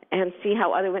and see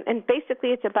how other women, and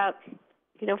basically it's about,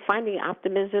 finding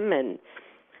optimism and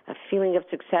a feeling of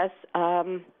success.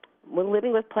 We're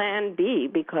living with plan B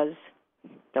because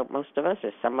most of us,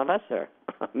 or some of us, or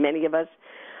many of us,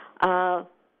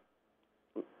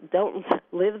 don't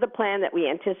live the plan that we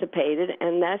anticipated,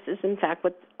 and that is, in fact,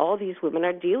 what all these women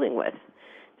are dealing with.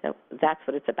 So that's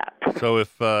what it's about. So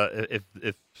if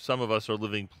some of us are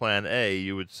living Plan A,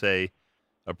 you would say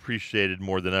appreciated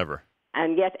more than ever.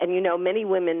 And yes, and many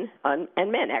women and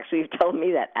men actually have told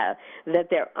me that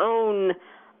their own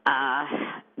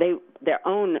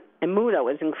emunah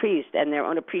was increased, and their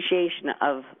own appreciation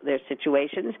of their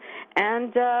situations,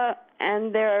 and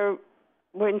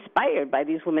we're inspired by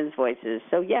these women's voices.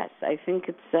 So yes, I think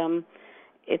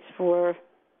it's for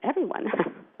everyone.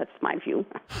 That's my view.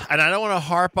 And I don't want to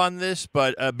harp on this,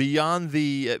 but beyond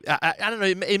I don't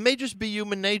know, it may just be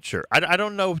human nature. I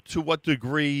don't know to what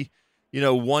degree,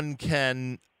 one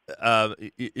can,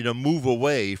 move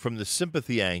away from the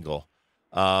sympathy angle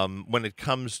when it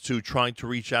comes to trying to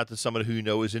reach out to someone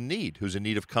who is in need, who's in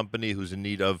need of company, who's in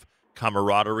need of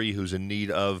camaraderie, who's in need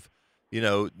of,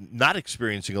 not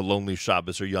experiencing a lonely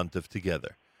Shabbos or Yontif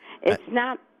together. It's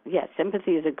not. Yes,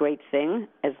 sympathy is a great thing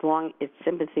as long as it's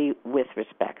sympathy with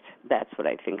respect. That's what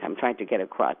I think I'm trying to get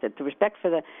across. That the respect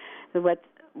for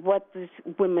what this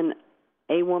women,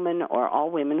 a woman or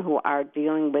all women who are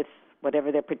dealing with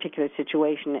whatever their particular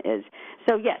situation is.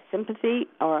 So yes, sympathy,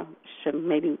 or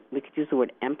maybe we could use the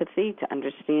word empathy to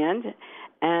understand.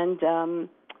 And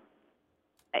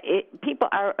people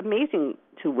are amazing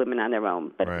to women on their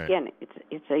own, but right. Again,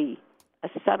 it's a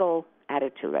subtle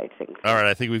attitude, I think. All right,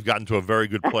 I think we've gotten to a very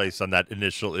good place on that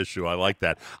initial issue. I like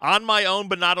that. On My Own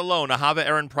But Not Alone, Ahava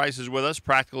Ehrenpreis is with us,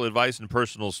 practical advice and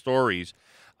personal stories.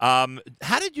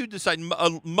 How did you decide?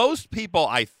 Most people,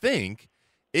 I think,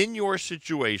 in your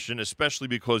situation, especially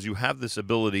because you have this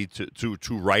ability to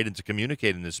write and to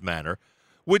communicate in this manner,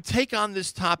 would take on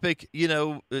this topic,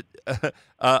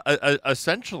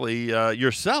 essentially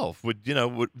yourself.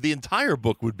 The entire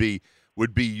book would be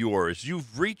yours.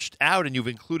 You've reached out and you've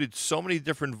included so many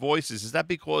different voices. Is that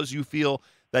because you feel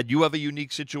that you have a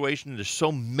unique situation and there's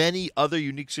so many other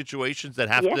unique situations that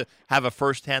have to have a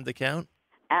firsthand account?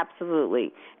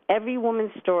 Absolutely. Every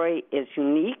woman's story is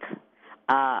unique.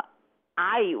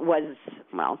 I was,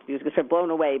 blown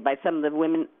away by some of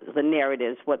the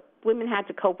narratives, what women had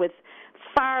to cope with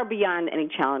far beyond any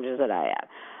challenges that I had.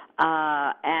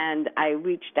 And I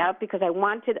reached out because I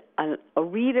wanted a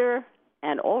reader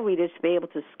and all readers to be able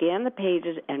to scan the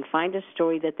pages and find a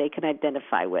story that they can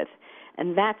identify with.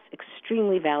 And that's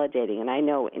extremely validating. And I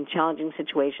know in challenging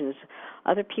situations,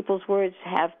 other people's words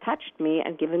have touched me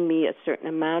and given me a certain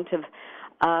amount of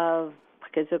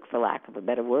chizuk, for lack of a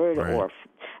better word, right.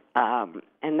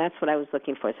 And that's what I was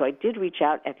looking for. So I did reach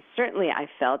out, and certainly I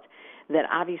felt that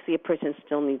obviously a person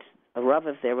still needs a Rav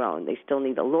of their own. They still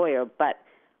need a lawyer, but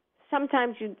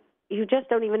sometimes you just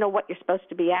don't even know what you're supposed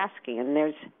to be asking. And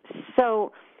there's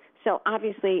so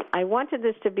obviously I wanted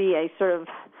this to be a sort of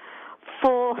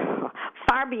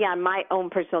far beyond my own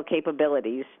personal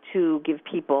capabilities to give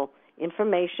people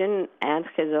information and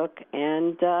chizuk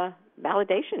and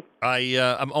validation.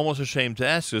 I'm almost ashamed to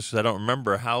ask this because I don't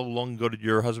remember. How long ago did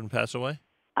your husband pass away?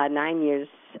 9 years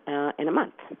in a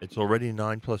month. It's already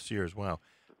 9+ years. Wow.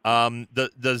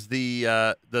 Does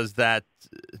the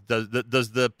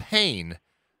pain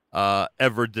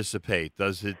ever dissipate?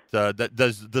 Does it?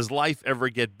 Does life ever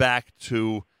get back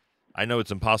to? I know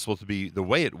it's impossible to be the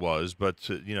way it was, but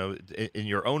in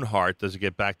your own heart, does it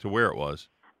get back to where it was?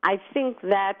 I think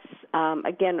that's,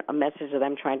 again, a message that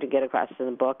I'm trying to get across in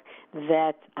the book,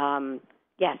 that,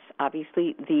 yes,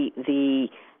 obviously the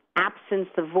absence,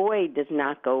 the void does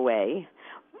not go away,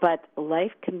 but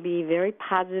life can be very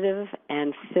positive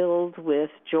and filled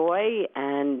with joy,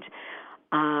 and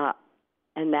that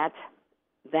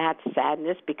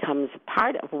sadness becomes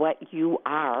part of what you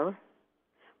are,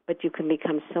 but you can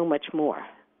become so much more.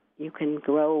 You can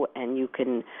grow and you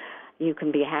can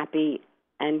be happy.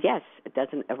 And yes, it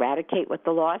doesn't eradicate with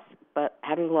the loss, but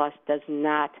having lost does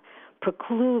not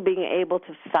preclude being able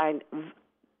to find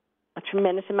a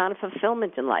tremendous amount of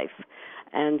fulfillment in life.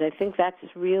 And I think that's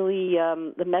really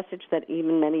the message that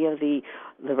even many of the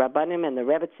Rabbanim and the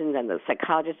Rebbitzins and the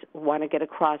psychologists want to get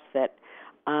across, that,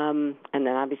 and then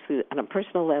obviously on a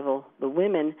personal level, the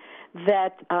women,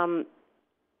 that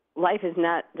life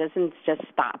doesn't just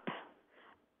stop.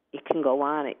 It can go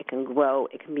on, it can grow,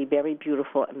 it can be very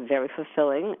beautiful and very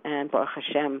fulfilling, and Baruch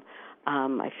Hashem,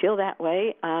 I feel that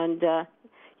way. And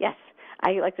yes,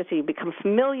 I like to say you become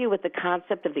familiar with the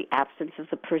concept of the absence of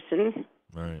the person,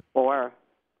 right, or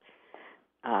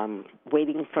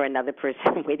waiting for another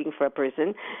person, waiting for a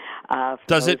person.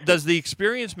 Does the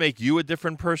experience make you a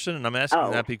different person? And I'm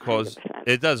asking that because 100%.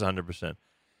 It does 100%.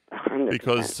 100%.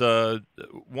 Because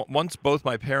once both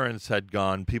my parents had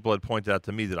gone, people had pointed out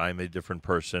to me that I'm a different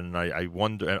person. And I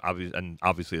wonder, and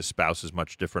obviously a spouse is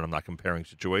much different. I'm not comparing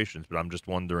situations, but I'm just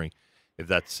wondering if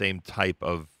that same type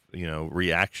of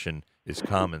reaction is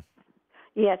common.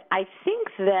 Yes, I think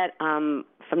that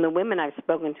from the women I've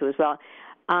spoken to as well,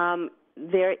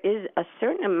 there is a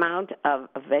certain amount of,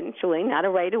 eventually, not a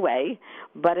right away,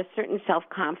 but a certain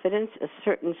self-confidence, a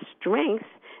certain strength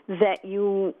that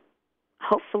you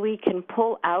hopefully can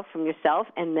pull out from yourself,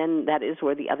 and then that is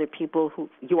where the other people who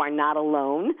you are not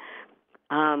alone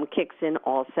kicks in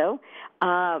also.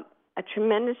 A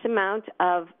tremendous amount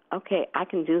of, okay, I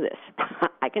can do this.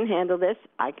 I can handle this.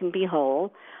 I can be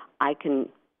whole. I can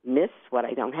miss what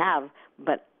I don't have.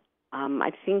 But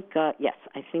I think, yes,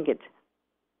 I think it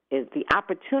is the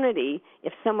opportunity,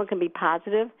 if someone can be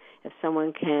positive, if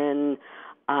someone can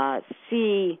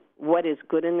see what is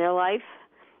good in their life,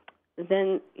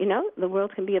 then, the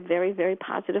world can be a very, very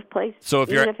positive place. So if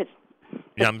you're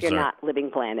sorry. not living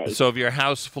Plan A. So if your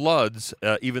house floods,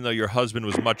 even though your husband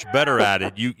was much better at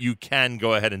it, you can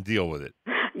go ahead and deal with it.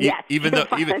 Yes. Even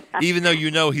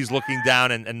though he's looking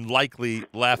down and likely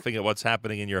laughing at what's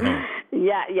happening in your home.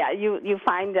 Yeah. You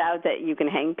find out that you can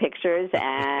hang pictures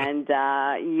and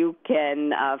you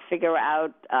can figure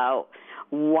out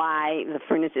why the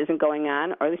furnace isn't going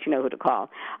on, or at least you know who to call.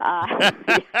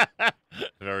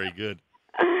 Very good.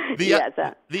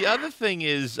 The other thing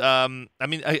is,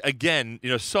 again,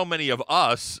 so many of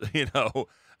us, the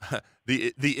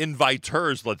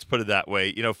inviters, let's put it that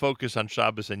way, focus on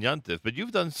Shabbos and Yontif, but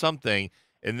you've done something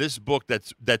in this book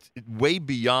that's way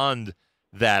beyond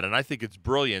that, and I think it's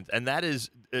brilliant. And that is,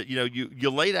 you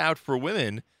laid out for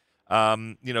women,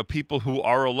 people who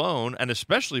are alone, and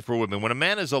especially for women. When a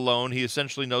man is alone, he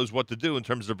essentially knows what to do in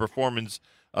terms of performance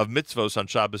of mitzvos on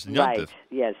Shabbos and Yom Tov. Right,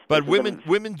 yes. But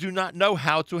women do not know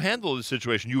how to handle the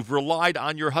situation. You've relied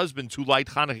on your husband to light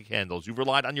Hanukkah candles. You've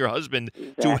relied on your husband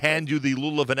to hand you the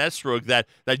lulav and esrog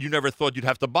that you never thought you'd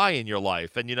have to buy in your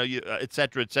life, and et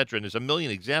cetera, et cetera. And there's a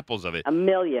million examples of it. A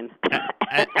million.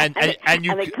 And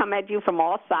they come at you from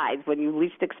all sides when you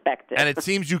least expect it. And it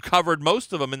seems you covered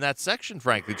most of them in that section,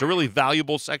 frankly. It's a really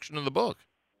valuable section of the book.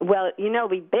 Well,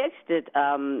 we based it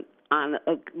on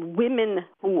women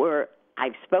who were...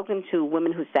 I've spoken to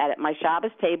women who sat at my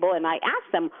Shabbos table, and I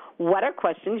asked them, what are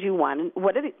questions you want?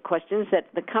 What are the questions that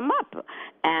come up?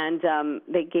 And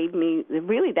they gave me,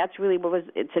 that's really what was,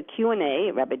 it's a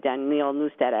Q&A. Rabbi Daniel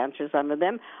Neustadt answers some of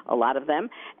them, a lot of them.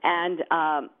 And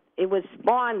it was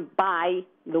spawned by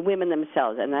the women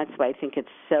themselves, and that's why I think it's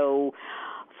so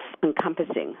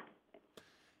encompassing.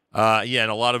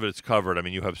 And a lot of it's covered. I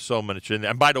mean, you have so much in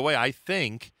there. And by the way, I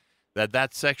think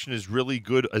that section is really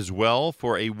good as well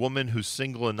for a woman who's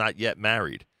single and not yet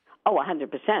married. Oh,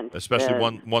 100%. Especially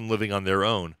one living on their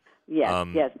own. Yes,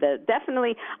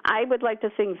 definitely. I would like to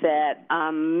think that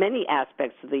many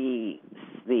aspects of the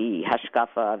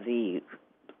hashkafa of the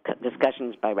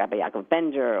discussions by Rabbi Yaakov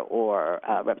Bender or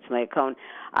Rabbi Tzemach Cohen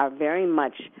are very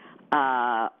much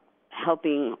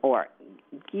helping or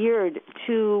geared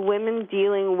to women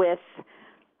dealing with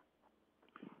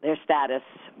their status,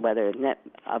 whether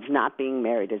of not being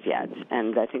married as yet,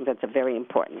 and I think that's a very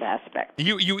important aspect.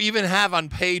 You even have on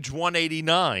page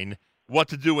 189 what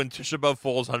to do when Tisha B'Av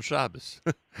falls on Shabbos,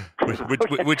 which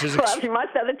is well, if you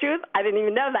must tell the truth, I didn't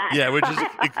even know that. Yeah, which is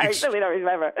I really don't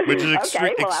remember. Which is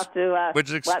we'll have to. Which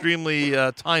is extremely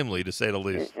timely, to say the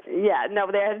least. Yeah, no,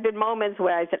 there has been moments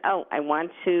where I said, I'm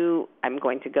going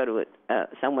to go to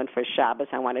someone for Shabbos.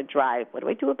 I want to drive. What do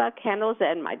I do about candles?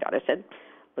 And my daughter said,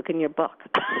 look in your book.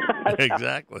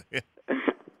 Exactly.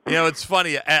 It's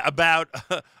funny. About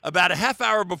a half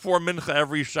hour before Mincha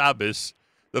every Shabbos,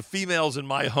 the females in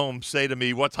my home say to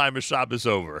me, "What time is Shabbos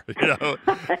over?"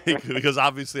 Because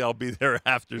obviously I'll be there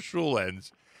after shul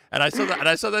ends. And I said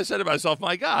to myself,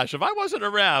 "My gosh, if I wasn't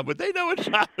around, would they know when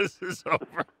Shabbos is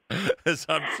over?"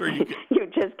 So I'm sure you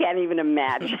just can't even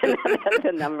imagine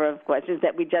the number of questions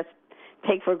that we just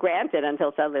take for granted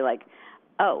until suddenly, like,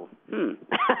 oh,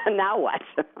 now what?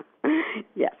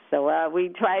 Yes, so we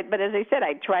tried, but as I said,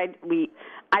 I tried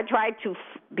to,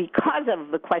 because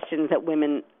of the questions that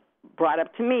women brought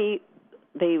up to me,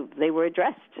 they were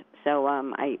addressed. So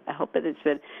I hope that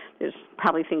there's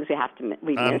probably things you have to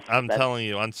read. I'm telling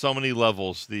you, on so many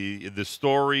levels, the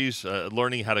stories,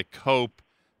 learning how to cope,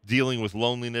 dealing with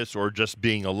loneliness or just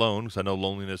being alone, because I know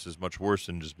loneliness is much worse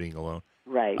than just being alone.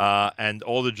 Right. And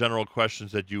all the general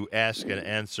questions that you ask and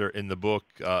answer in the book,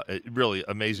 really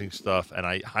amazing stuff, and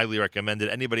I highly recommend it.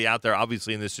 Anybody out there,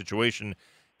 obviously in this situation,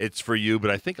 it's for you,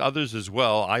 but I think others as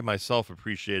well. I myself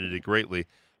appreciated it greatly,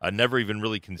 never even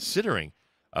really considering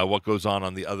what goes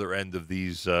on the other end of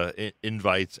these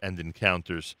invites and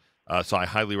encounters. So I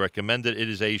highly recommend it. It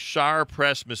is a Shar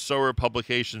Press Mesorah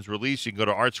Publications release. You can go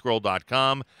to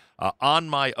artscroll.com. On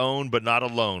My Own But Not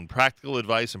Alone. Practical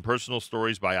advice and personal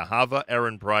stories by Ahava,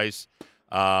 Ehrenpreis.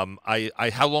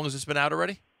 How long has this been out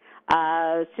already?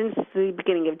 Since the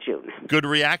beginning of June. Good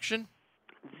reaction?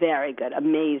 Very good.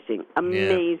 Amazing.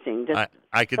 Yeah.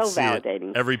 I could so see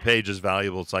validating. It. Every page is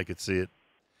valuable, so I could see it.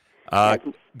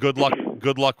 Good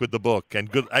luck with the book, and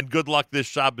good luck this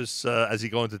Shabbos as you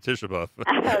go into Tisha B'Av.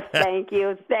 Thank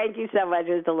you so much.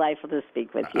 It was delightful to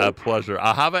speak with you. A pleasure.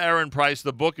 Ahava Ehrenpreis.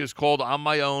 The book is called On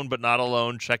My Own But Not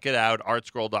Alone. Check it out.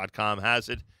 Artscroll.com has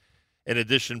it. In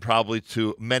addition, probably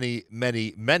to many,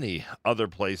 many, many other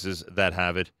places that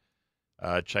have it.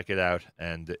 Check it out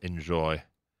and enjoy.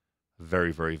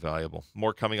 Very, very valuable.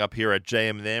 More coming up here at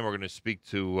JM and AM. We're going to speak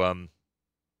to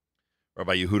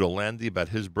Rabbi Yehudah Landy about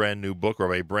his brand new book.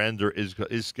 Rabbi Brander is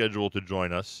scheduled to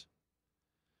join us.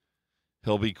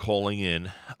 He'll be calling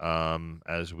in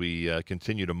as we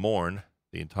continue to mourn.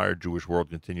 The entire Jewish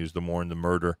world continues to mourn the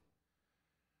murder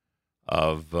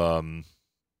of Yoav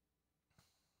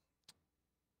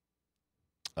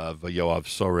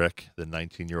Sorek, the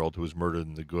 19-year-old who was murdered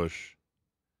in the Gush.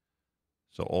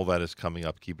 So all that is coming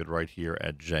up. Keep it right here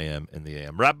at JM in the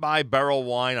AM. Rabbi Barrel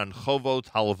Wine on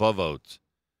Chovot Halvavot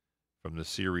from the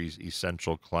series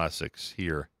Essential Classics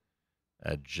here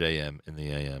at JM in the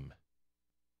AM.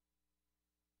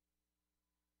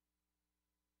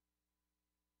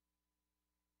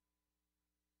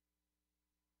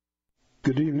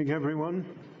 Good evening, everyone.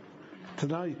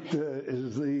 Tonight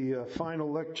is the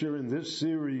final lecture in this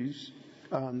series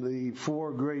on the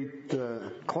four great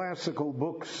classical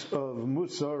books of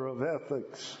Musar, of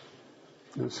ethics.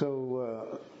 And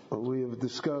so we have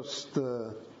discussed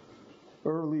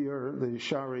earlier the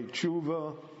Sharei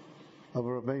Tshuva of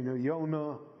Rabbeinu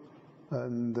Yonah,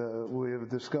 and we have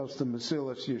discussed the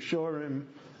Mesilas Yeshorim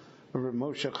of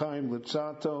Moshe Chaim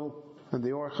Lutzato, and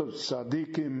the Orchos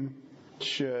Tzadikim,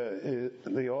 which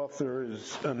the author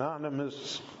is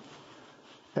anonymous.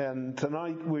 And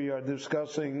tonight we are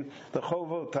discussing the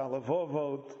Chovot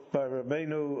HaLevovot by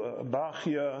Rabbeinu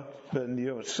Bachya ben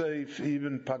Yosef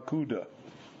Ibn Pakuda.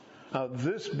 Now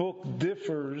this book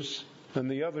differs than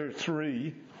the other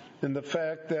three in the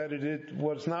fact that it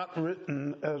was not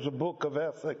written as a book of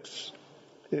ethics.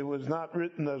 It was not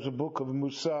written as a book of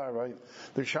Musar, right?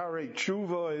 The Sharei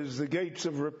Tshuva is the gates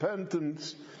of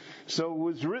repentance, so it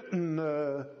was written,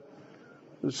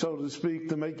 so to speak,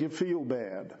 to make you feel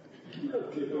bad.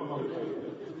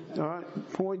 All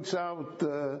right, points out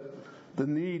the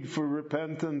need for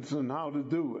repentance and how to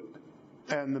do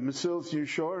it. And the Mesilas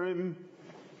Yeshorim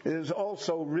is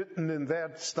also written in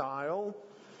that style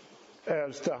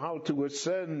as to how to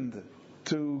ascend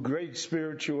to great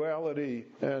spirituality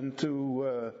and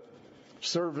to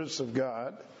service of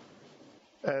God.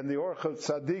 And the Orchos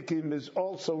Tzadikim is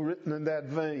also written in that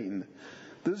vein.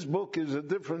 This book is a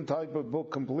different type of book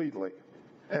completely.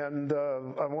 And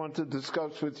I want to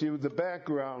discuss with you the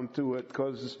background to it,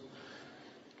 because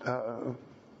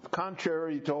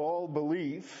contrary to all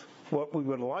belief, what we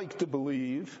would like to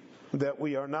believe, that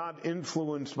we are not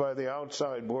influenced by the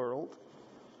outside world,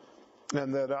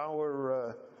 and that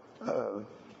our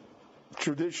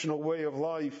traditional way of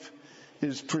life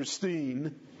is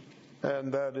pristine,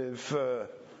 and that if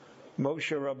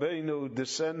Moshe Rabbeinu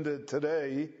descended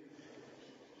today,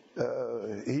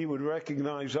 he would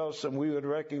recognize us and we would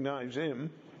recognize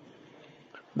him.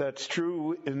 That's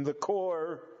true in the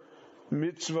core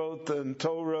mitzvot and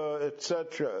Torah,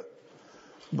 etc.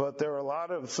 But there are a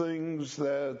lot of things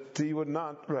that he would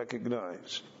not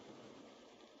recognize.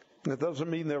 It doesn't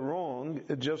mean they're wrong.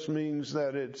 It just means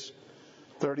that it's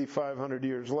 3,500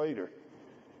 years later,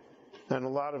 and a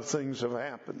lot of things have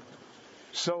happened.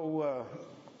 So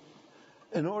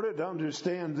in order to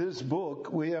understand this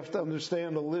book, we have to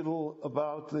understand a little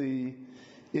about the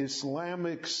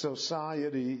Islamic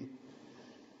society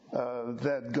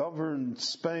that governed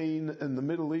Spain and the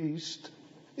Middle East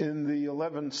in the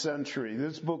 11th century.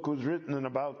 This book was written in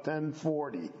about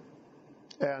 1040,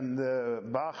 and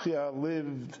Bachya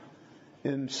lived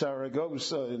in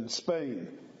Saragossa in Spain.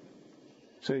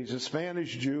 So he's a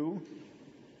Spanish Jew,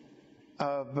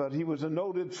 but he was a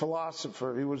noted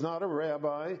philosopher. He was not a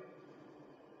rabbi.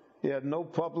 He had no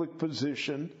public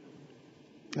position.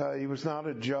 He was not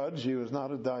a judge. He was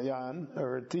not a dayan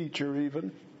or a teacher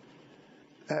even.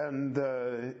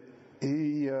 And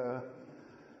he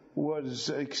was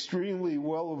extremely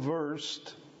well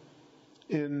versed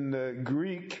in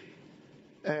Greek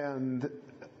and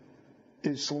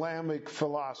Islamic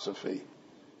philosophy.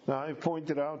 Now, I've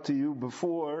pointed out to you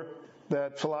before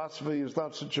that philosophy is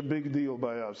not such a big deal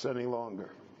by us any longer.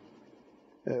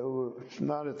 It's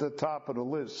not at the top of the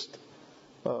list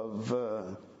of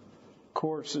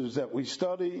courses that we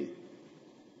study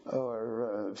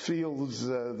or fields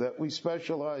that we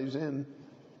specialize in.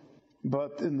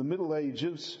 But in the Middle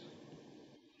Ages,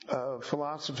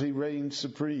 philosophy reigned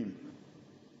supreme.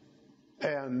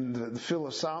 And the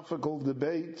philosophical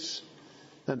debates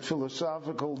and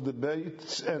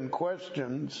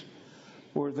questions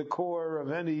were the core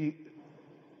of any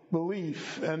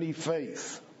belief, any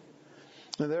faith.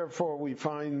 And therefore we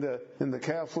find in the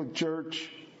Catholic Church,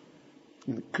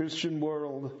 in the Christian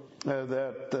world,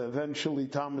 that eventually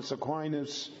Thomas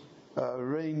Aquinas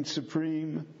reigned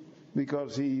supreme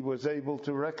because he was able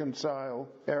to reconcile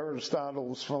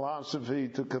Aristotle's philosophy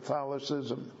to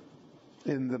Catholicism.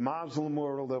 In the Muslim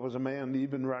world, there was a man,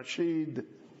 Ibn Rashid,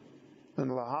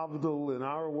 and Lahavdil. In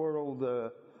our world,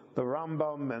 the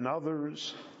Rambam and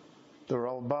others, the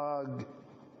Ralbag,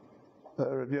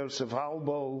 Rabbi Yosef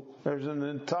Halbo. There's an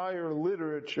entire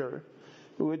literature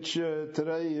which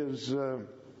today is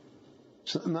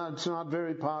it's not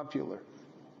very popular,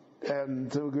 and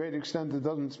to a great extent it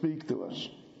doesn't speak to us,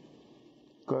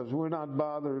 because we're not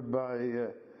bothered by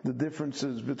the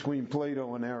differences between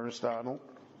Plato and Aristotle.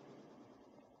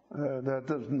 That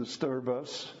doesn't disturb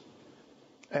us.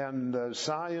 And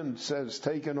science has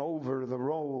taken over the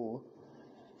role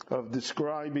of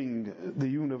describing the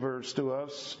universe to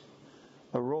us,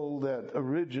 a role that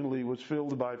originally was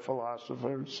filled by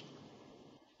philosophers.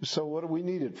 So what do we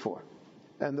need it for?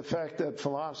 And the fact that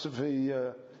philosophy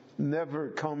never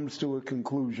comes to a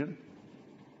conclusion.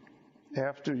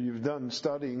 After you've done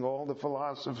studying all the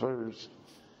philosophers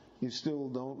you still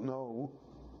don't know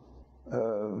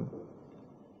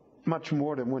much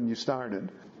more than when you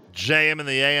started. JM in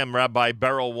the AM, Rabbi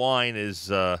Beryl Wine is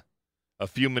a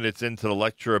few minutes into the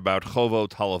lecture about Chovot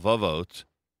Halavavot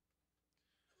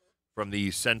from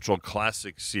the Central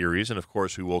Classic series, and of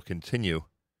course we will continue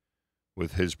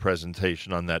with his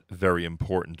presentation on that very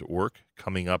important work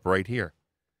coming up right here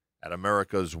at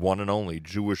America's one and only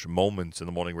Jewish Moments in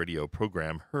the Morning radio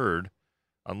program, heard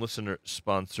on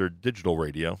listener-sponsored digital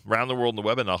radio, around the world on the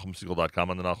web at NachumSegal.com,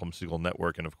 on the Nachum Segal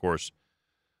Network, and of course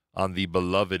on the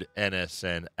beloved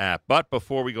NSN app. But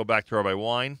before we go back to Rabbi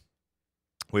Wine,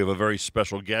 we have a very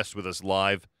special guest with us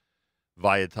live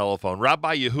via telephone.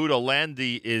 Rabbi Yehudah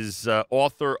Landy is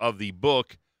author of the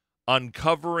book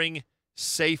Uncovering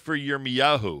Sefer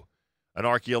Yirmiyahu, an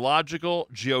archaeological,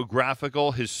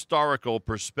 geographical, historical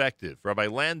perspective. Rabbi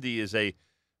Landy is a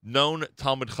known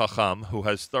Talmud Chacham who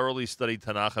has thoroughly studied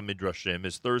Tanakh and Midrashim.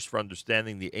 His thirst for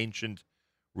understanding the ancient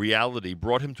reality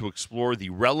brought him to explore the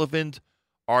relevant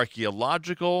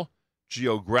archaeological,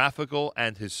 geographical,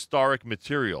 and historic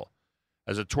material.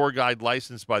 As a tour guide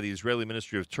licensed by the Israeli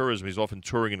Ministry of Tourism, he's often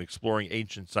touring and exploring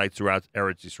ancient sites throughout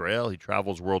Eretz Yisrael. He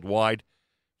travels worldwide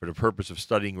for the purpose of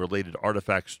studying related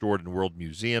artifacts stored in world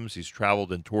museums. He's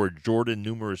traveled and toured Jordan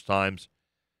numerous times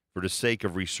for the sake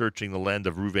of researching the land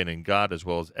of Reuven and Gad, as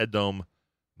well as Edom,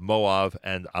 Moab,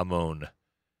 and Ammon.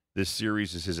 This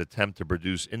series is his attempt to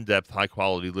produce in-depth,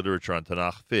 high-quality literature on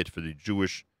Tanakh fit for the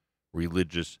Jewish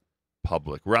religious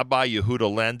public. Rabbi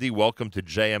Yehudah Landy, welcome to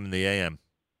JM in the AM.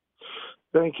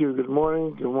 Thank you. Good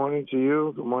morning. Good morning to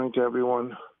you. Good morning to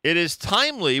everyone. It is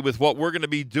timely with what we're going to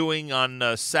be doing on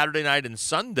Saturday night and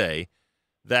Sunday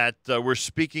that we're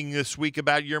speaking this week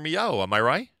about Yirmiyahu. Am I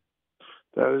right?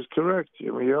 That is correct.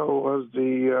 Yirmiyahu was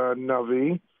the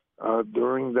Navi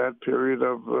during that period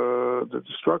of the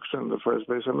destruction of the first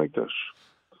Beis HaMikdash.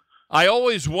 I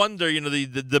always wonder, the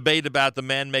debate about the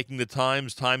man making the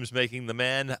times making the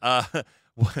man.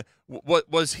 What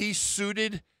was he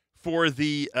suited for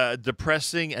the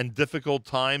depressing and difficult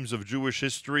times of Jewish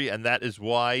history, and that is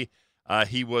why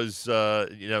he was,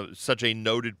 such a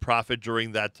noted prophet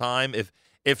during that time?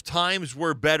 If times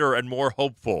were better and more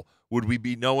hopeful, would we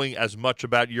be knowing as much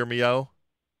about Yirmiyahu?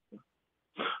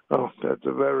 Oh, that's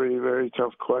a very, very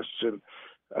tough question.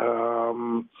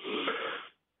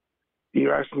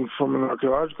 You're asking from an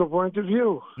archaeological point of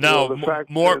view? No,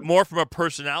 more from a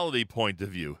personality point of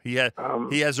view. He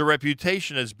has a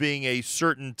reputation as being a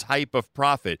certain type of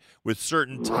prophet with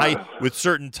certain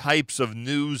types of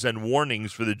news and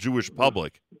warnings for the Jewish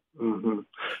public. Mm-hmm.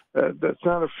 That's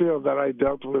not a field that I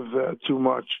dealt with too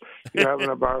much. You have an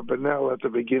Abarbanel at the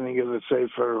beginning of the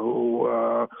Sefer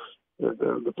who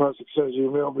the pasuk says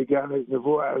Yirmiyahu began his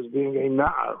nevuah as being a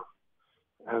nar.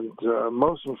 And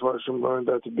most Mepharshim learned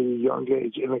that to be a young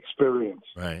age, inexperience.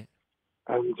 Right.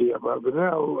 And the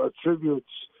Abarbanel attributes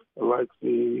like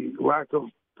the lack of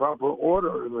proper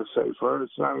order in the Sefer,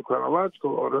 it's not in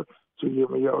chronological order, to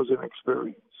Yirmiyahu's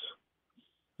inexperience.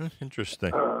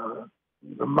 Interesting.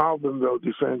 The Malbim, though,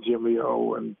 defends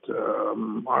Yirmiyahu and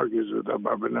argues with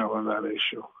Abarbanel on that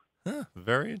issue.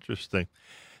 Very interesting.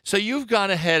 So you've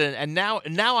gone ahead and now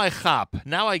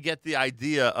I get the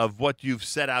idea of what you've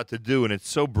set out to do, and it's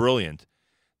so brilliant.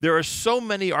 There are so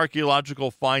many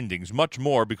archaeological findings, much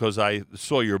more because I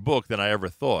saw your book than I ever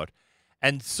thought,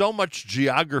 and so much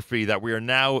geography that we are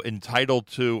now entitled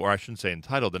to, or I shouldn't say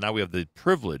entitled, and now we have the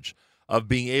privilege of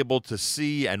being able to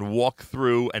see and walk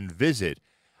through and visit,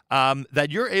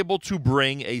 that you're able to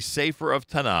bring a Sefer of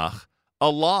Tanakh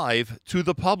alive to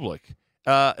the public.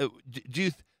 Do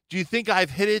you think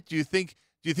I've hit it? Do you think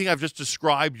I've just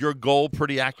described your goal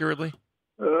pretty accurately?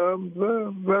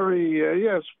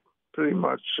 Yes, pretty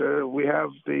much. We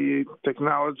have the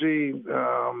technology,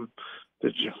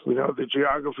 we know the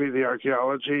geography, the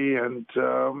archaeology, and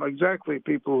exactly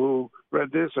people who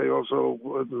read this. I also,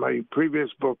 my previous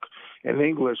book in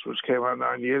English, which came out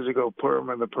 9 years ago, Purim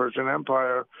and the Persian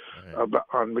Empire,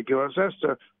 on Megillas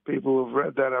Esther, people who've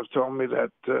read that have told me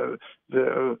that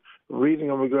the reading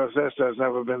of Megillas Esther has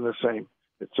never been the same.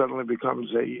 It suddenly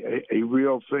becomes a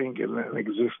real thing and an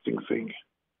existing thing.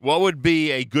 What would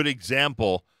be a good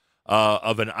example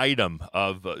of an item,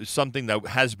 of something that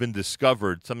has been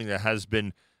discovered, something that has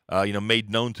been made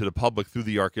known to the public through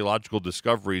the archaeological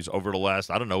discoveries over the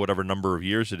last, I don't know, whatever number of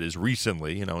years it is,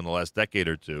 recently, in the last decade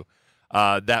or two,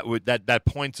 that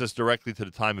points us directly to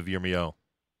the time of Yirmiyahu?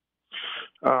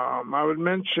 I would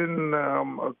mention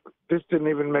this didn't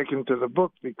even make into the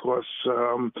book because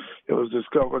it was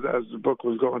discovered as the book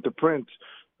was going to print.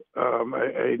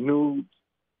 A new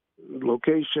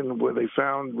location where they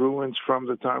found ruins from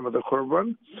the time of the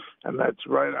Churban, and that's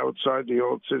right outside the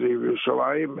old city of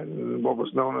Yerushalayim in what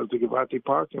was known as the Givati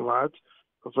parking lot.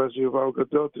 Professor Yuval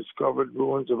Gadot discovered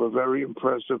ruins of a very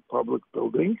impressive public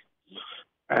building,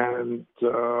 and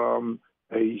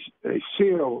a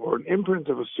seal or an imprint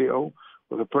of a seal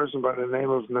with a person by the name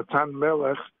of Natan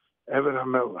Melech, Eved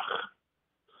HaMelech.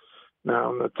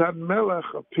 Now, Natan Melech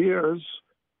appears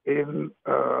in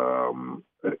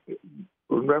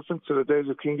reference to the days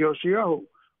of King Yoshiyahu,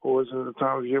 who was in the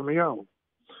time of Yirmiyahu.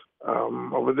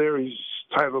 Over there, he's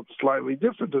titled slightly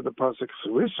different to the pasuk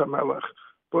Saris HaMelech,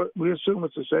 but we assume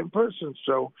it's the same person,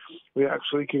 so we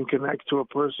actually can connect to a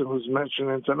person who's mentioned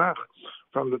in Tanakh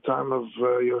from the time of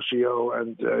Yoshiyahu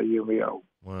and Yirmiyahu.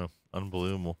 Wow,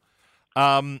 unbelievable.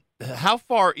 How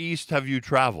far east have you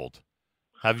traveled?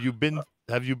 Have you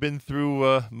been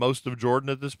through most of Jordan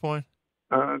at this point?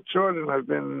 Jordan, I've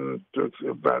been to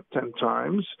about 10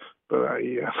 times, but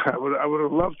I would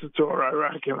have loved to tour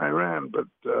Iraq and Iran, but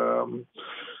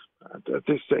at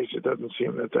this stage it doesn't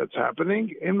seem that that's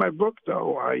happening. In my book,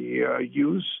 though, I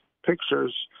use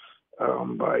pictures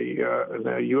by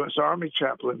a U.S. Army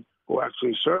chaplain who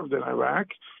actually served in Iraq,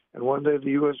 and one day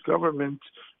the U.S. government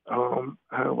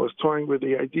was toying with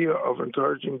the idea of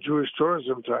encouraging Jewish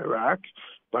tourism to Iraq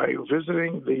by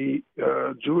visiting the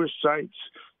Jewish sites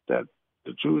that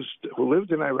the Jews who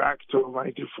lived in Iraq till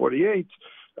 1948,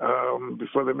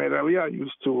 before they made Aliyah,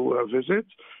 used to visit,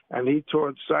 and he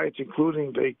toured sites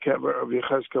including the kever of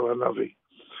Yechezkel HaNavi.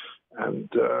 And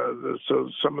so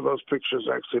some of those pictures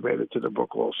actually made it to the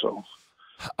book also.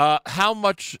 How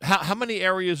many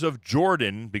areas of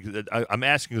Jordan, because I'm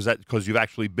asking because you've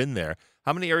actually been there,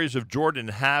 how many areas of Jordan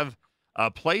have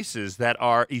places that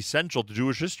are essential to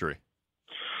Jewish history?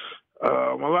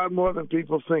 A lot more than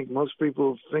people think. Most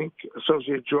people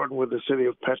associate Jordan with the city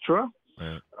of Petra.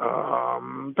 Right.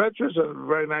 Petra is a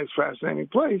very nice, fascinating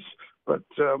place, but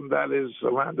that is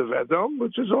the land of Edom,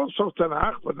 which is also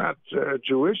Tanakh, but not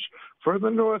Jewish.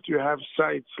 Further north, you have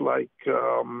sites like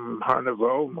Har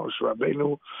Nevo, Moshe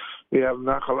Rabbeinu. We have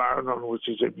Nachal Arnon, which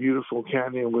is a beautiful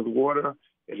canyon with water.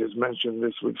 It is mentioned in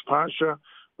this week's Pasha.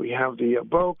 We have the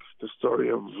Yabok, the story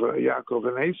of Yaakov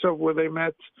and Esau, where they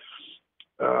met.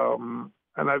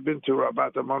 And I've been to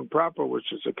Rabat Ammon proper,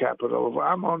 which is the capital of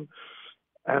Ammon.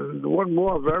 And one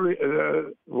more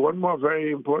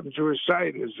very important Jewish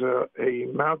site is a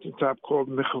mountaintop called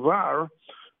Michvar,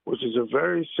 which is a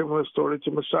very similar story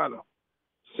to Masada.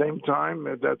 Same time,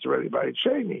 that's already by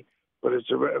Cheney, but it's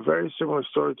a very similar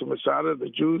story to Masada. The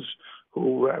Jews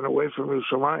who ran away from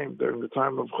Yerushalayim during the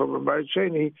time of Churban Bayit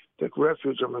Sheni took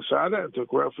refuge on Masada and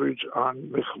took refuge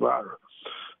on Michvar.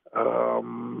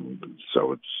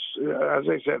 So it's, as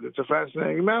I said, it's a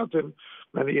fascinating mountain.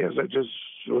 Many years I just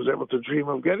was able to dream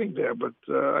of getting there, but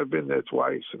I've been there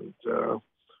twice, and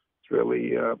it's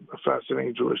really a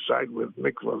fascinating Jewish site with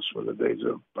mikvahs from the days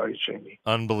of Bayit Sheni.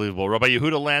 Unbelievable. Rabbi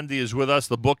Yehudah Landy is with us.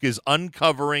 The book is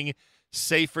Uncovering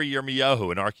Sefer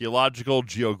Yirmiyahu, an archaeological,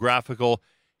 geographical,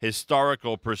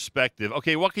 historical perspective.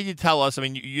 Okay, what can you tell us? I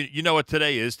mean, you know what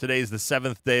today is. Today is the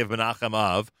 7th day of Menachem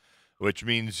Av, which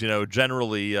means,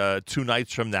 generally 2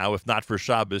 nights from now, if not for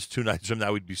Shabbos, 2 nights from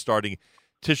now, we'd be starting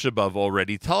Tisha B'Av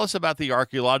already. Tell us about the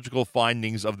archaeological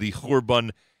findings of the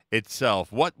Churban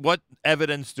itself. What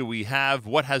evidence do we have?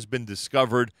 What has been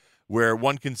discovered where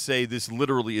one can say this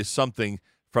literally is something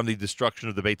from the destruction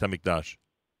of the Beit HaMikdash?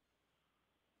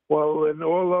 Well,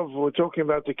 we're talking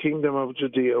about the Kingdom of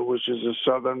Judea, which is the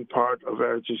southern part of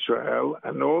Eretz Israel,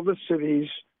 and all the cities,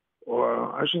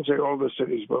 or I shouldn't say all the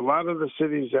cities, but a lot of the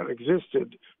cities that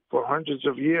existed for hundreds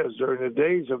of years during the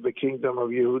days of the Kingdom of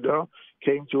Yehudah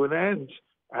came to an end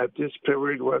at this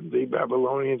period when the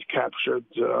Babylonians captured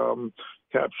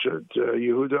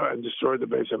Yehudah and destroyed the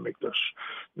Beis HaMikdash.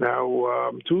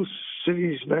 Now, 2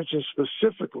 cities mentioned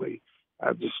specifically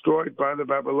destroyed by the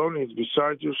Babylonians,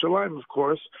 besides Yerushalayim, of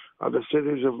course, are the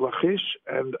cities of Lachish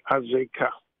and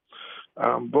Azekah.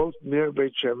 Both near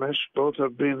Beit Shemesh, both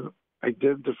have been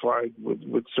identified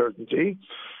with certainty.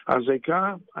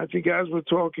 Azekah, I think as we're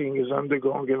talking, is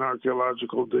undergoing an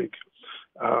archaeological dig.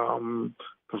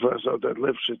 Professor Oded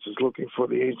Lifshitz is looking for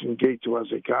the ancient gate to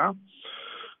Azekah.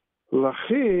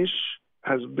 Lachish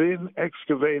has been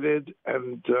excavated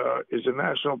and is a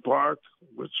national park,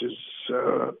 which is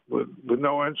with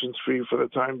no entrance fee for the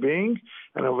time being.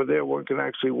 And over there, one can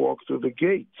actually walk through the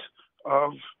gate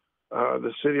of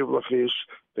the city of Lachish,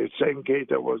 the same gate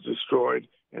that was destroyed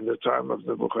in the time of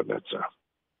Nebuchadnezzar.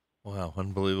 Wow,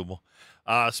 unbelievable.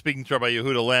 Speaking to Rabbi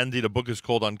Yehudah Landy, the book is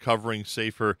called Uncovering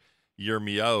Sefer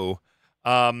Yirmiyahu.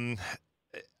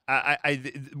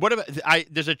 what about?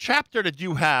 There's a chapter that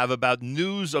you have about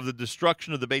news of the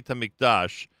destruction of the Beit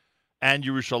HaMikdash and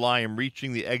Yerushalayim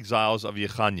reaching the exiles of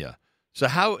Yechanya. So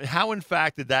how in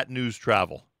fact did that news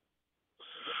travel?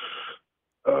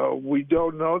 We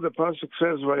don't know. The pasuk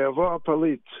says Vayavo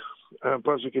Palit.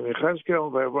 Pasuk in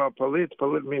Yechezkel, Vayavo Palit.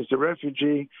 Palit means the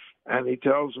refugee, and he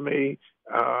tells me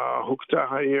Hukta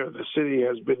Hayir, the city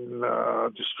has been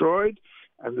destroyed,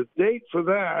 and the date for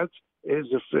that is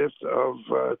the 5th of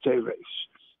Teves.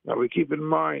 Now we keep in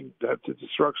mind that the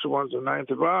destruction was the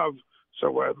 9th of Av, so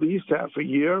we're at least half a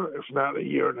year, if not a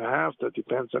year and a half. That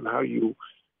depends on how you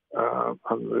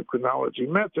on the chronology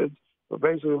method. But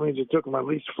basically, it means it took them at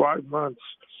least 5 months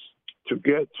to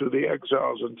get to the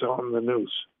exiles and tell them the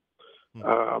news.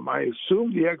 I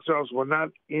assume the exiles were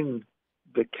not in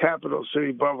the capital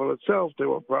city, Bavel itself. They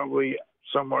were probably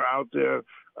somewhere out there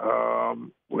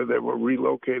where they were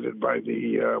relocated by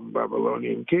the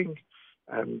Babylonian king.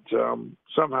 And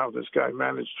somehow this guy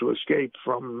managed to escape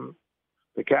from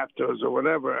the captors or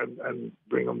whatever and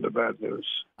bring them the bad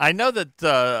news. I know that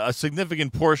a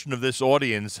significant portion of this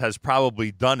audience has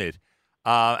probably done it.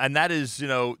 And that is,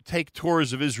 take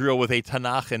tours of Israel with a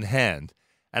Tanakh in hand.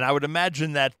 And I would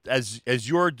imagine that as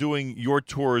you're doing your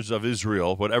tours of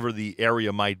Israel, whatever the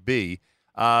area might be,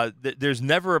 there's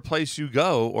never a place you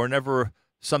go or never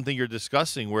something you're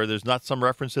discussing where there's not some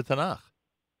reference to Tanakh.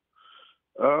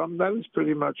 That is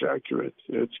pretty much accurate.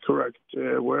 It's correct.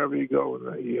 Wherever you go in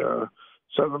the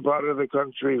southern part of the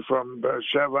country, from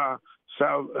Beersheba,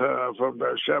 from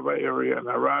Beersheba area and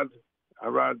Arad.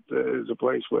 Arad is a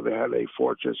place where they had a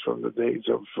fortress from the days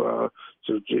of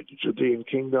the Judean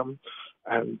kingdom.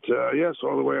 And yes,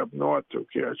 all the way up north to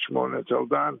Kiryat Shmona Tel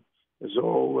Dan is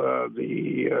all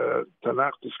the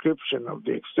Tanakh description of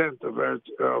the extent of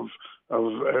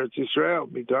Eretz Israel,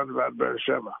 Midan Vad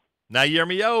Beersheba. Now,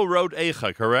 Yirmiyahu wrote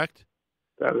Eicha, correct?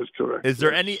 That is correct. Is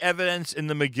there any evidence in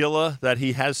the Megillah that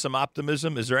he has some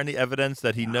optimism? Is there any evidence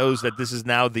that he knows that this is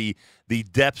now the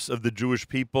depths of the Jewish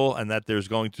people and that there's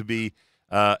going to be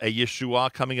a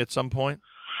Yeshua coming at some point?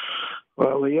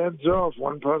 Well, he ends off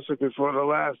one pasuk before the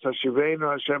last,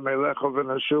 Hashivenu Hashem Elecha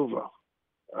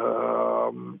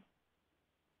v'Nashuva.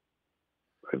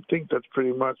 I think that's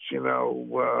pretty much, in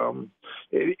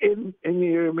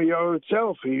Yirmiyahu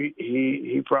itself,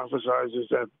 he prophesizes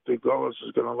that the Golus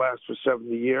is going to last for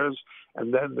 70 years,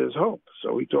 and then there's hope.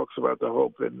 So he talks about the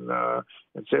hope in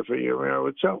Sefer Yirmiyahu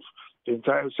itself. The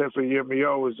entire Sefer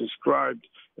Yirmiyahu is described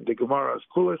in the Gemara as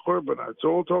Kulei Churban. It's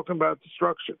all talking about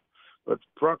destruction. But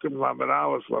Prakim, Lamed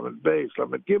Aleph, Lamed Beis,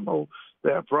 Lamed Gimel,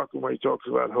 they have Prakim where he talks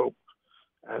about hope.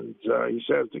 And he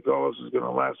says the Golus is going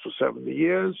to last for 70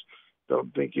 years.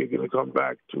 Don't think you're going to come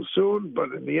back too soon,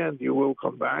 but in the end you will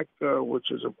come back, which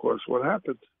is, of course, what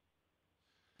happened.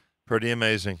 Pretty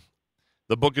amazing.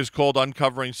 The book is called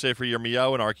Uncovering Sefer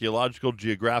Yirmiyahu, an archaeological,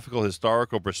 geographical,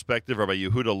 historical perspective. Rabbi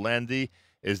Yehudah Landy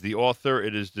is the author.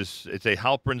 It's a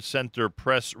Halpern Center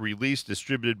Press release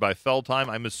distributed by Feldheim.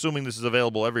 I'm assuming this is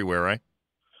available everywhere, right?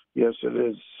 Yes, it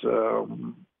is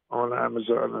on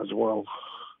Amazon as well.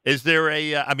 Is there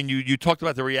you talked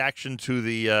about the reaction to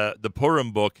the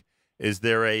Purim book. Is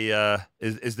there a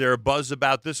buzz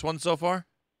about this one so far?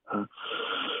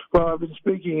 Well, I've been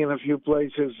speaking in a few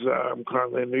places. I'm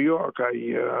currently in New York. I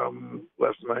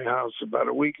left my house about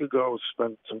a week ago,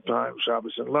 spent some time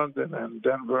Shabbos in London and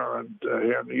Denver and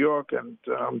here in New York. And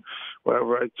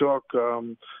wherever I talk,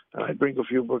 and I bring a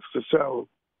few books to sell,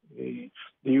 they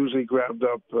usually grabbed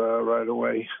up right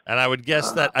away. And I would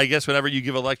guess I guess whenever you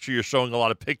give a lecture, you're showing a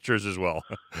lot of pictures as well.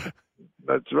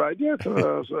 That's right. Yeah, it's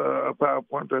a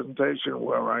PowerPoint presentation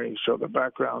where I show the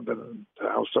background and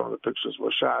how some of the pictures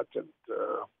were shot and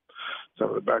some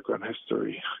of the background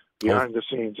history behind the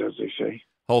scenes, as they say.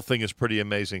 Whole thing is pretty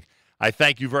amazing. I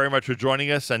thank you very much for joining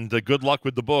us, and good luck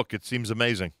with the book. It seems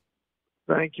amazing.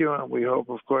 Thank you, and we hope,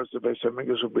 of course, the Beis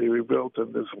HaMikdash will be rebuilt,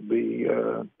 and this will be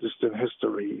distant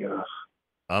history.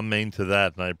 Amen to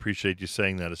that, and I appreciate you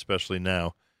saying that, especially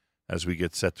now as we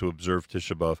get set to observe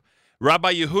Tisha B'Av.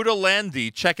 Rabbi Yehudah Landy,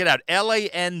 check it out,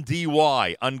 Landy,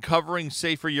 Uncovering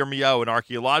Sefer Yirmiyahu, an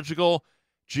archaeological,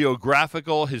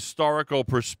 geographical, historical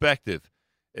perspective.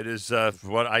 It is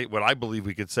what I believe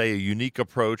we could say a unique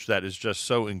approach that is just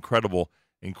so incredible,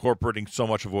 incorporating so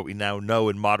much of what we now know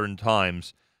in modern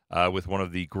times with one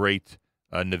of the great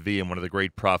Nevi'im, one of the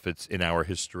great prophets in our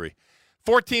history.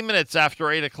 14 minutes after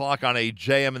 8 o'clock on a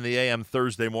JM in the AM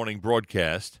Thursday morning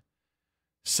broadcast.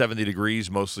 70 degrees,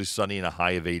 mostly sunny, and a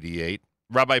high of 88.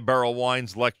 Rabbi Beryl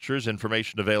Wine's lectures,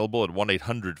 information available at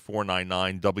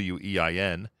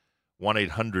 1-800-499-WEIN,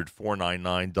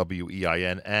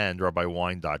 1-800-499-WEIN, and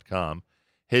RabbiWine.com.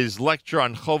 his lecture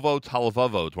on Chovot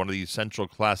Halavavot, one of the essential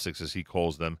classics, as he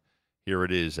calls them. Here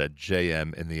it is at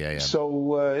JM in the AM.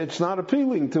 So it's not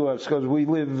appealing to us because we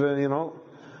live,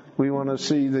 we want to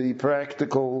see the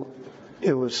practical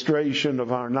illustration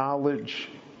of our knowledge.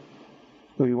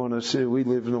 We want to see, we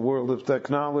live in a world of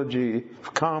technology,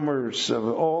 of commerce, of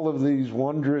all of these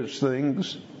wondrous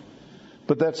things.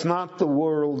 But that's not the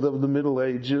world of the Middle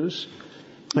Ages,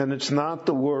 and it's not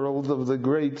the world of the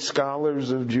great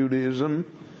scholars of Judaism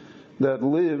that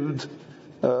lived,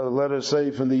 let us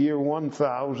say, from the year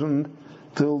 1000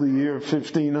 till the year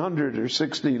 1500 or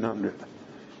 1600.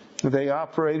 They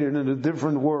operated in a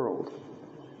different world.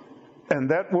 And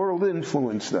that world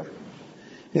influenced them.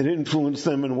 It influenced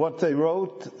them in what they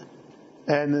wrote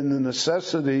and in the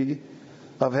necessity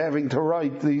of having to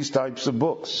write these types of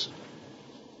books.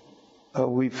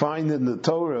 We find in the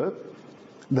Torah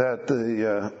that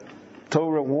the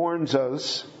Torah warns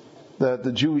us that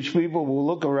the Jewish people will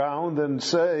look around and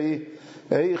say,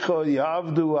 Eicho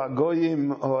yavdu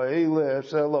agoyim ha'ele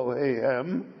es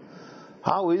Elohehem.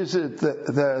 How is it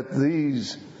that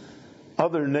these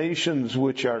other nations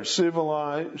which are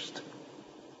civilized,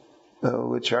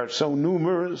 which are so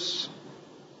numerous,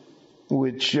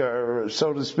 which are,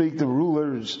 so to speak, the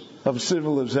rulers of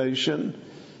civilization,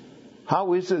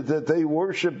 how is it that they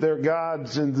worship their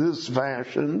gods in this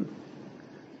fashion?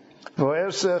 So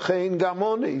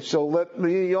let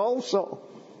me also.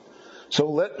 So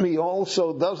let me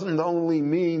also doesn't only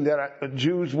mean that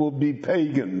Jews will be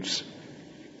pagans,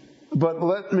 but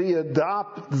let me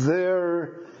adopt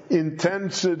their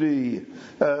intensity,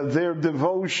 their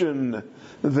devotion,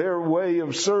 their way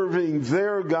of serving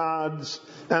their gods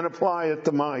and apply it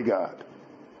to my God.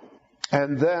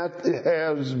 And that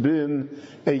has been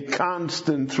a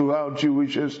constant throughout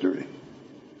Jewish history.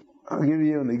 I'll give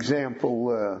you an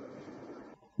example.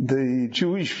 The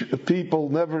Jewish people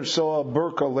never saw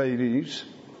burqa ladies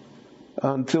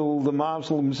until the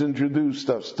Muslims introduced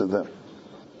us to them.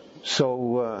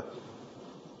 So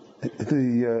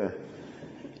the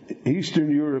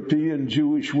Eastern European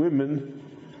Jewish women,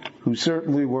 who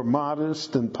certainly were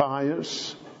modest and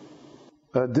pious,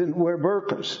 didn't wear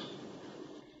burqas,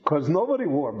 because nobody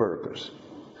wore burqas.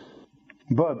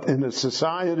 But in a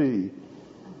society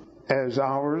as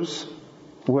ours,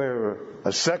 where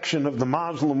a section of the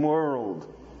Muslim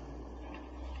world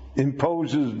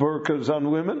imposes burqas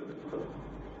on women,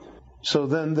 so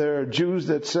then there are Jews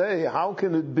that say, how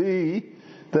can it be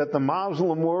that the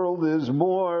Muslim world is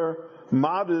more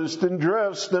modest in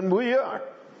dress than we are?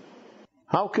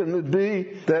 How can it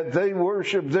be that they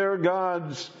worship their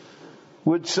gods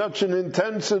with such an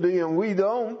intensity and we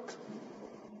don't?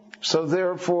 So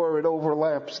therefore it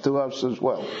overlaps to us as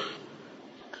well.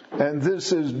 And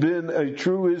this has been a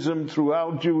truism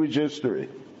throughout Jewish history.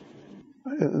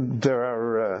 There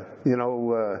are,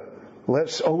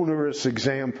 less onerous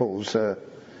examples. To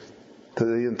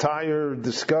the entire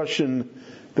discussion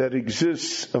that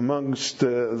exists amongst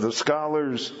the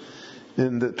scholars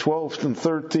in the 12th and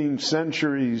 13th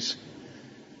centuries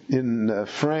in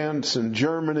France and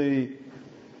Germany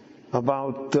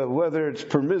about whether it's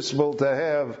permissible to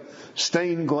have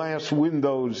stained glass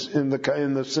windows in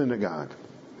the synagogue.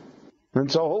 And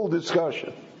it's a whole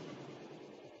discussion.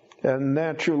 And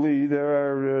naturally there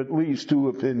are at least two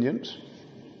opinions.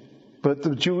 But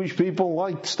the Jewish people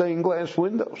liked stained glass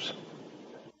windows.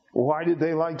 Why did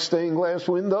they like stained glass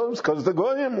windows? Because the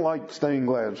Goyim liked stained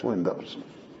glass windows.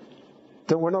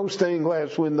 There were no stained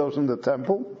glass windows in the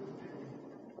temple.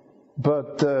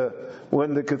 But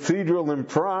when the cathedral in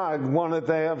Prague wanted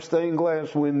to have stained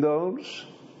glass windows,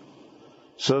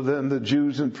 so then the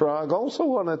Jews in Prague also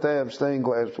wanted to have stained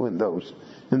glass windows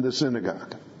in the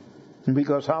synagogue.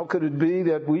 Because how could it be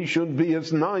that we should be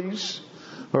as nice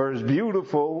or as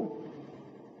beautiful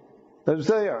as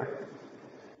they are?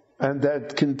 And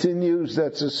that continues,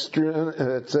 that's a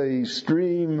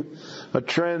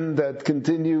trend that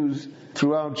continues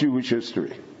throughout Jewish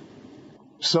history.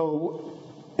 So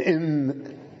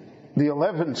in the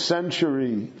 11th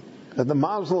century, the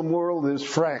Muslim world is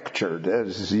fractured,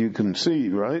 as you can see,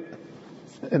 right?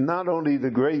 And not only the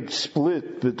great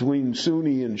split between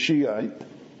Sunni and Shiite,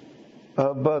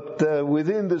 but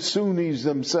within the Sunnis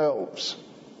themselves.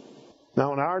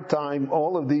 Now in our time,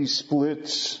 all of these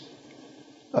splits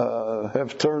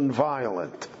have turned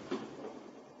violent.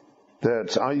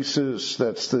 That's ISIS,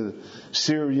 that's the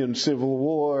Syrian civil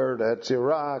war, that's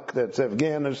Iraq, that's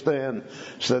Afghanistan,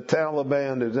 it's the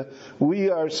Taliban.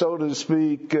 We are, so to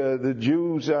speak, the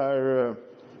Jews are,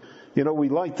 we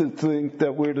like to think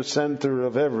that we're the center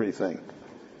of everything.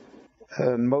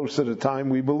 And most of the time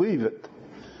we believe it.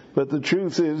 But the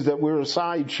truth is that we're a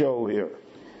sideshow here.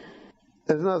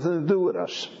 It has nothing to do with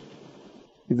us.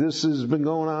 This has been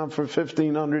going on for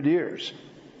 1,500 years.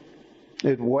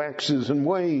 It waxes and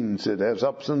wanes. It has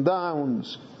ups and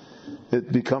downs.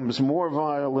 It becomes more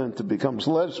violent. It becomes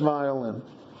less violent.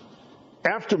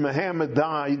 After Muhammad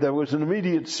died, there was an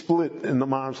immediate split in the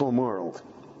Muslim world.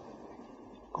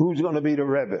 Who's going to be the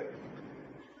Rebbe?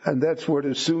 And that's where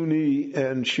the Sunni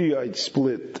and Shiite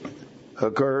split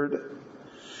occurred.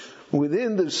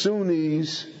 Within the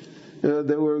Sunnis,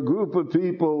 there were a group of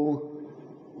people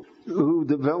who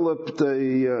developed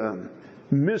a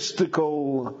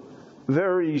mystical,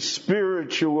 very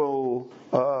spiritual,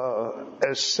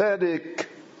 ascetic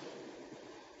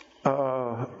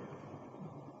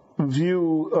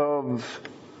view of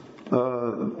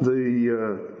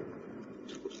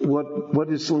what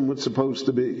Islam was supposed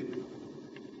to be.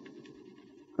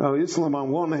 Now, Islam,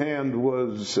 on one hand,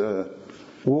 was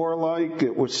warlike.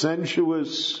 It was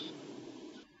sensuous.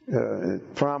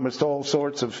 It promised all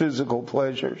sorts of physical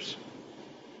pleasures.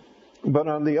 But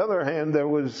on the other hand, there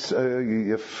was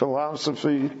a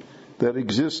philosophy that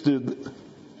existed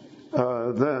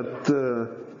that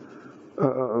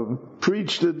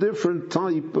preached a different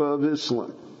type of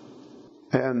Islam.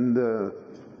 And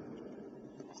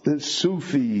this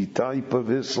Sufi type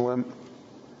of Islam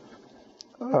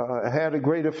had a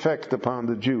great effect upon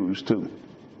the Jews too.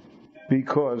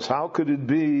 Because how could it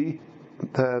be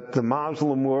that the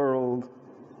Muslim world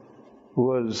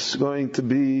was going to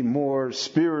be more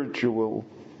spiritual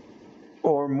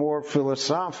or more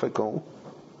philosophical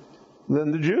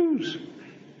than the Jews?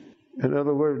 In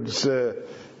other words,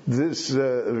 this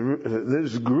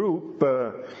group,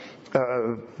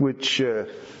 which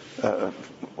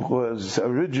was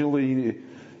originally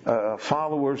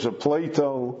followers of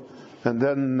Plato and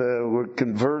then were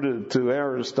converted to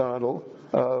Aristotle,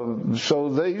 so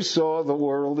they saw the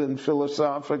world in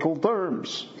philosophical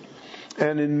terms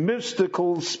and in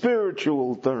mystical,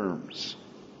 spiritual terms.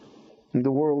 And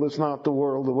the world is not the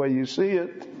world the way you see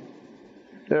it.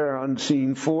 There are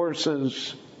unseen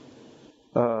forces,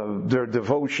 their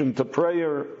devotion to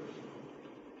prayer,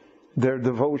 their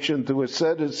devotion to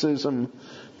asceticism,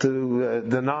 to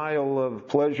denial of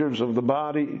pleasures of the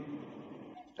body.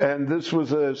 And this was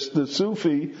the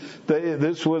Sufi,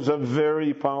 this was a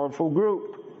very powerful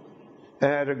group. It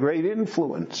had a great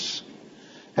influence.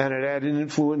 And it had an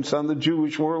influence on the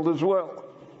Jewish world as well.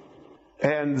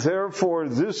 And therefore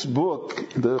this book,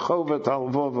 the Chovet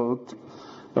Halvavot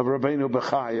of Rabbeinu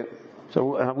Bechaya,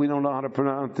 so we don't know how to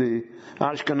pronounce the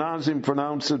Ashkenazim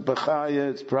pronounce it Bechaya,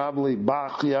 it's probably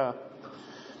Bachya.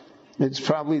 It's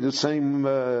probably the same,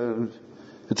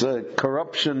 it's a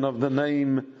corruption of the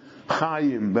name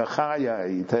Chaim,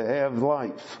 Bechayai, to have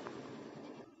life.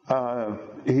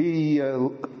 He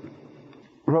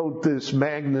wrote this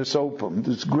Magnus Opum,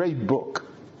 this great book.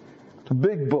 It's a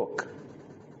big book.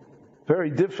 Very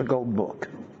difficult book.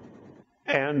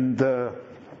 And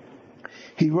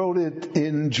he wrote it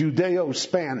in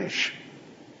Judeo-Spanish.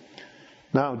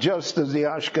 Now, just as the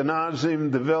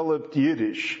Ashkenazim developed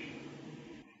Yiddish,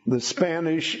 the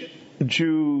Spanish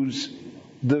Jews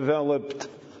developed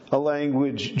a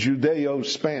language,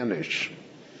 Judeo-Spanish,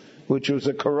 which was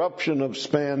a corruption of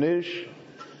Spanish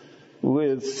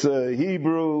with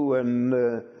Hebrew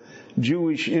and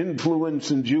Jewish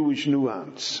influence and Jewish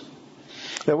nuance.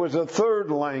 There was a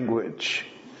third language,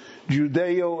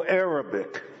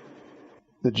 Judeo-Arabic.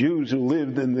 The Jews who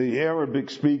lived in the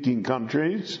Arabic-speaking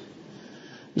countries,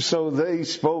 so they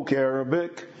spoke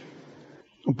Arabic,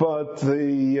 but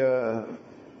there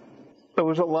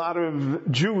was a lot of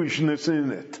Jewishness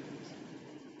in it.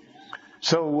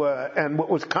 So, and what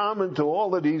was common to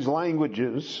all of these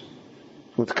languages,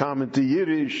 what's common to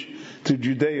Yiddish, to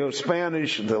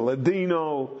Judeo-Spanish, to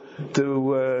Ladino,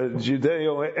 to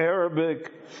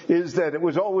Judeo-Arabic, is that it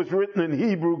was always written in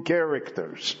Hebrew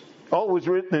characters, always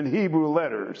written in Hebrew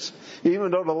letters,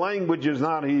 even though the language is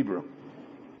not Hebrew.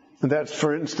 And that's,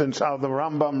 for instance, how the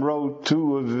Rambam wrote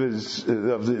two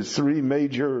of his three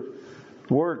major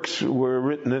works were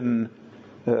written in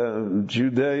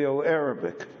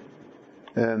Judeo-Arabic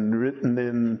and written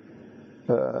in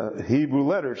Hebrew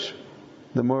letters,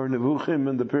 the Mor Nevuchim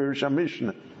and the Pirush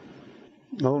HaMishnah.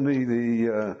 Only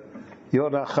the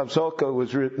Yodah Chazaka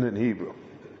was written in Hebrew.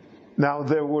 Now,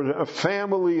 there were a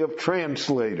family of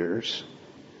translators.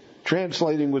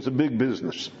 Translating was a big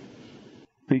business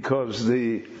because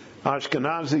the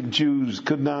Ashkenazic Jews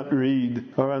could not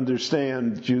read or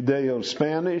understand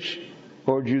Judeo-Spanish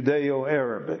or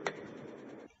Judeo-Arabic.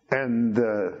 And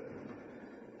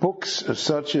books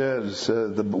such as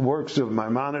the works of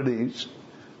Maimonides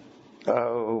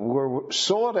were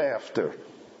sought after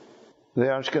The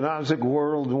Ashkenazic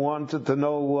world wanted to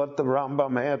know what the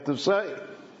Rambam had to say.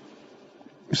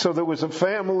 So there was a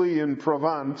family in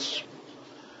Provence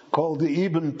called the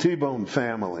Ibn Tibon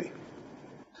family,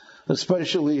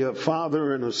 especially a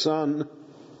father and a son,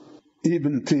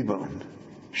 Ibn Tibon,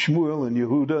 Shmuel and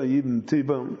Yehudah Ibn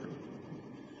Tibon.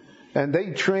 And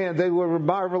they were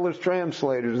marvelous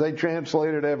translators. They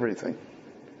translated everything.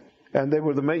 And they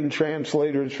were the main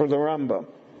translators for the Rambam.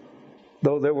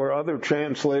 Though there were other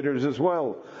translators as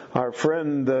well. Our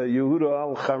friend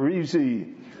Yehudah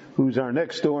al-Kharizi, who's our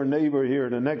next door neighbor here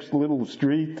in the next little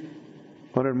street,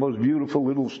 one of the most beautiful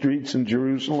little streets in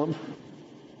Jerusalem.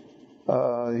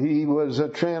 He was a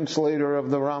translator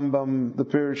of the Rambam, the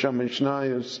Pirush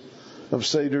HaMishnayos of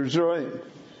Seder Zoyin.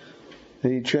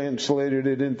 He translated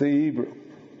it into Hebrew.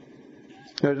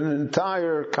 There's an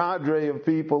entire cadre of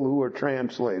people who are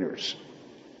translators.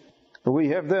 We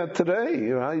have that today,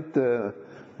 right?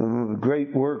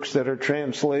 Great works that are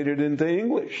translated into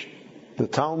English. The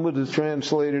Talmud is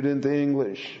translated into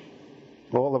English.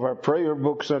 All of our prayer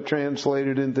books are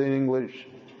translated into English.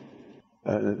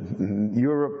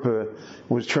 Europe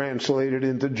was translated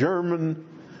into German,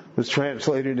 was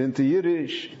translated into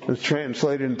Yiddish, was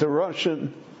translated into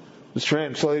Russian, was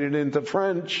translated into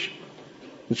French,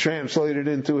 was translated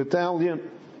into Italian.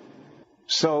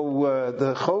 So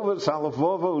the Chovas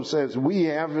Halavovo says we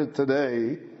have it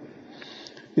today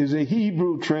is a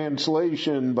Hebrew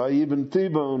translation by Ibn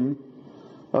Tibon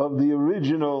of the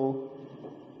original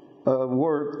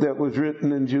work that was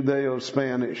written in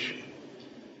Judeo-Spanish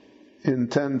in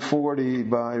 1040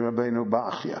 by Rabbeinu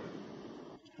Bachya.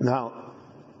 Now,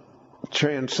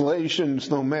 translations,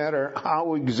 no matter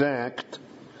how exact,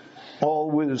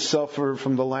 always suffer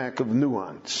from the lack of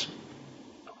nuance.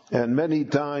 And many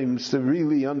times, to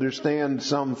really understand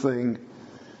something,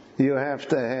 you have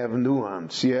to have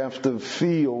nuance. You have to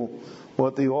feel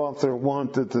what the author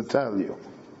wanted to tell you.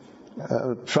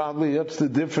 Probably that's the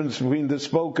difference between the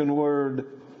spoken word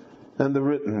and the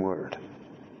written word.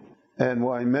 And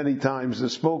why many times the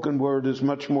spoken word is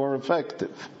much more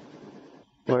effective,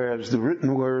 whereas the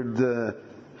written word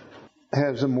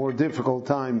has a more difficult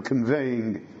time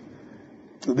conveying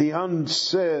the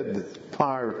unsaid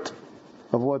part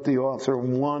of what the author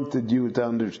wanted you to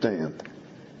understand.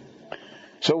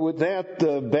 So with that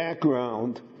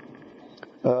background,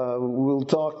 we'll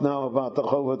talk now about the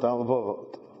Chovot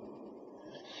HaLevavot.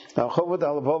 Now, Chovot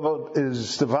HaLevavot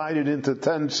is divided into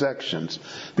 10 sections.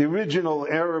 The original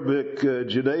Arabic,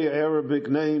 Judeo-Arabic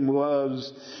name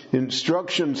was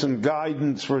Instructions and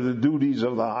Guidance for the Duties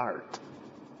of the Heart.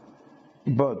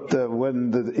 But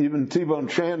when Ibn Tibon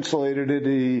translated it,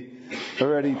 he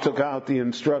already took out the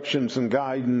instructions and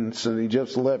guidance, and he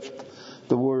just left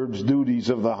the words duties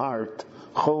of the heart.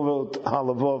 Chovot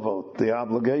HaLevavot, the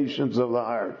obligations of the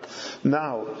heart.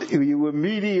 Now, you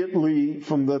immediately,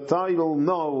 from the title,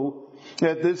 know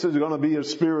that this is going to be a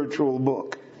spiritual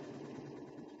book.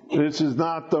 This is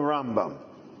not the Rambam.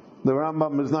 The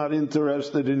Rambam is not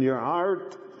interested in your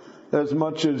heart as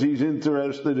much as he's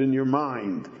interested in your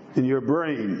mind, in your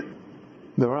brain.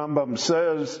 The Rambam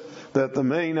says that the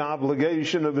main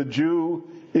obligation of a Jew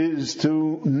is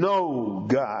to know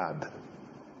God.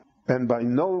 And by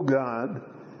know God,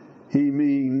 he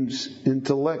means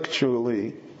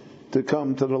intellectually to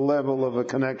come to the level of a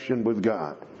connection with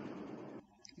God.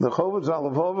 The Chovot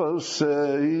HaLevavot,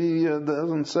 he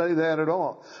doesn't say that at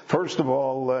all. First of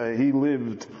all, he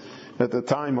lived at the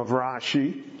time of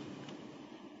Rashi.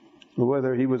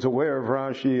 Whether he was aware of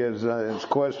Rashi is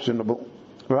questionable.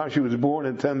 Rashi was born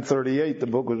in 1038. The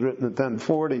book was written in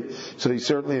 1040, so he's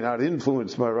certainly not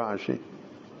influenced by Rashi.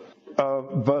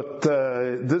 But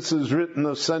this is written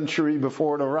a century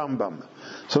before the Rambam.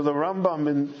 So the Rambam,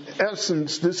 in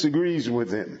essence, disagrees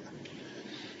with him.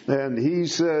 And he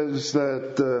says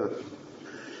that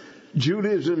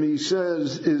Judaism, he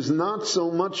says, is not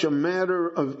so much a matter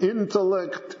of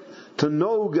intellect to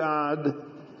know God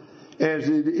as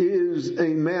it is a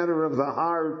matter of the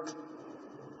heart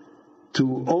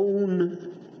to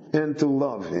own and to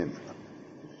love Him.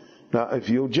 Now, if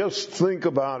you just think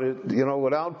about it,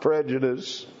 without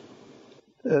prejudice,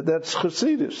 that's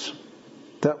Chassidus.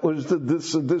 That was the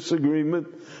disagreement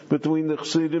between the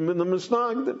Chassidim and the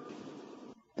Misnagdim.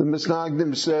 The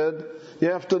Misnagdim said, you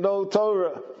have to know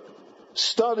Torah.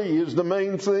 Study is the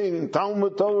main thing.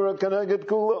 Talmud Torah Keneged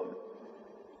Kulam.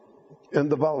 And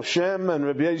the Baal Shem and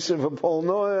Rabbi Yosef of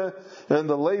Polnoe and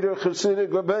the later Chassidic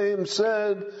Rebbeim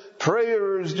said,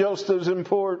 prayer is just as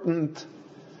important.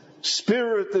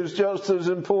 Spirit is just as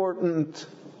important.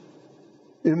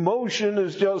 Emotion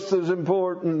is just as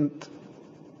important.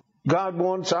 God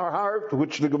wants our heart,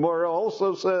 which the Gemara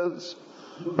also says,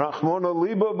 Rachmana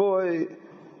Liba boy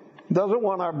doesn't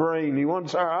want our brain, he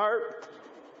wants our heart.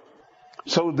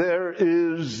 So there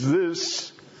is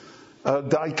this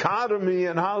dichotomy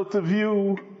in how to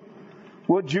view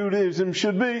what Judaism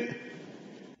should be.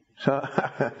 So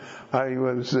I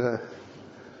was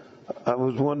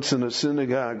once in a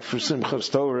synagogue for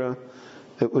Simchas Torah.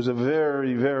 It was a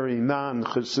very, very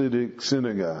non-Hasidic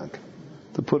synagogue,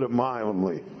 to put it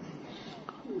mildly.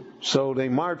 So they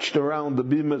marched around the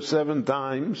bima 7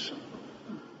 times.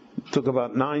 It took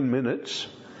about 9 minutes.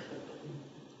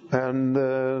 And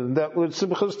that was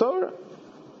Simchas Torah.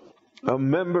 A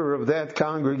member of that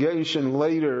congregation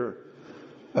later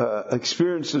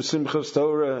experienced the Simchas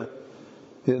Torah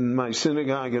in my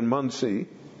synagogue in Muncie,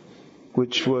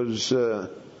 which was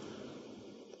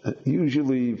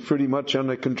usually pretty much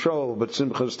under control, but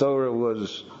Simchas Torah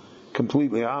was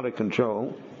completely out of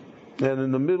control. And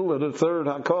in the middle of the third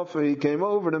HaKofa, he came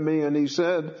over to me and he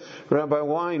said, Rabbi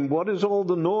Wein, what is all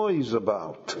the noise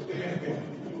about?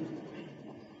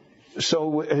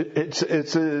 So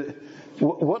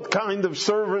what kind of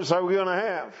service are we going to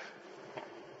have?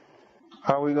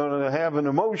 Are we going to have an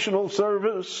emotional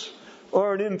service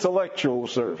or an intellectual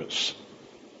service?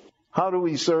 How do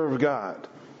we serve God?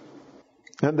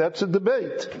 And that's a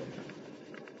debate.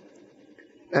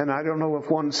 And I don't know if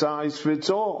one size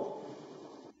fits all.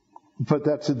 But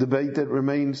that's a debate that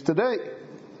remains today.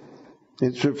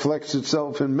 It reflects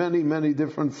itself in many, many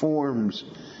different forms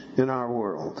in our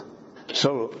world.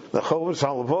 So the Chovos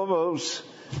HaLevavos,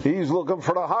 he's looking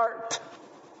for the heart.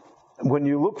 When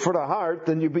you look for the heart,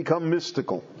 then you become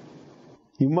mystical.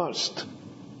 You must.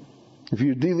 If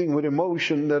you're dealing with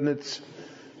emotion, then it's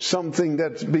something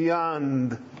that's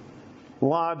beyond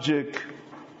logic,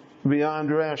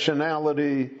 beyond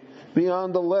rationality,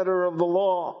 beyond the letter of the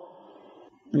law.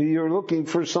 You're looking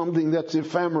for something that's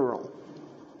ephemeral,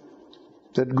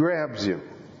 that grabs you.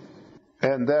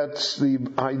 And that's the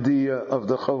idea of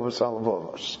the Chovos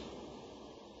HaLevavos.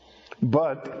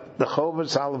 But the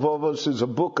Chovos HaLevavos is a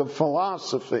book of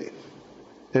philosophy.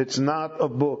 It's not a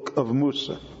book of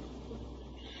Musar.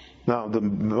 Now, the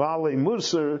Baalei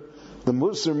Musar, the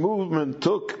Musar movement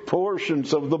took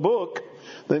portions of the book.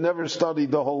 They never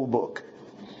studied the whole book.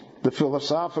 The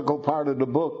philosophical part of the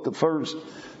book, the first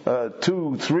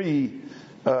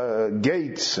 2-3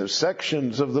 gates or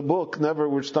sections of the book never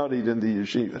were studied in the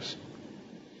yeshivas.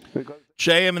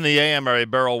 JM in the AM, Rabbi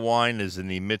Beryl Wine is in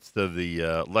the midst of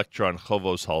the lecture on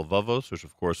Chovos HaLevavos, which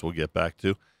of course we'll get back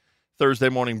to. Thursday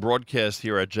morning broadcast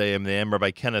here at JM in the AM.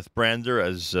 Rabbi Kenneth Brander,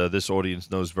 as this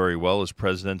audience knows very well, is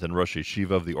president and Rosh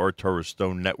Yeshiva of the Torah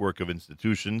Stone Network of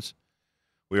Institutions.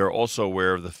 We are also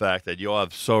aware of the fact that Dvir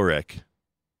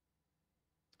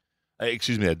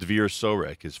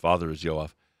Sorek, his father is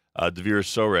Yoav. Dvir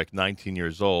Sorek, 19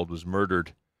 years old, was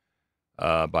murdered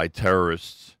by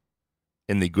terrorists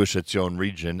in the Gush Etzion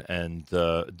region, and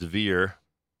Dvir,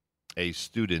 a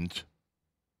student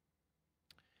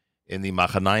in the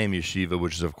Machanayim Yeshiva,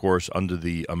 which is, of course, under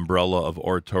the umbrella of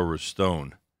Torah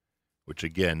Stone, which,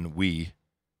 again, we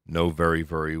know very,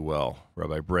 very well.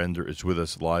 Rabbi Brander is with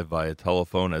us live via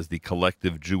telephone as the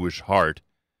collective Jewish heart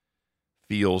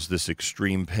feels this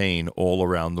extreme pain all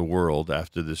around the world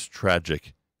after this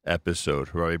tragic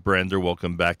episode. Rabbi Brander,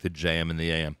 welcome back to JM in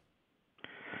the AM.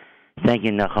 Thank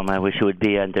you, Nachum. I wish it would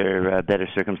be under better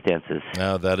circumstances.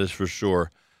 That is for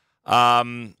sure.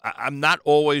 I'm not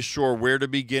always sure where to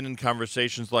begin in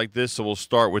conversations like this, so we'll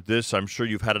start with this. I'm sure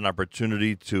you've had an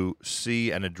opportunity to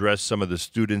see and address some of the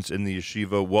students in the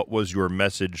yeshiva. What was your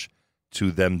message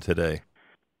to them today?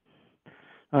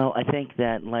 Well, I think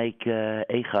that, like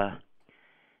Eicha,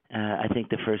 I think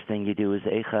the first thing you do is,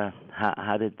 Eicha,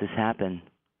 how did this happen?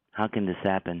 How can this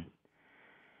happen?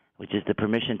 Which is the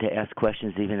permission to ask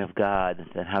questions even of God,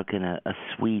 that how can a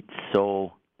sweet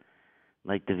soul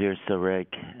like Dvir Sorek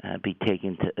be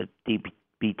taken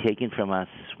from us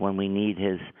when we need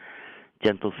his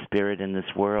gentle spirit in this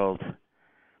world.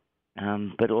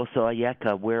 But also,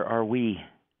 Ayeka, where are we?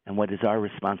 And what is our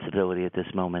responsibility at this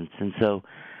moment? And so,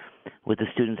 with the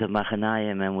students of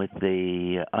Machanayim and with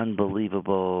the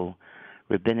unbelievable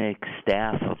rabbinic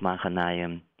staff of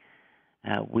Machanayim,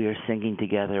 we are singing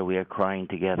together, we are crying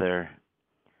together,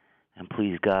 and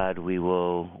please God, we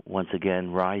will once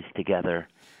again rise together.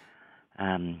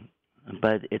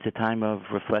 But it's a time of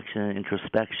reflection and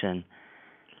introspection,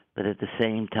 but at the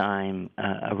same time,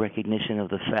 a recognition of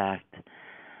the fact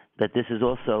that this is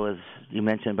also, as you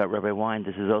mentioned about Rabbi Wein,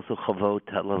 this is also Chovot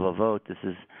HaLevavot. This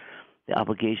is the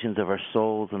obligations of our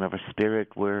souls and of our spirit.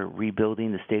 We're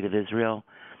rebuilding the state of Israel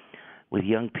with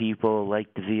young people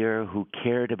like Dvir who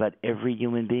cared about every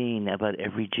human being, about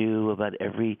every Jew, about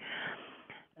every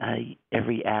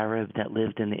every Arab that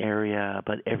lived in the area,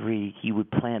 but he would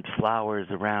plant flowers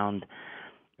around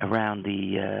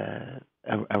the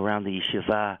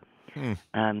yeshiva.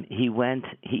 He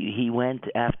went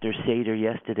after Seder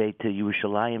yesterday to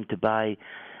Yerushalayim to buy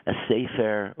a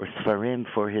sefer or sfarim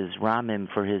for his ramim,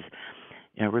 for his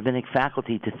rabbinic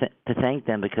faculty, to thank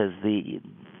them, because the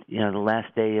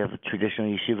last day of traditional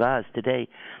yeshiva is today,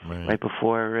 right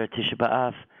before Tisha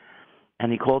B'Av.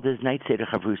 And he called his night Seder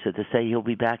Chavrusa to say he'll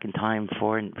be back in time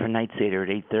for night Seder at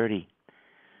 8:30,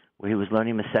 where he was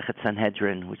learning Masechet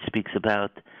Sanhedrin, which speaks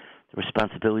about the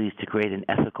responsibilities to create an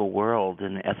ethical world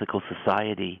and an ethical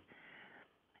society.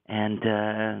 And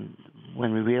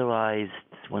when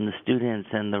the students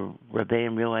and the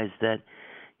Rabbeim realized that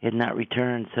he had not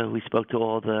returned, so we spoke to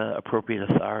all the appropriate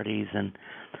authorities, and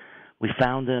we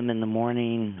found him in the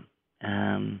morning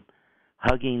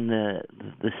hugging the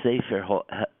sefer,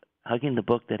 hugging the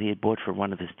book that he had bought for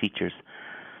one of his teachers,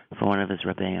 for one of his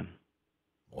Rabbeim.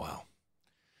 Wow.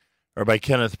 Rabbi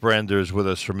Kenneth Brander is with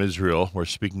us from Israel. We're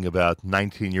speaking about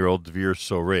 19-year-old Dvir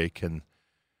Sorek and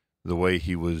the way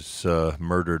he was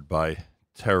murdered by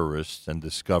terrorists and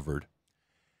discovered.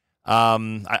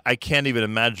 I can't even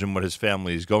imagine what his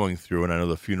family is going through, and I know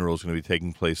the funeral is going to be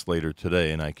taking place later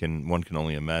today, and one can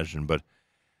only imagine. But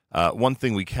one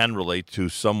thing we can relate to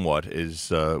somewhat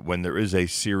is when there is a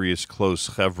serious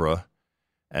close chevra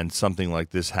and something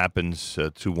like this happens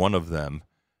to one of them,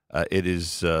 it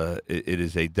is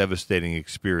a devastating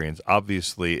experience.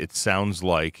 Obviously, it sounds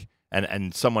like,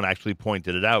 and someone actually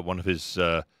pointed it out, one of his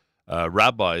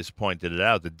rabbis pointed it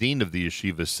out, the dean of the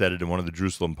yeshiva said it in one of the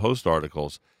Jerusalem Post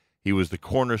articles. He was the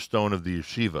cornerstone of the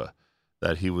yeshiva,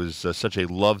 that he was such a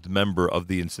loved member of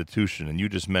the institution. And you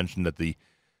just mentioned that the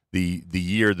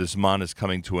year this man is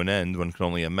coming to an end. One can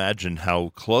only imagine how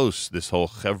close this whole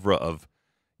chevra of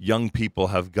young people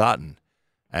have gotten.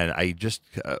 And I just,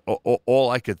 all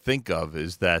I could think of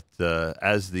is that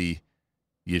as the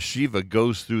yeshiva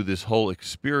goes through this whole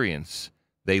experience,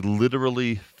 they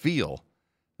literally feel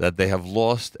that they have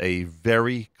lost a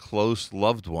very close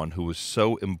loved one who was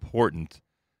so important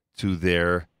to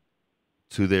their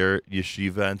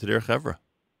yeshiva and to their chevra.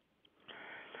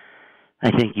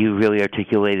 I think you really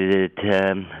articulated it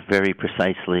very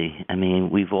precisely. I mean,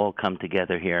 we've all come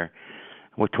together here.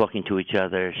 We're talking to each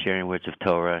other, sharing words of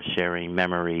Torah, sharing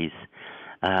memories.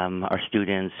 Our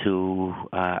students who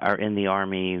are in the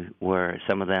Army,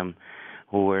 some of them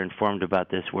who were informed about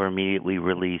this were immediately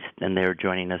released, and they're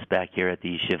joining us back here at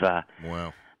the yeshiva.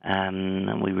 Wow.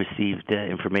 And we received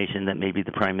information that maybe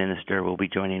the Prime Minister will be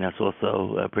joining us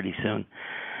also pretty soon.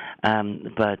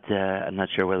 But I'm not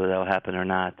sure whether that will happen or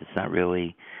not. It's not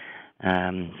really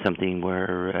something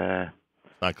where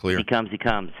not clear. He comes.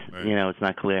 Right. It's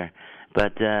not clear.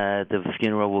 But the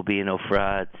funeral will be in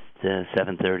Ofra. It's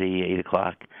 7:30, 8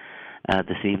 o'clock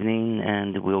this evening,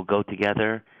 and we'll go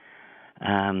together,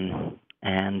 and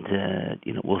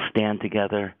we'll stand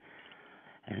together.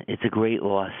 It's a great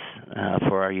loss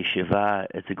for our yeshiva.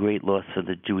 It's a great loss for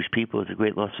the Jewish people. It's a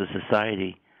great loss for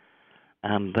society.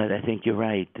 But I think you're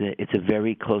right. It's a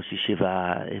very close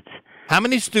yeshiva. How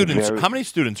many students are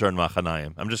in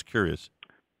Machanayim? I'm just curious.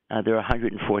 There are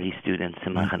 140 students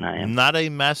in Machanayim. Not a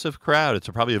massive crowd. It's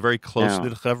probably a very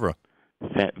close-knit chevra.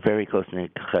 Very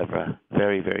close-knit chevra.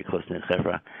 Very, very close-knit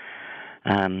chevra.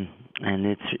 And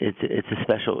it's a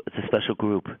special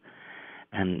group.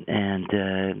 And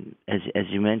as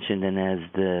you mentioned, and as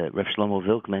the Rav Shlomo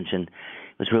Vilk mentioned,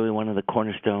 it was really one of the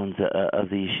cornerstones of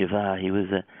the yeshiva. He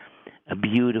was a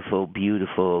beautiful,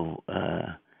 beautiful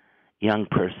young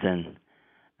person,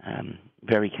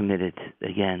 very committed,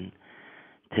 again,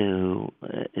 to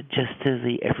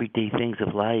the everyday things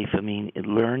of life. I mean,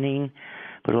 learning,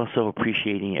 but also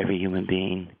appreciating every human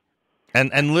being.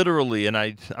 And literally, and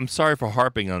I'm sorry for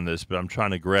harping on this, but I'm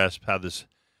trying to grasp how this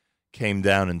came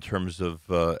down in terms of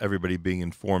everybody being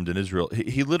informed in Israel.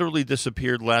 He literally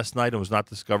disappeared last night and was not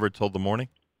discovered till the morning?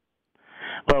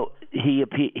 Well,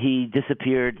 he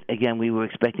disappeared. Again, we were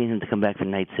expecting him to come back for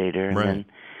night Seder. And right.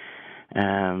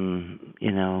 Then,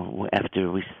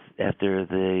 after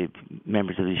the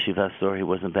members of the yeshiva saw he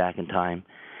wasn't back in time,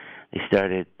 they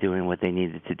started doing what they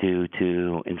needed to do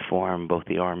to inform both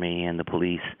the Army and the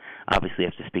police, obviously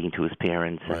after speaking to his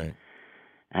parents. Right.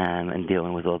 And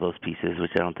dealing with all those pieces,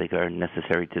 which I don't think are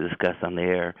necessary to discuss on the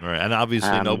air. Right, and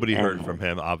obviously nobody heard from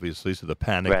him. Obviously, so the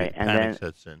panic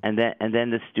sets in. And then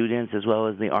the students, as well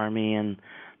as the Army and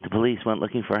the police, went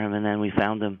looking for him, and then we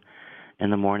found him in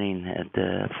the morning at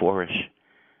 4-ish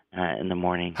in the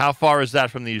morning. How far is that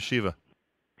from the yeshiva?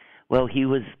 Well, he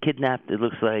was kidnapped. It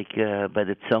looks like by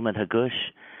the Tzomet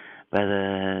HaGush, by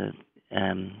the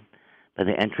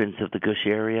entrance of the Gush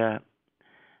area.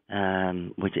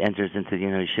 which enters into,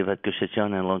 Yeshivat Gush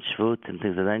Etzion and Lon Shvut and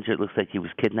things of that nature. It looks like he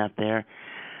was kidnapped there.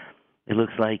 It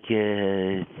looks like,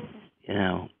 again,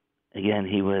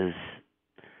 he was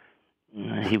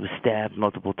stabbed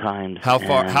multiple times. How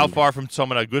far from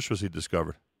Tzomet HaGush was he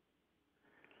discovered?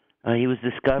 He was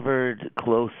discovered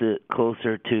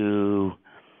closer to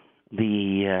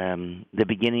the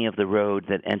beginning of the road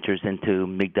that enters into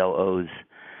Migdal Oz.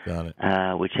 Got it.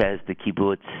 Which has the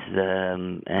kibbutz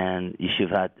and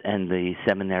yeshivat and the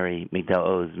seminary Migdal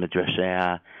Oz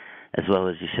Midrashaya, as well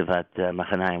as yeshivat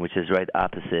Machanayim, which is right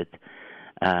opposite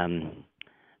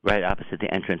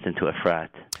the entrance into Efrat.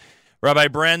 Rabbi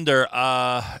Brander,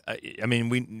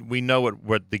 we know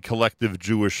what the collective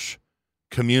Jewish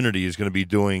community is going to be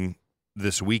doing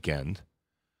this weekend.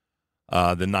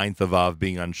 The 9th of Av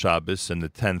being on Shabbos and the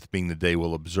 10th being the day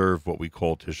we'll observe what we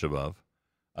call Tisha B'Av.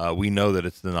 We know that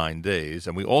it's the 9 days,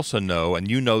 and we also know,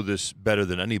 and you know this better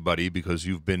than anybody because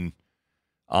you've been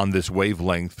on this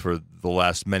wavelength for the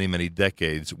last many, many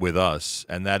decades with us,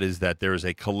 and that is that there is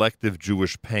a collective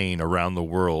Jewish pain around the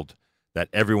world that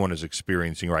everyone is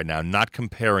experiencing right now, not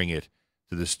comparing it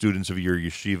to the students of your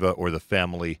yeshiva or the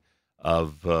family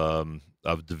of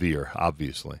Devere,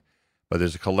 obviously. But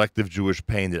there's a collective Jewish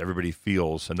pain that everybody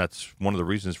feels, and that's one of the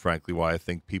reasons, frankly, why I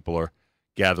think people are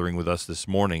gathering with us this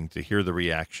morning to hear the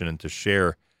reaction and to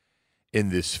share in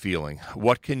this feeling.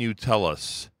 What can you tell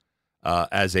us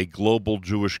as a global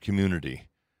Jewish community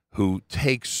who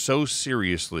takes so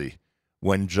seriously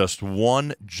when just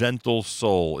one gentle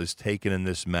soul is taken in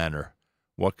this manner?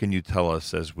 What can you tell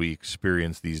us as we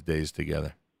experience these days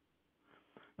together?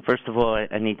 First of all,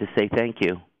 I need to say thank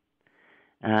you.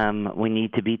 We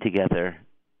need to be together.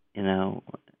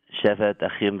 Shevet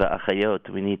Achim Ba'achayot.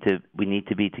 We need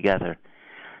to be together.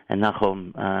 And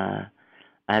Nachum,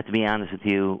 I have to be honest with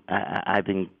you. I've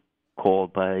been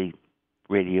called by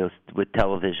radios with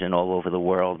television all over the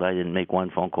world. I didn't make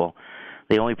one phone call.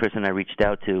 The only person I reached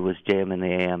out to was JM in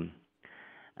the AM,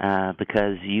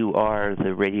 because you are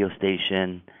the radio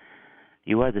station.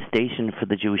 You are the station for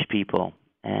the Jewish people,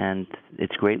 and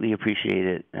it's greatly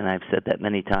appreciated. And I've said that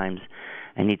many times.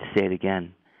 I need to say it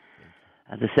again.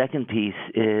 The second piece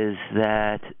is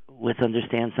that let's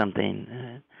understand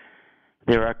something.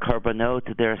 There are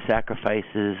korbanot, there are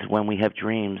sacrifices when we have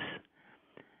dreams.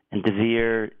 And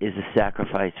Devere is a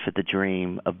sacrifice for the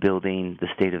dream of building the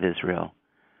State of Israel,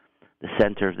 the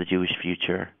center of the Jewish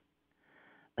future.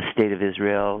 A State of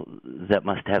Israel that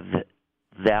must have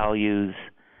values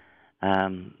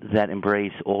that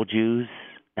embrace all Jews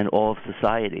and all of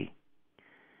society.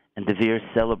 And Devere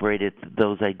celebrated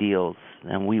those ideals,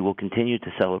 and we will continue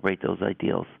to celebrate those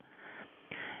ideals.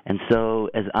 And so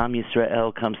as Am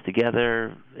Yisrael comes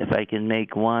together, if I can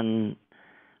make one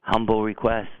humble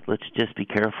request, let's just be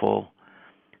careful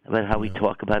about how we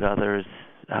talk about others,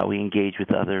 how we engage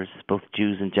with others, both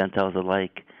Jews and Gentiles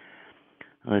alike.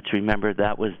 Let's remember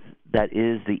that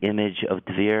is the image of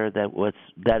Devere,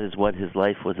 that is what his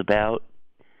life was about,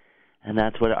 and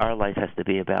that's what our life has to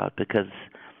be about, because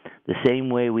the same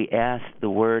way we asked the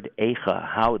word Eicha,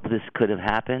 how this could have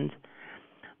happened,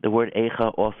 the word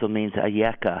Eicha also means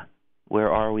Ayeka.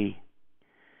 Where are we?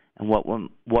 And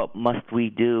what must we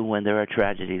do when there are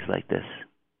tragedies like this?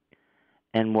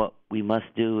 And what we must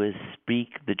do is speak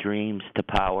the dreams to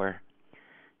power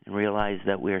and realize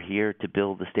that we're here to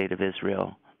build the State of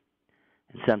Israel.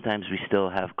 And sometimes we still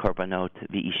have korbanot,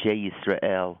 the Ishe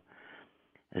Yisrael.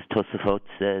 As Tosafot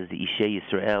says, the Ishe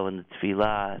Yisrael in the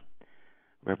Tefillah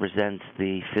represents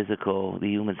the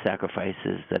human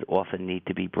sacrifices that often need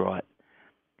to be brought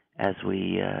as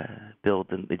we build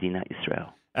the Medina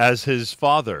Yisrael. As his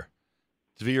father,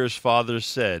 Dvere's father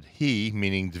said, he,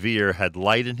 meaning Devere, had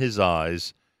light in his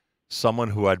eyes. Someone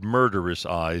who had murderous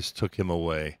eyes took him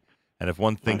away. And if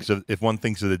one thinks of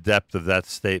the depth of that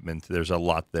statement, there's a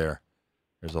lot there.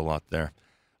 There's a lot there.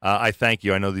 I thank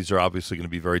you. I know these are obviously going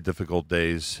to be very difficult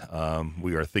days.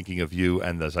 We are thinking of you,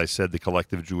 and as I said, the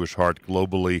collective Jewish heart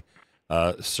globally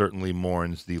certainly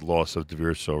mourns the loss of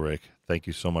Devere Sorek. Thank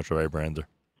you so much, Rabbi Brander.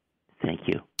 Thank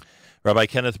you. Rabbi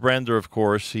Kenneth Brander, of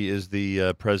course, he is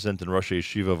the president and Rosh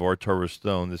Yeshiva of Our Torah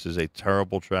Stone. This is a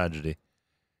terrible tragedy,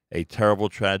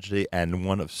 and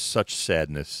one of such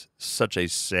sadness, such a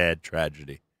sad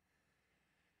tragedy.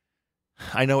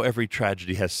 I know every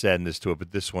tragedy has sadness to it,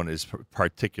 but this one is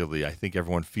particularly, I think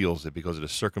everyone feels it because of the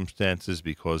circumstances,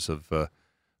 because of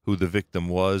who the victim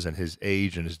was and his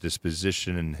age and his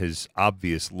disposition and his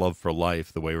obvious love for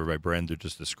life, the way Rabbi Brander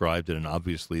just described it, and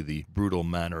obviously the brutal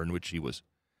manner in which he was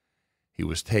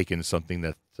taken, something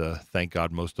that, thank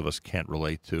God, most of us can't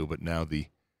relate to, but now the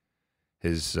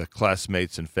his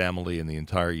classmates and family and the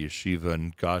entire yeshiva,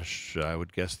 and gosh, I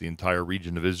would guess the entire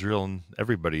region of Israel and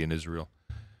everybody in Israel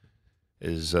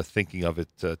is thinking of it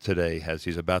today as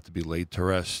he's about to be laid to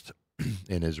rest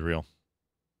in Israel.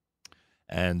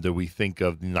 And we think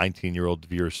of the 19-year-old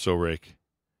Dvir Sorek,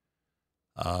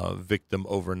 victim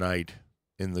overnight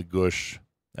in the Gush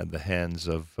at the hands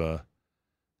of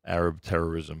Arab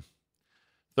terrorism.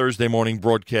 Thursday morning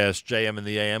broadcast, JM in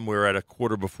the AM. We're at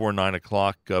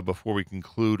 9:15. Before we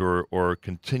conclude or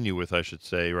continue with, I should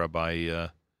say, Rabbi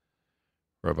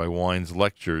Wine's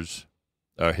lectures,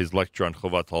 his lecture on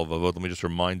Chovat HaLevavot. Let me just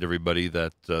remind everybody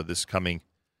that this coming,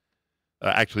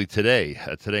 actually today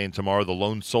and tomorrow, the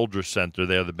Lone Soldier Center,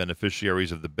 they are the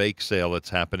beneficiaries of the bake sale that's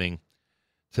happening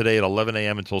today at 11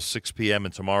 a.m. until 6 p.m.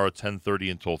 and tomorrow at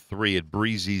 10:30 until 3 at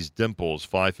Breezy's Dimples,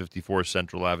 554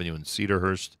 Central Avenue in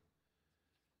Cedarhurst.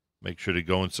 Make sure to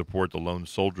go and support the Lone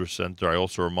Soldier Center. I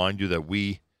also remind you that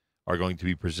we are going to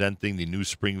be presenting the New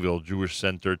Springville Jewish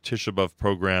Center Tisha B'Av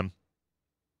program.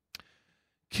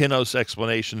 Kenneth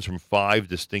explanations from 5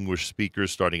 distinguished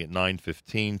speakers starting at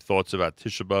 9:15. Thoughts about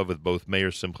Tisha B'Av with both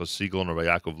Mayor Simcha Siegel and Rabbi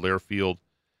Yaakov Learfield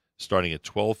starting at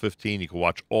 12:15. You can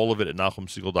watch all of it at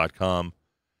NachumSiegel.com.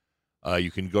 You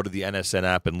can go to the NSN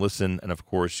app and listen, and of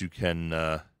course you can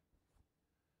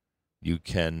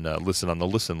listen on the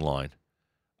listen line.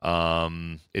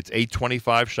 It's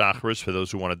 8:25 Shacharis for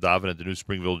those who want to daven at the New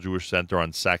Springville Jewish Center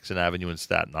on Saxon Avenue in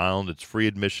Staten Island. It's free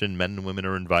admission. Men and women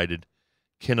are invited.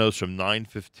 Kinnos from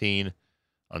 9:15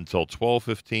 until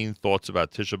 12:15. Thoughts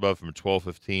about Tisha B'Av from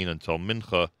 12:15 until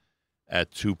Mincha at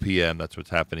 2 p.m. That's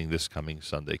what's happening this coming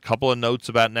Sunday. Couple of notes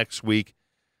about next week.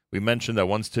 We mentioned that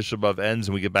once Tisha B'Av ends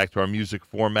and we get back to our music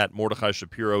format, Mordechai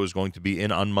Shapiro is going to be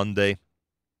in on Monday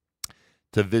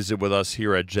to visit with us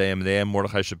here at JM in the AM.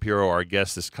 Mordechai Shapiro, our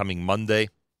guest, is coming Monday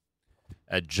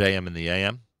at JM in the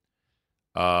AM.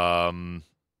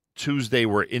 Tuesday,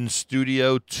 we're in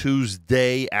studio.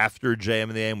 Tuesday, after JM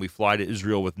in the AM, we fly to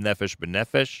Israel with Nefesh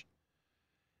B'Nefesh.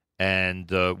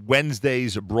 And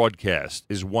Wednesday's broadcast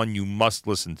is one you must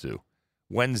listen to.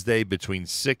 Wednesday between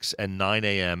 6 and 9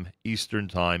 a.m. Eastern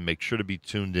Time. Make sure to be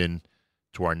tuned in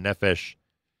to our Nefesh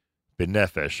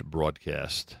B'Nefesh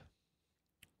broadcast.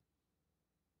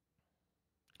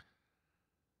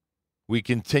 We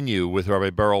continue with Rabbi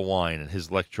Beryl Wine and his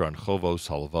lecture on Chovos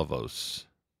HaLevavos.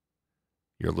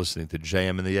 You're listening to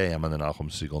JM in the AM on the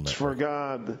Nachum Siegel Network. For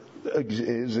God,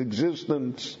 his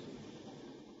existence,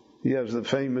 he has the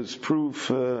famous proof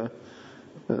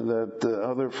that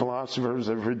other philosophers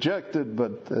have rejected,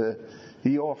 but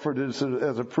he offered as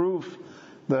a proof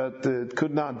that it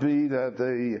could not be that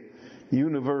a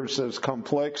universe as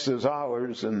complex as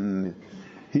ours, and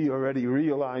he already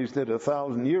realized it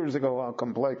 1,000 years ago how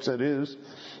complex it is.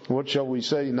 What shall we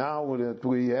say now that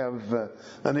we have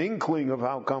an inkling of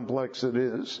how complex it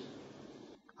is?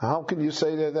 How can you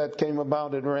say that came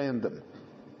about at random?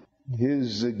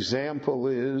 His example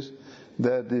is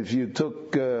that if you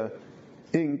took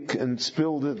ink and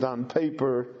spilled it on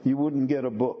paper, you wouldn't get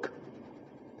a book.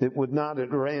 It would not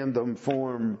at random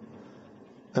form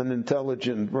an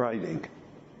intelligent writing.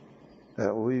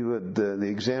 The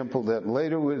example that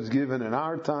later was given in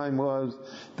our time was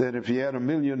that if you had 1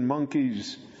 million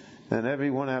monkeys and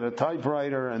everyone had a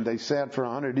typewriter and they sat for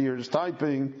 100 years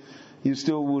typing, you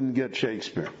still wouldn't get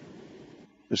Shakespeare.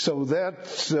 So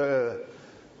that's a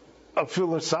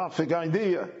philosophic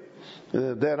idea.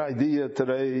 That idea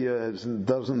today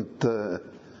doesn't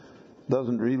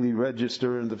really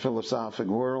register in the philosophic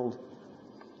world.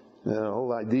 The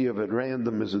whole idea of at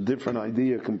random is a different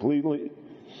idea completely.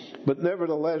 But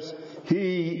nevertheless,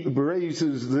 he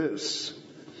raises this,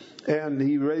 and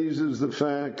he raises the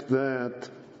fact that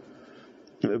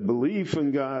belief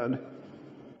in God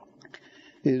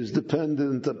is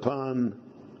dependent upon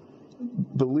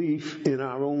belief in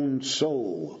our own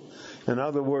soul. In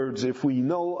other words, if we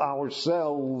know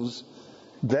ourselves,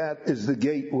 that is the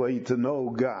gateway to know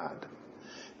God.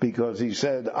 Because he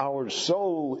said our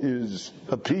soul is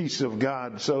a piece of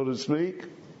God, so to speak.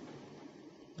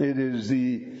 It is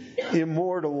the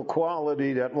immortal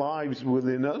quality that lies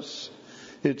within us.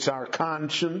 It's our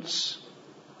conscience.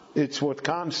 It's what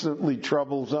constantly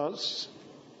troubles us.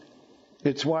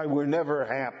 It's why we're never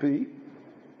happy.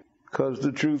 Because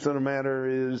the truth of the matter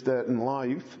is that in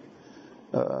life,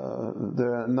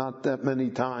 there are not that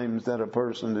many times that a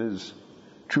person is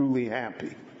truly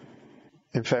happy.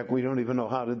 In fact, we don't even know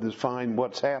how to define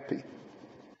what's happy.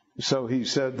 So he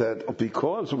said that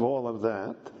because of all of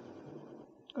that,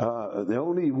 the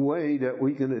only way that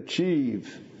we can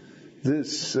achieve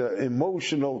this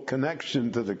emotional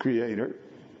connection to the Creator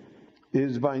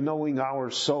is by knowing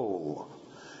our soul.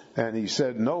 And he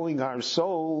said knowing our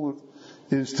soul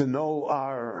is to know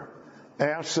our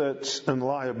assets and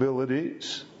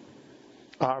liabilities,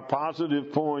 our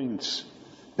positive points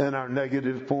and our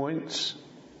negative points,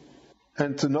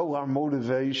 and to know our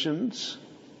motivations,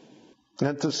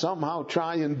 and to somehow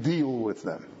try and deal with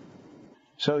them.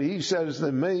 So he says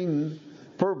the main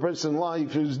purpose in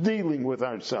life is dealing with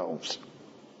ourselves.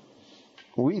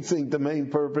 We think the main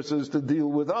purpose is to deal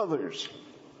with others,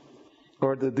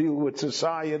 or to deal with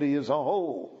society as a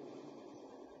whole.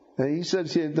 And he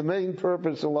says here, the main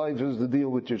purpose of life is to deal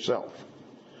with yourself.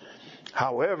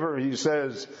 However, he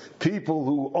says, people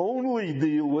who only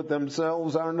deal with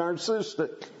themselves are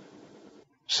narcissistic.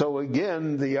 So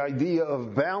again, the idea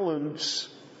of balance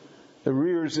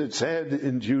rears its head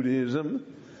in Judaism,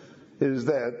 is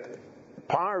that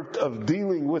part of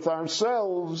dealing with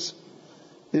ourselves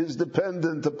is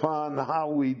dependent upon how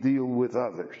we deal with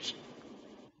others.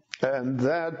 And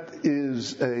that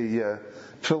is a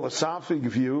philosophic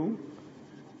view,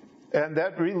 and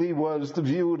that really was the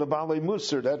view of the Balei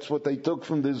Musar. That's what they took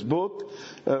from this book.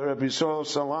 Rabbi Yisrael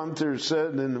Salanter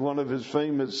said in one of his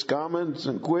famous comments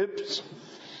and quips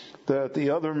that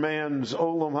the other man's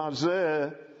Olam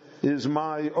Hazeh is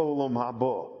my Olam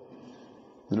Haba.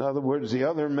 In other words, the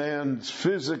other man's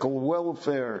physical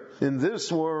welfare in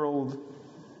this world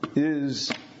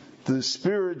is the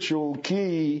spiritual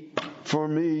key for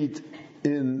me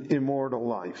in immortal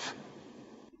life.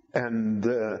 And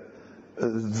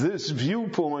this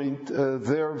viewpoint,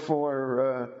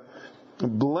 therefore,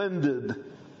 blended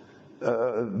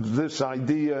this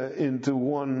idea into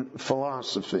one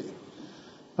philosophy.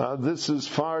 This is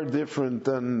far different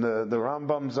than the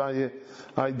Rambam's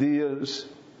ideas.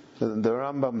 The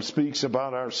Rambam speaks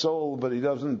about our soul, but he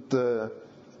doesn't. The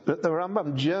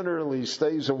Rambam generally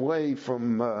stays away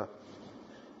from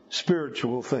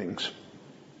spiritual things.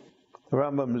 The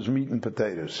Rambam is meat and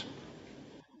potatoes.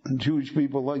 And Jewish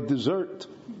people like dessert.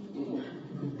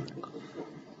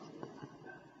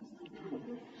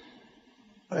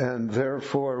 And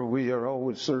therefore we are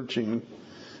always searching.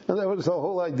 And that was the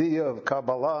whole idea of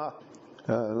Kabbalah.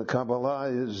 The Kabbalah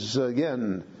is,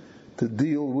 again, to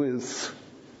deal with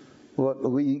what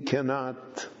we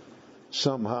cannot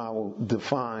somehow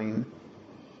define,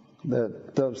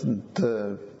 that doesn't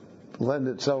lend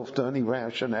itself to any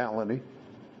rationality.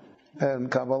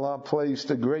 And Kabbalah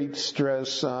placed a great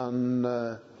stress on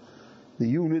the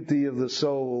unity of the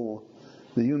soul,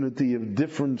 the unity of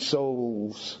different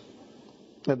souls,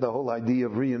 and the whole idea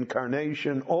of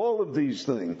reincarnation, all of these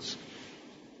things.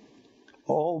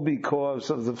 All because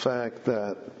of the fact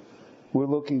that we're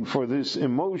looking for this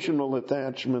emotional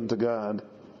attachment to God.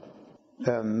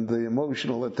 And the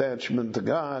emotional attachment to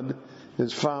God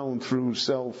is found through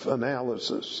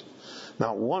self-analysis.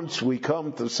 Now, once we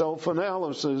come to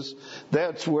self-analysis,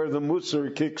 that's where the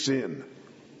Musar kicks in.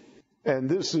 And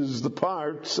this is the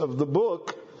parts of the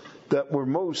book that were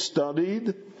most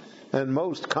studied and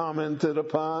most commented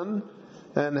upon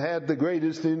and had the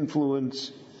greatest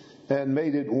influence and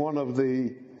made it one of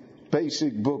the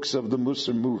basic books of the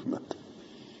Musar movement.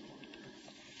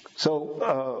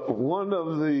 So one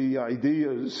of the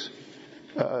ideas,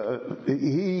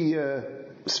 he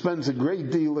spends a great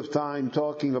deal of time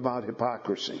talking about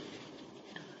hypocrisy.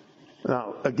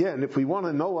 Now, again, if we want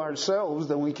to know ourselves,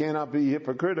 then we cannot be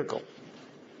hypocritical.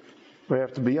 We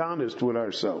have to be honest with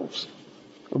ourselves.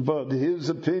 But his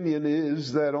opinion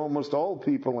is that almost all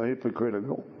people are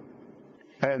hypocritical.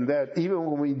 And that even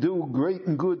when we do great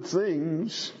and good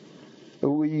things,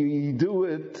 we do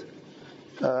it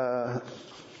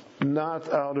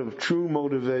not out of true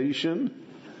motivation,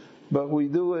 but we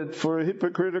do it for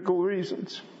hypocritical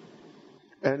reasons.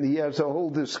 And he has a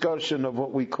whole discussion of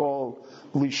what we call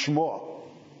lishma.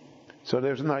 So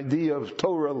there's an idea of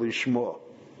Torah lishma,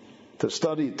 to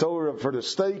study Torah for the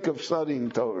sake of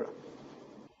studying Torah.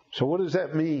 So what does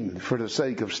that mean, for the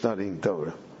sake of studying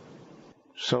Torah?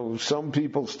 So some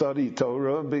people study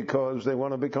Torah because they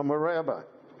want to become a rabbi,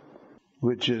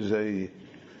 which is a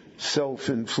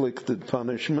self-inflicted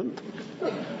punishment.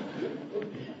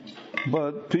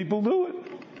 But people do it.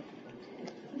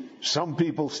 Some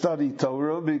people study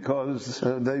Torah because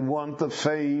they want the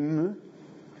fame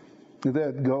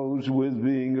that goes with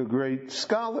being a great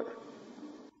scholar.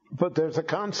 But there's a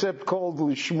concept called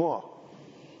lishma,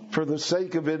 for the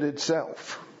sake of it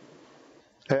itself.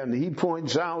 And he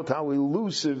points out how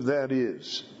elusive that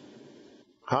is,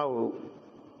 how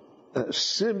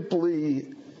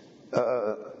simply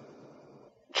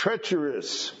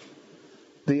treacherous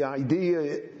the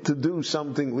idea to do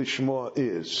something lishma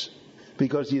is.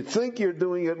 Because you think you're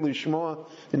doing it lishma,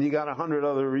 and you got 100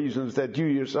 other reasons that you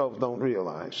yourself don't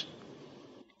realize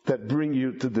that bring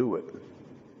you to do it.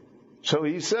 So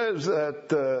he says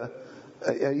that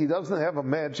He doesn't have a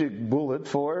magic bullet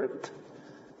for it.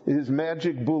 His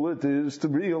magic bullet is to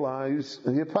realize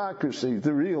hypocrisy,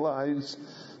 to realize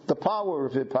the power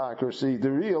of hypocrisy, to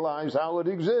realize how it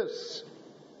exists.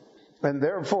 And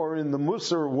therefore, in the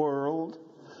Musar world,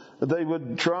 they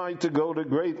would try to go to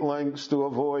great lengths to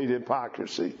avoid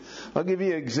hypocrisy. I'll give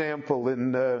you an example.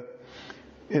 In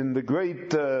the great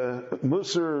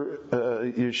Musar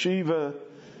yeshiva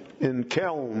in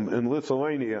Kelm in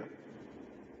Lithuania,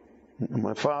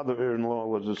 my father-in-law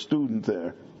was a student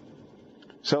there.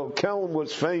 So Kelm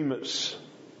was famous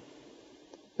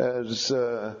as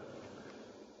a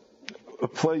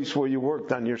place where you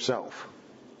worked on yourself.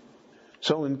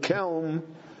 So in Kelm,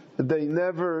 they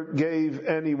never gave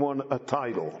anyone a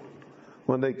title.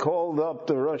 When they called up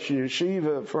the Rosh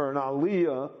Yeshiva for an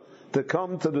aliyah to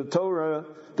come to the Torah,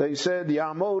 they said,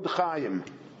 Yamod Chaim.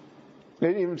 They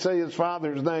didn't even say his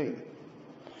father's name.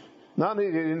 Not only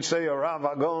they didn't say a Rav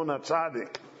Agon, a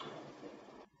Tzaddik.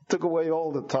 Took away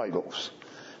all the titles.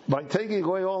 By taking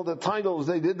away all the titles,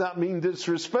 they did not mean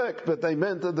disrespect, but they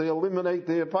meant that they eliminate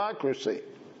the hypocrisy.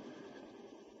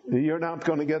 You're not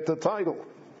going to get the title.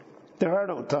 There are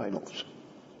no titles.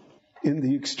 In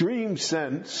the extreme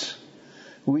sense,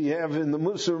 we have in the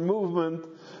Musar movement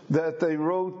that they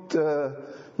wrote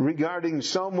regarding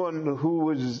someone who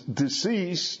was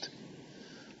deceased.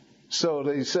 So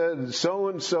they said,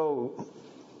 so-and-so,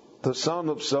 the son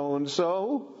of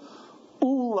so-and-so,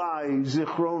 Ulai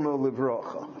Zichrono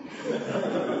Livrocha.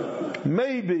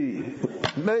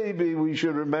 Maybe we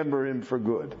should remember him for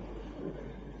good.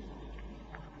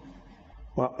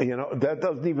 Well, that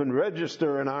doesn't even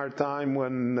register in our time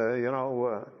when,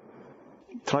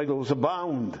 titles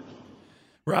abound.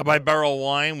 Rabbi Beryl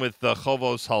Wine with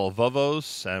Chovos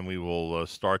Halavavos, and we will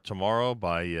start tomorrow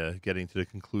by getting to the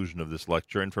conclusion of this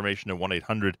lecture. Information at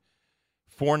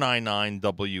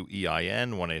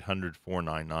 1-800-499-WEIN,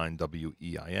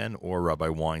 1-800-499-WEIN, or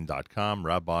rabbiwine.com,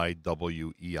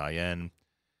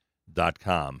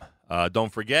 rabbiwein.com.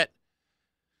 Don't forget,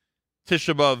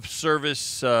 Tisha B'Av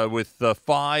service with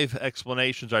 5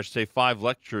 explanations, I should say 5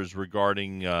 lectures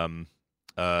regarding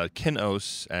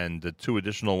Kinos, and 2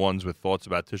 additional ones with thoughts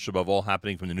about Tisha B'Av, all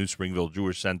happening from the New Springville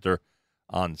Jewish Center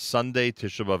on Sunday,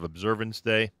 Tisha B'Av Observance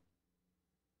Day.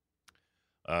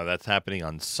 That's happening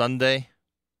on Sunday,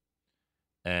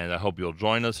 and I hope you'll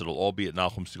join us. It'll all be at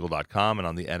NachumSegal.com and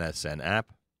on the NSN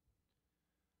app.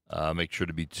 Make sure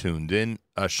to be tuned in.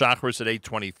 Shacharis at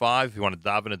 8:25. If you want to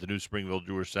daven at the New Springville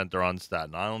Jewish Center on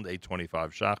Staten Island,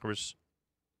 8:25 Shacharis.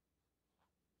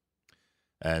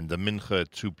 And the Mincha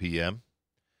at 2 p.m.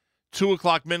 2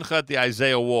 o'clock Mincha at the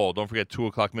Isaiah Wall. Don't forget 2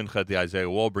 o'clock Mincha at the Isaiah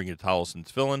Wall. Bring your towels and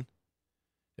tefillin.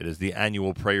 It is the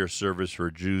annual prayer service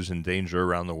for Jews in danger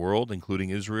around the world, including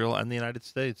Israel and the United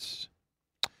States,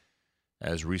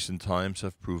 as recent times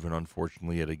have proven,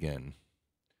 unfortunately, yet again.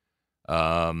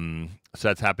 So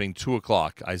that's happening 2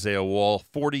 o'clock. Isaiah Wall,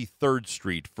 43rd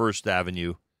Street, 1st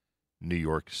Avenue, New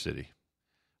York City.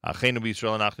 Our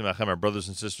brothers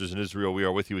and sisters in Israel, we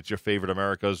are with you. It's your favorite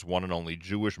America's one and only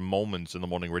Jewish Moments in the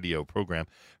Morning radio program.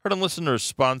 Heard on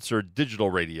listeners-sponsored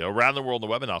digital radio around the world on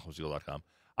the web at NachumSegal.com,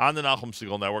 on the Nachum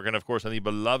Segal Network, and, of course, on the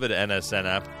beloved NSN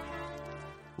app.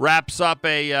 Wraps up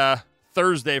a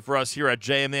Thursday for us here at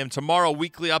JMM. Tomorrow,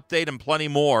 weekly update and plenty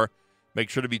more. Make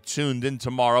sure to be tuned in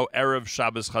tomorrow, Erev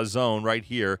Shabbos Chazon, right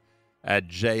here at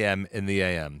JM in the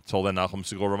AM. Till then, Nachum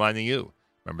Segal reminding you,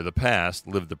 remember the past,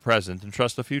 live the present, and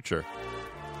trust the future.